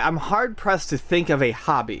I'm hard-pressed to think of a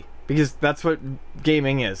hobby, because that's what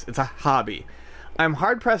gaming is. It's a hobby. I'm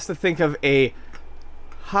hard-pressed to think of a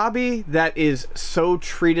hobby that is so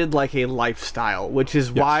treated like a lifestyle, which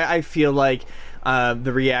is why I feel like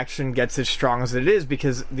the reaction gets as strong as it is,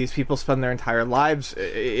 because these people spend their entire lives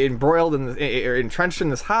embroiled in or entrenched in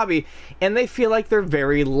this hobby, and they feel like their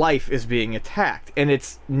very life is being attacked, and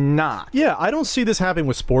it's not. Yeah, I don't see this happening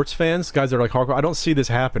with sports fans, guys that are like hardcore. I don't see this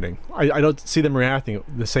happening. I don't see them reacting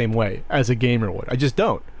the same way as a gamer would. I just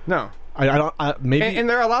don't. No. I don't. Maybe. And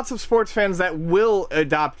there are lots of sports fans that will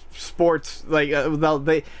adopt sports. Like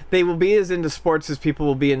they will be as into sports as people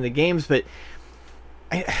will be into games. But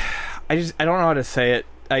I don't know how to say it.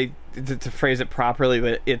 To phrase it properly,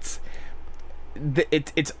 but it's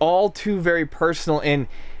all too very personal, and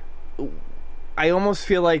I almost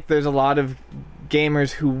feel like there's a lot of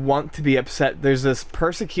gamers who want to be upset. There's this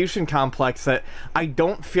persecution complex that I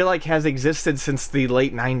don't feel like has existed since the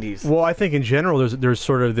late 90s. Well, I think in general there's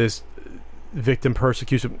sort of this victim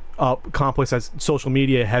persecution complex that social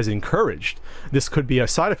media has encouraged. This could be a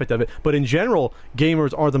side effect of it, but in general,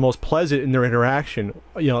 gamers are the most pleasant in their interaction,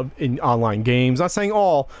 in online games. Not saying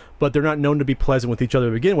all, but they're not known to be pleasant with each other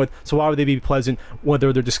to begin with. So why would they be pleasant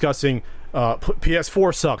whether they're discussing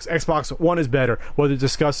PS4 sucks, Xbox One is better, whether they're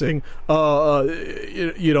discussing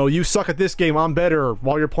you suck at this game, I'm better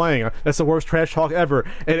while you're playing, that's the worst trash talk ever,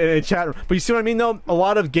 and chat. But you see what I mean, though? A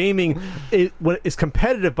lot of gaming is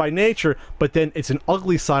competitive by nature, but then it's an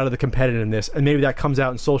ugly side of the competitiveness, and maybe that comes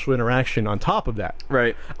out in social interaction on top of that.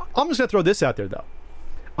 Right. I'm just gonna throw this out there, though.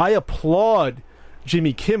 I applaud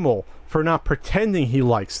Jimmy Kimmel for not pretending he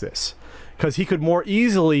likes this, because he could more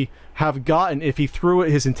easily have gotten, if he threw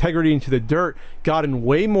his integrity into the dirt, gotten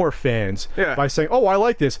way more fans by saying, oh, I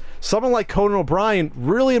like this. Someone like Conan O'Brien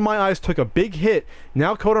really, in my eyes, took a big hit.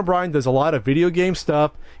 Now Conan O'Brien does a lot of video game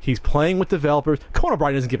stuff. He's playing with developers. Conan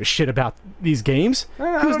O'Brien doesn't give a shit about these games. He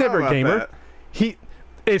was never a gamer.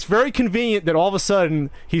 It's very convenient that all of a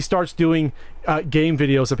sudden he starts doing game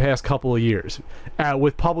videos the past couple of years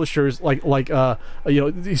with publishers like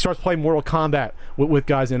he starts playing Mortal Kombat with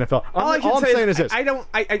guys in the NFL. All I'm saying is this: I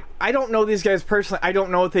don't know these guys personally. I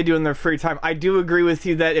don't know what they do in their free time. I do agree with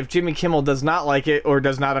you that if Jimmy Kimmel does not like it or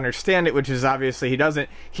does not understand it, which is obviously he doesn't,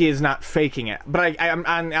 he is not faking it. But I'm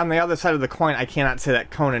on the other side of the coin. I cannot say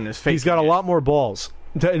that Conan is faking it. He's got a lot more balls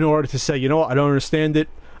in order to say, you know what, I don't understand it,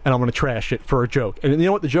 and I'm going to trash it for a joke. And you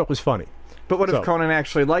know what? The joke was funny. But what if Conan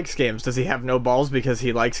actually likes games? Does he have no balls because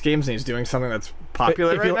he likes games and he's doing something that's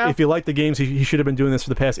popular right now? If he liked the games, he should have been doing this for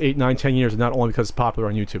the past 8, 9, 10 years, and not only because it's popular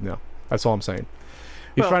on YouTube now. That's all I'm saying.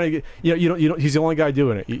 He's trying to get, you don't. He's the only guy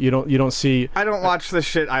doing it. You don't see. I don't watch this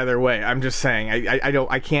shit either way. I'm just saying.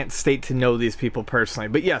 I can't state to know these people personally.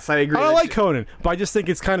 But yes, I agree. I like Conan, but I just think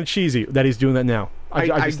it's kind of cheasy that he's doing that now.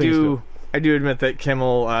 I do admit that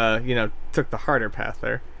Kimmel, took the harder path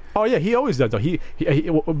there. Oh yeah, he always does though. He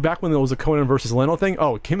back when there was a Conan versus Leno thing.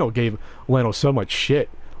 Oh, Kimmel gave Leno so much shit,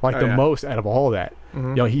 most out of all of that.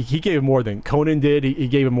 Mm-hmm. He gave more than Conan did. He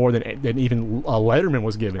gave him more than even Letterman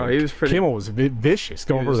was giving. Oh, he was pretty. Kimmel was vicious,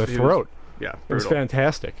 going for the throat. Yeah, it was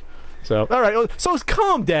fantastic. So all right, so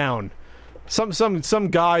calm down. Some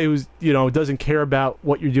guy who's doesn't care about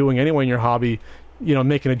what you're doing anyway in your hobby,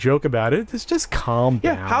 making a joke about it. It's just calm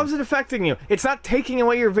down. Yeah, how's it affecting you? It's not taking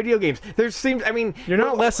away your video games. You're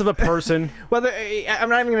not less of a person. Whether I'm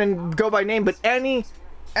not even going to go by name, but any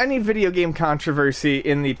video game controversy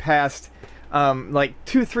in the past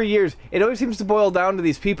 2-3 years, it always seems to boil down to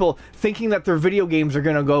these people thinking that their video games are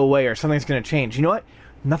going to go away or something's going to change. You know what?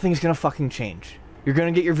 Nothing's going to fucking change. You're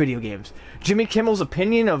going to get your video games. Jimmy Kimmel's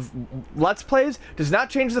opinion of Let's Plays does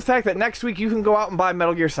not change the fact that next week you can go out and buy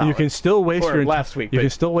Metal Gear Solid. You can still waste You can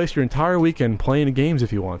still waste your entire weekend playing the games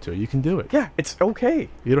if you want to. You can do it. Yeah, it's okay.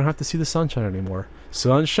 You don't have to see the sunshine anymore.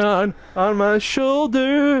 Sunshine on my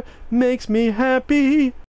shoulder makes me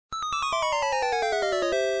happy.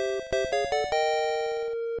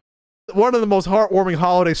 One of the most heartwarming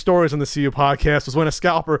holiday stories on the CU podcast was when a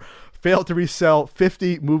scalper failed to resell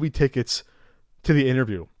 50 movie tickets to the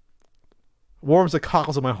interview. Warms the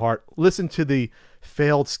cockles of my heart. Listen to the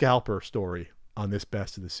failed scalper story on this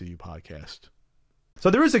Best of the CU podcast. So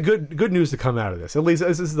there is a good news to come out of this. At least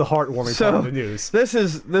this is the heartwarming part of the news. This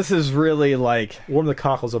is really warm the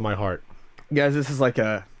cockles of my heart. Guys, this is like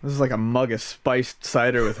a mug of spiced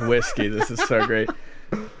cider with whiskey. This is so great.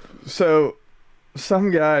 So some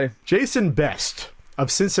guy, Jason Best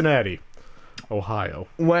of Cincinnati, Ohio,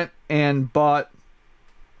 went and bought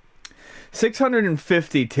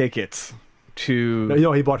 650 tickets to...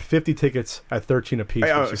 No, he bought 50 tickets at $13 a piece.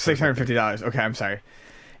 Oh, $650. Okay, I'm sorry.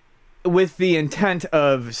 With the intent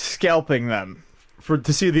of scalping them.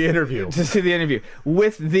 To see the interview. To see the interview.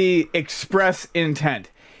 With the express intent.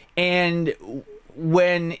 And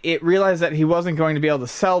when it realized that he wasn't going to be able to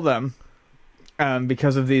sell them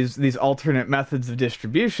because of these alternate methods of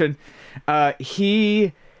distribution,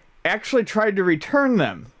 he actually tried to return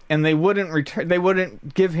them. And they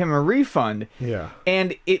wouldn't give him a refund. Yeah.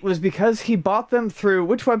 And it was because he bought them through...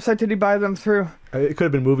 Which website did he buy them through? It could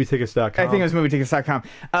have been movietickets.com. I think it was movietickets.com.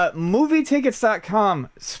 Movietickets.com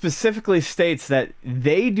specifically states that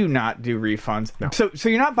they do not do refunds. No. So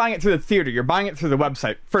you're not buying it through the theater. You're buying it through the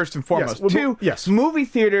website, first and foremost. Yes. Two, yes. Movie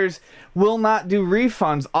theaters will not do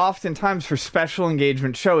refunds oftentimes for special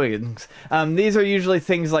engagement showings. These are usually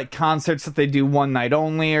things like concerts that they do one night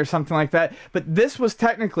only or something like that. But this was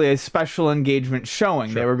technically a special engagement showing.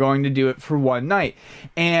 Sure. They were going to do it for one night.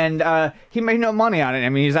 And he made no money on it. I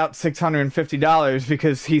mean, he's out $650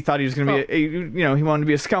 because he thought he was going to be, he wanted to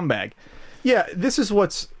be a scumbag. Yeah, this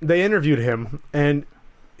is they interviewed him, and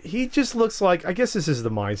he just looks like, I guess this is the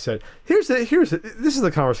mindset. This is the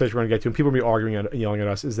conversation we're going to get to, and people will be arguing and yelling at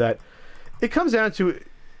us, is that it comes down to,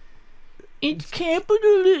 it's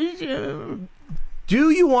capitalism. Do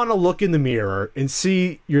you want to look in the mirror and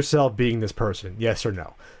see yourself being this person? Yes or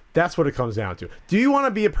no? That's what it comes down to. Do you want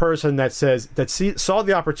to be a person that saw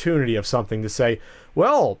the opportunity of something to say,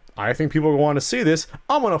 well, I think people want to see this.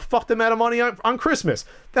 I'm going to fuck them out of money on Christmas.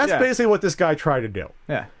 That's basically what this guy tried to do.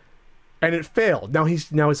 Yeah. And it failed.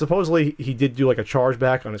 Now supposedly he did do like a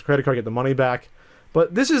chargeback on his credit card, get the money back.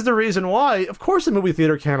 But this is the reason why, of course, the movie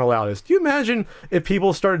theater can't allow this. Do you imagine if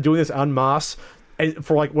people started doing this en masse? And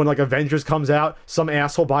for when Avengers comes out, some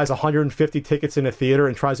asshole buys 150 tickets in a theater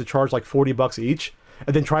and tries to charge like $40 each,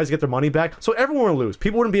 and then tries to get their money back. So everyone would lose.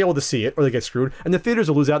 People wouldn't be able to see it, or they get screwed, and the theaters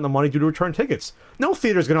will lose out on the money due to return tickets. No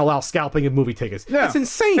theater's going to allow scalping of movie tickets. Yeah. It's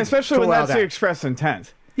insane. Especially when that's the express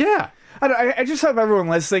intent. Yeah. I just hope everyone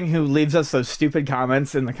listening who leaves us those stupid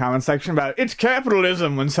comments in the comment section about it's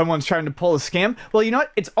capitalism when someone's trying to pull a scam. Well, you know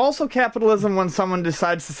what? It's also capitalism when someone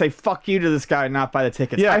decides to say fuck you to this guy and not buy the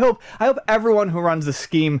tickets. Yeah. I hope everyone who runs the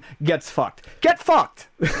scheme gets fucked. Get fucked.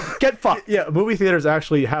 Get fucked. Yeah, movie theaters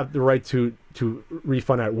actually have the right to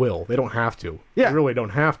refund at will. They don't have to. Yeah. They really don't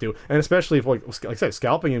have to. And especially if, like I said,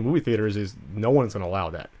 scalping in movie theaters is, no one's going to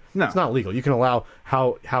allow that. No. It's not legal. You can allow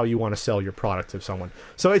how you want to sell your product to someone.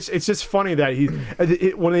 So it's just funny that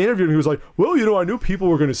when they interviewed him, he was like, well, I knew people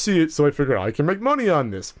were going to see it, so I figured I can make money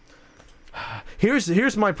on this.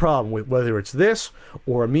 Here's my problem with whether it's this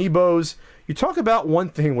or Amiibos. You talk about one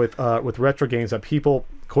thing with retro games that people,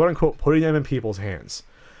 quote unquote, putting them in people's hands.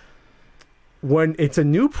 When it's a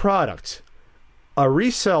new product, a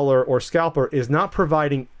reseller or scalper is not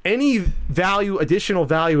providing any additional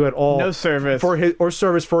value at all. No service.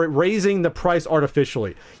 For raising the price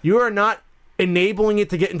artificially. You are not enabling it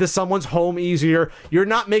to get into someone's home easier. You're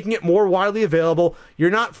not making it more widely available.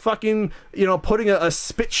 You're not fucking, putting a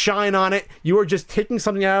spit shine on it. You are just taking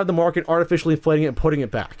something out of the market, artificially inflating it and putting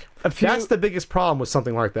it back. That's the biggest problem with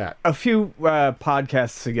something like that. A few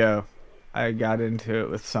podcasts ago, I got into it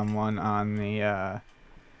with someone on the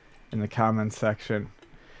in the comments section,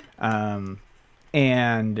 and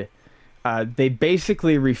they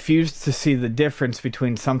basically refused to see the difference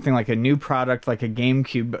between something like a new product like a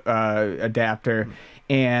GameCube adapter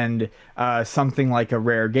and something like a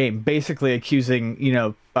rare game, basically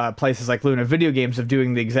accusing places like Luna Video Games of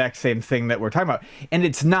doing the exact same thing that we're talking about, and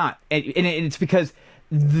it's not, and it's because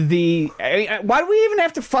why do we even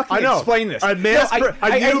have to fucking explain this? A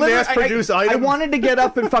mass-produced item. I wanted to get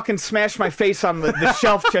up and fucking smash my face on the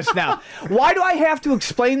shelf just now. Why do I have to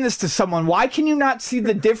explain this to someone? Why can you not see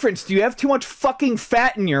the difference? Do you have too much fucking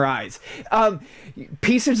fat in your eyes?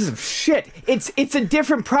 Pieces of shit. It's a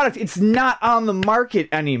different product. It's not on the market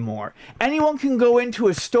anymore. Anyone can go into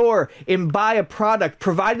a store and buy a product,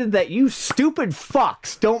 provided that you stupid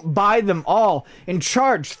fucks don't buy them all and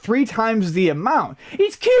charge 3 times the amount.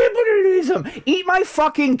 It's capitalism. Eat my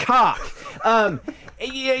fucking cock.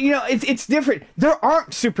 It's different. There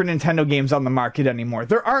aren't Super Nintendo games on the market anymore.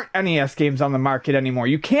 There aren't NES games on the market anymore.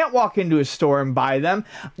 You can't walk into a store and buy them.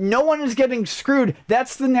 No one is getting screwed.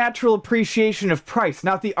 That's the natural appreciation of price,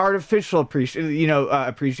 not the artificial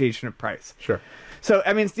appreciation of price. Sure. So,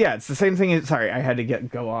 I mean, it's the same thing. Sorry, I had to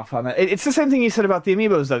go off on that. It's the same thing you said about the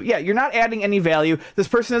Amiibos, though. Yeah, you're not adding any value. This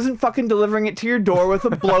person isn't fucking delivering it to your door with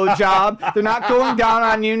a blowjob. They're not going down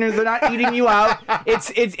on you. They're not eating you out.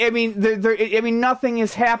 Nothing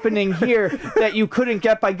is happening here that you couldn't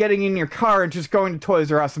get by getting in your car and just going to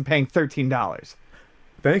Toys R Us and paying $13.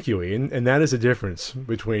 Thank you, Ian. And that is the difference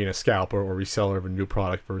between a scalper or reseller of a new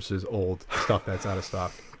product versus old stuff that's out of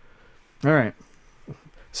stock. All right.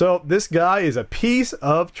 So this guy is a piece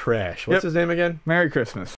of trash. What's his name again? Merry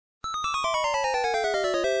Christmas.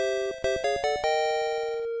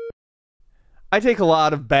 I take a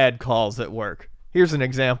lot of bad calls at work. Here's an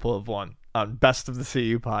example of one on Best of the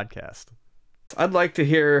CU podcast. I'd like to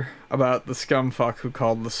hear about the scumfuck who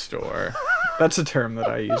called the store. That's a term that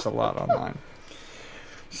I use a lot online.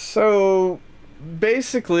 So,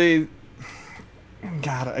 basically,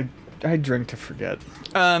 God, I drink to forget.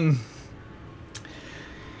 There's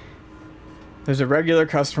a regular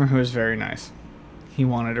customer who is very nice. He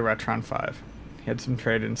wanted a Retron 5. He had some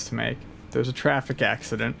trade-ins to make. There was a traffic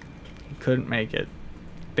accident. He couldn't make it.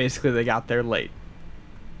 Basically, they got there late.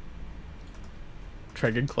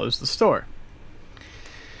 Triggered closed the store.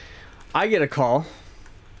 I get a call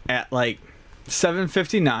at like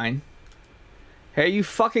 7:59. Hey, are you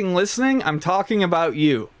fucking listening? I'm talking about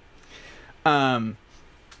you. I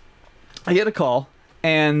get a call,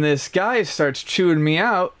 and this guy starts chewing me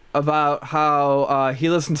out about how he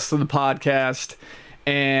listens to the podcast,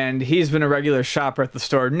 and he's been a regular shopper at the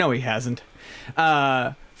store. No, he hasn't.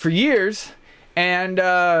 For years. And,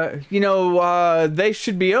 they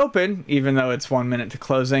should be open, even though it's 1 minute to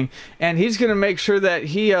closing. And he's going to make sure that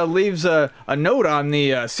he leaves a note on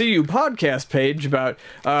the CU podcast page about,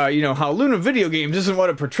 how Luna Video Games isn't what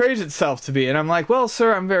it portrays itself to be. And I'm like, well,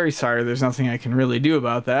 sir, I'm very sorry. There's nothing I can really do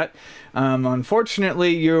about that.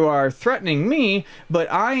 Unfortunately, you are threatening me, but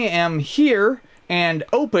I am here and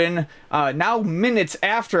open now minutes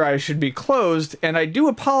after I should be closed, and I do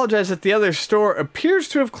apologize that the other store appears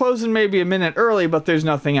to have closed in maybe a minute early, but there's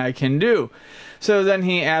nothing I can do. So then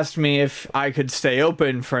he asked me if I could stay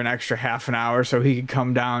open for an extra half an hour so he could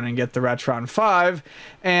come down and get the Retron 5,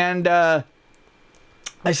 and I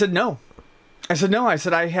said no. I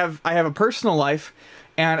said I have a personal life,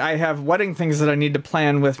 and I have wedding things that I need to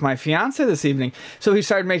plan with my fiance this evening. So he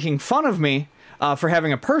started making fun of me for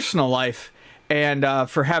having a personal life, and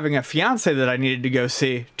for having a fiance that I needed to go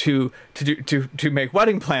see to make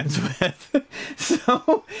wedding plans with.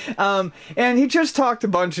 So, and he just talked a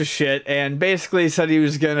bunch of shit and basically said he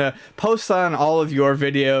was gonna post on all of your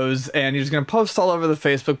videos, and he was gonna post all over the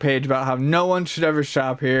Facebook page about how no one should ever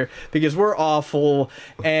shop here because we're awful.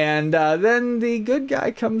 And then the good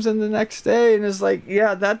guy comes in the next day and is like,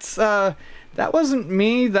 yeah, that wasn't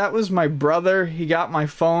me, that was my brother. He got my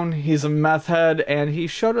phone, he's a meth head, and he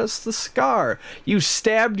showed us the scar. You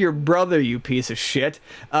stabbed your brother, you piece of shit.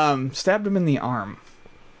 Stabbed him in the arm.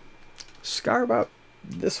 Scar about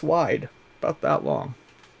this wide, about that long.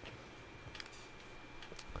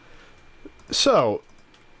 So,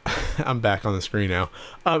 I'm back on the screen now.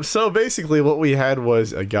 So basically what we had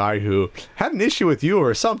was a guy who had an issue with you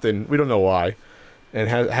or something, we don't know why. And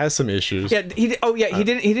has some issues. Yeah, he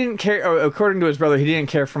didn't care. According to his brother, he didn't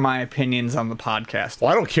care for my opinions on the podcast. Well,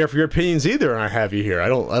 I don't care for your opinions either, and I have you here. I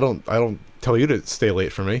don't tell you to stay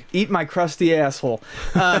late for me. Eat my crusty asshole.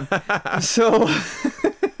 So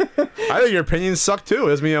I think your opinions suck too.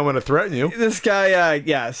 Doesn't mean I'm going to threaten you. This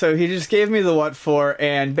guy, so he just gave me the what for,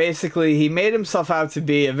 and basically he made himself out to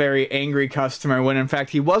be a very angry customer when in fact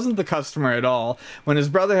he wasn't the customer at all. When his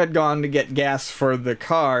brother had gone to get gas for the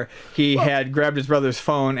car, he had grabbed his brother's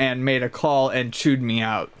phone and made a call and chewed me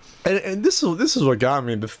out. And this is what got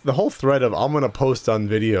me. The whole thread of I'm going to post on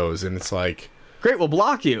videos, and it's like, great, we'll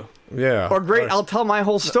block you. Yeah. Or great, I'll tell my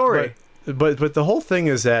whole story. But the whole thing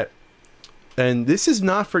is that, and this is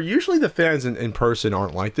not for, usually the fans in person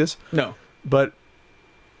aren't like this. No. But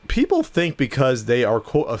people think because they are,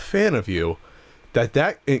 quote, a fan of you,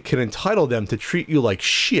 that it can entitle them to treat you like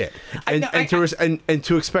shit. And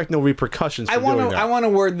to expect no repercussions for doing that. I want to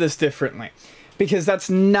word this differently. Because that's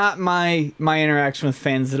not my interaction with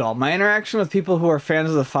fans at all. My interaction with people who are fans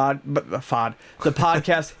of the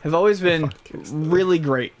podcast have always been really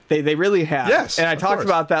great. They really have. Yes, and I talked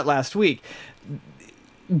about that last week.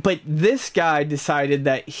 But this guy decided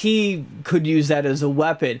that he could use that as a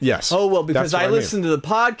weapon. Yes. Oh, well, because I listen to the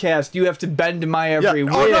podcast, you have to bend to my every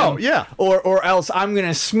whim. Oh, no, yeah. Or else I'm going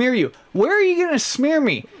to smear you. Where are you going to smear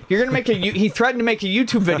me? You're going to make he threatened to make a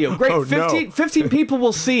YouTube video. Great, oh, 15 people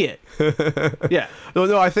will see it. Yeah.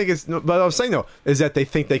 No, I think it's... But what I'm saying, though, is that they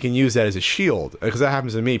think they can use that as a shield. Because that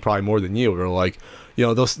happens to me probably more than you. They're like,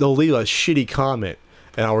 they'll leave a shitty comment,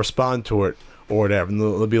 and I'll respond to it. Or whatever, and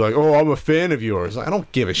they'll be like, "Oh, I'm a fan of yours." I don't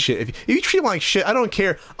give a shit if you treat me like shit. I don't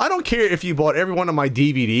care. I don't care if you bought every one of my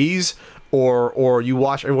DVDs or you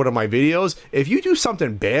watch every one of my videos. If you do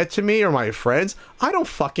something bad to me or my friends, I don't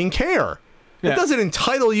fucking care. Yeah. It doesn't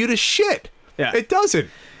entitle you to shit. Yeah. It doesn't.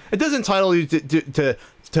 It doesn't entitle you to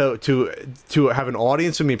have an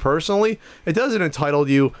audience with me personally. It doesn't entitle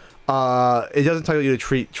you. It doesn't tell you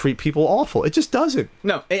to treat people awful. It just doesn't.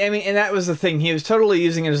 No, I mean, and that was the thing. He was totally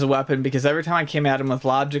using it as a weapon because every time I came at him with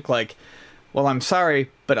logic, like, well, I'm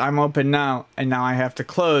sorry, but I'm open now, and now I have to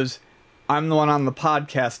close. I'm the one on the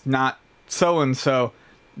podcast, not so-and-so.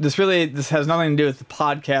 this has nothing to do with the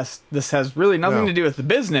podcast. This has really nothing to do with the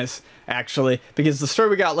business, actually, because the story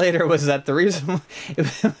we got later was that the reason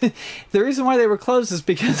why they were closed is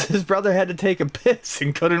because his brother had to take a piss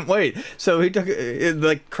and couldn't wait. So he took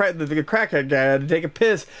the crackhead guy had to take a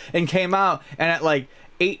piss and came out, and at like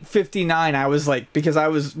 8:59, I was like, because I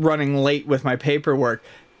was running late with my paperwork,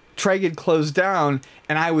 Treg had closed down,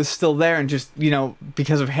 and I was still there, and just, you know,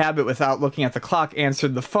 because of habit, without looking at the clock,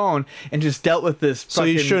 answered the phone and just dealt with this. So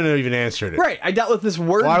you shouldn't have even answered it. Right, I dealt with this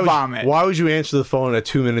word vomit. Why would you answer the phone at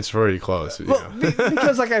 2 minutes before you close? Well,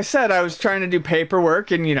 because like I said, I was trying to do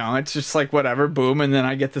paperwork, and you know, it's just like whatever, boom, and then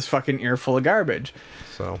I get this fucking earful of garbage.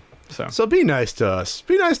 So be nice to us.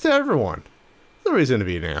 Be nice to everyone. No reason to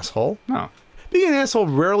be an asshole. No. Being an asshole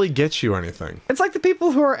rarely gets you anything. It's like the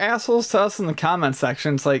people who are assholes to us in the comment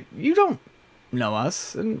section. It's like, you don't know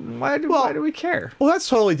us, and why do we care? Well, that's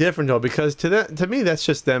totally different though, because to me that's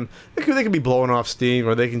just them. They could be blowing off steam,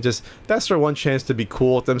 or they can just, that's their one chance to be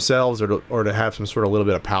cool with themselves, or to have some sort of little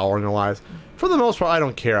bit of power in their lives. For the most part, I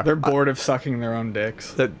don't care. They're bored of sucking their own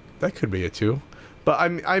dicks. That could be it too. But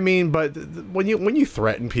I mean, but when you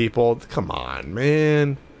threaten people, come on,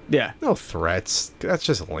 man. Yeah. No threats. That's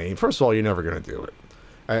just lame. First of all, you're never gonna do it.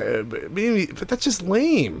 But that's just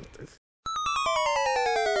lame.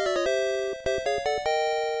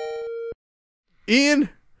 Ian,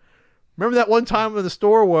 remember that one time in the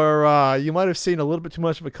store where you might have seen a little bit too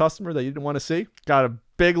much of a customer that you didn't want to see? Got a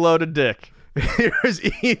big load of dick. Here's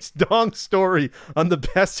Ian's dong story on the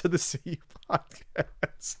Best of the CU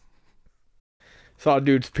podcast. Saw a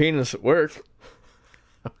dude's penis at work.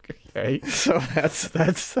 Okay, so that's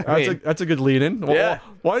a good lead-in. Yeah.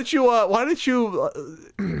 Why don't you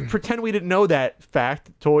pretend we didn't know that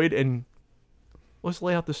factoid, and let's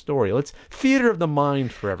lay out the story. Let's theater of the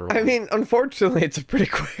mind for everyone. I mean, unfortunately, it's a pretty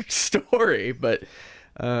quick story, but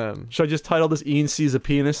should I just title this "Ian Sees a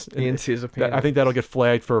Penis"? Ian Sees a Penis. I think that'll get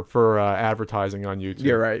flagged for advertising on YouTube.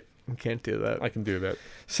 You're right. You can't do that. I can do that.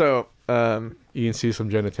 So Ian sees some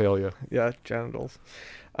genitalia. Yeah, genitals.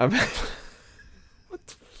 What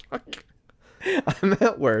the fuck? I'm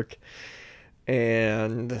at work,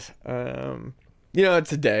 and you know,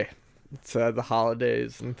 it's a day. It's the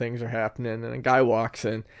holidays and things are happening, and a guy walks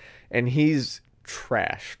in, and he's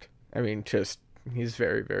trashed. I mean, just he's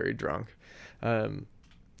very, very drunk.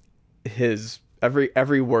 His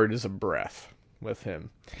every word is a breath with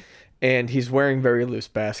him, and he's wearing very loose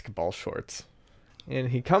basketball shorts. And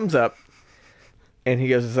he comes up, and he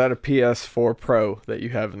goes, "Is that a PS4 Pro that you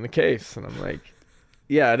have in the case?" And I'm like,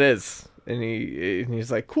 "Yeah, it is." And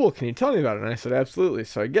he's like, "Cool, can you tell me about it?" And I said, "Absolutely."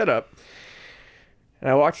 So I get up,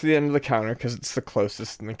 and I walk to the end of the counter because it's the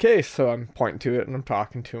closest in the case. So I'm pointing to it, and I'm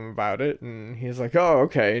talking to him about it. And he's like, "Oh,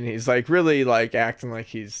 okay." And he's like really like acting like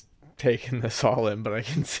he's taking this all in, but I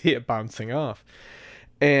can see it bouncing off.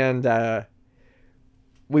 And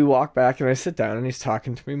we walk back, and I sit down, and he's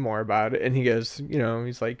talking to me more about it. And he goes, you know,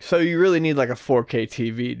 he's like, "So you really need like a 4K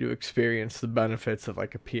TV to experience the benefits of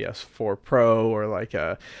like a PS4 Pro or like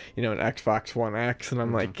a, you know, an Xbox One X." And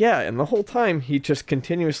I'm like, "Yeah." And the whole time he just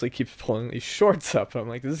continuously keeps pulling these shorts up. I'm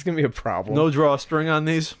like, this is gonna be a problem. No drawstring on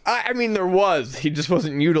these? I mean, there was. He just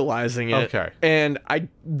wasn't utilizing it. Okay. And I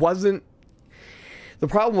wasn't. The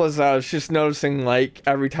problem was I was just noticing like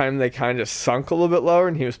every time they kind of sunk a little bit lower,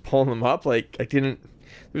 and he was pulling them up, like I didn't.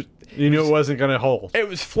 You knew it wasn't going to hold. It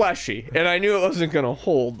was fleshy, and I knew it wasn't going to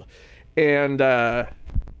hold. And yeah,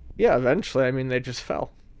 eventually, I mean, they just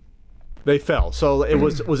fell. They fell. So it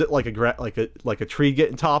was it like a tree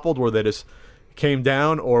getting toppled where they just came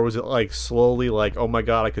down, or was it like slowly like, oh my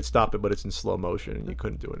god, I could stop it, but it's in slow motion and you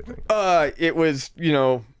couldn't do anything? It was, you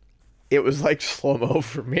know, it was like slow-mo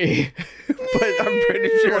for me. But I'm pretty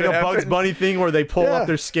sure like a Bugs Bunny thing where they pull up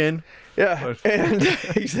their skin. Yeah, and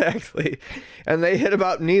exactly. And they hit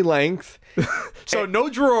about knee length. So no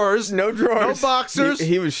drawers. No drawers. No boxers.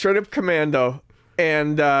 He was straight up commando.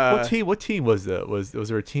 And what team was that? Was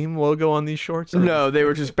there a team logo on these shorts? Or? No, they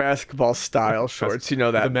were just basketball style shorts. You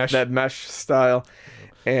know, that mesh style.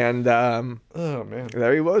 And oh man,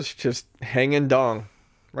 there he was, just hanging dong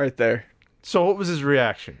right there. So what was his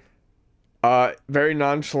reaction? Very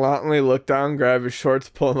nonchalantly look down, grab his shorts,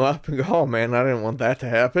 pull them up, and go, "Oh man, I didn't want that to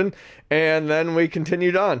happen." And then we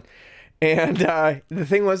continued on. And the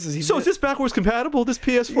thing was, is this backwards compatible? This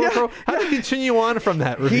PS4 Pro? How did he continue on from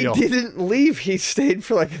that reveal? He didn't leave. He stayed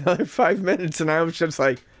for like another 5 minutes, and I was just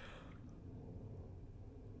like,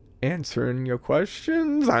 "Answering your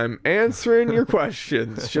questions. I'm answering your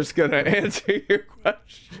questions. Just gonna answer your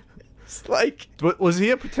questions." It's like, Was he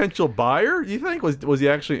a potential buyer? You think was he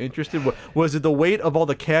actually interested? Was it the weight of all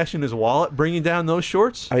the cash in his wallet bringing down those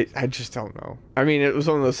shorts? I just don't know. I mean, it was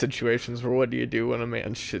one of those situations where what do you do when a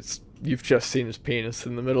man shits? You've just seen his penis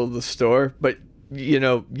in the middle of the store, but you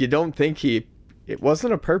don't think it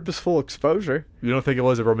wasn't a purposeful exposure. You don't think it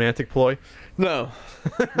was a romantic ploy? No,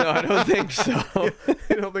 I don't think so.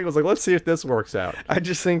 You don't think it was like, let's see if this works out? I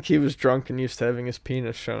just think he was drunk and used to having his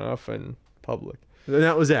penis shown off in public. And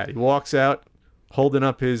that was that. He walks out holding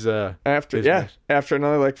up his After his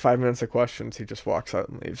another like 5 minutes of questions, he just walks out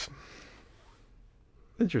and leaves.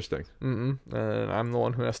 Interesting. And I'm the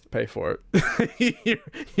one who has to pay for it.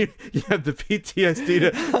 you have the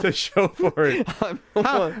PTSD to show for it.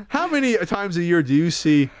 How many times a year do you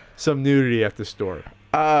see some nudity at the store?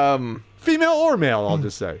 Female or male, I'll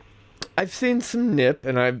just say. I've seen some nip,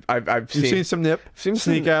 and I've seen some nip.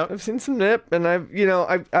 Sneak out. I've seen some nip, and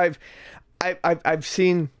I've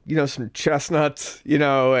seen some chestnuts,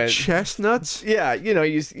 and chestnuts. Yeah,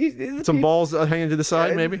 you some balls hanging to the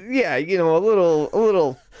side, maybe. Yeah, a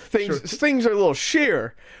little things. Sure. Things are a little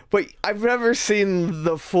sheer, but I've never seen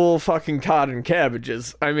the full fucking cod and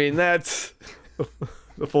cabbages. I mean, that's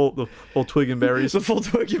the full twig and berries. The full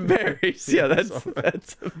twig and berries. Yeah, that's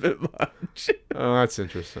a bit much. Oh, that's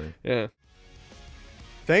interesting. Yeah.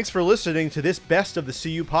 Thanks for listening to this Best of the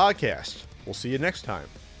CU podcast. We'll see you next time.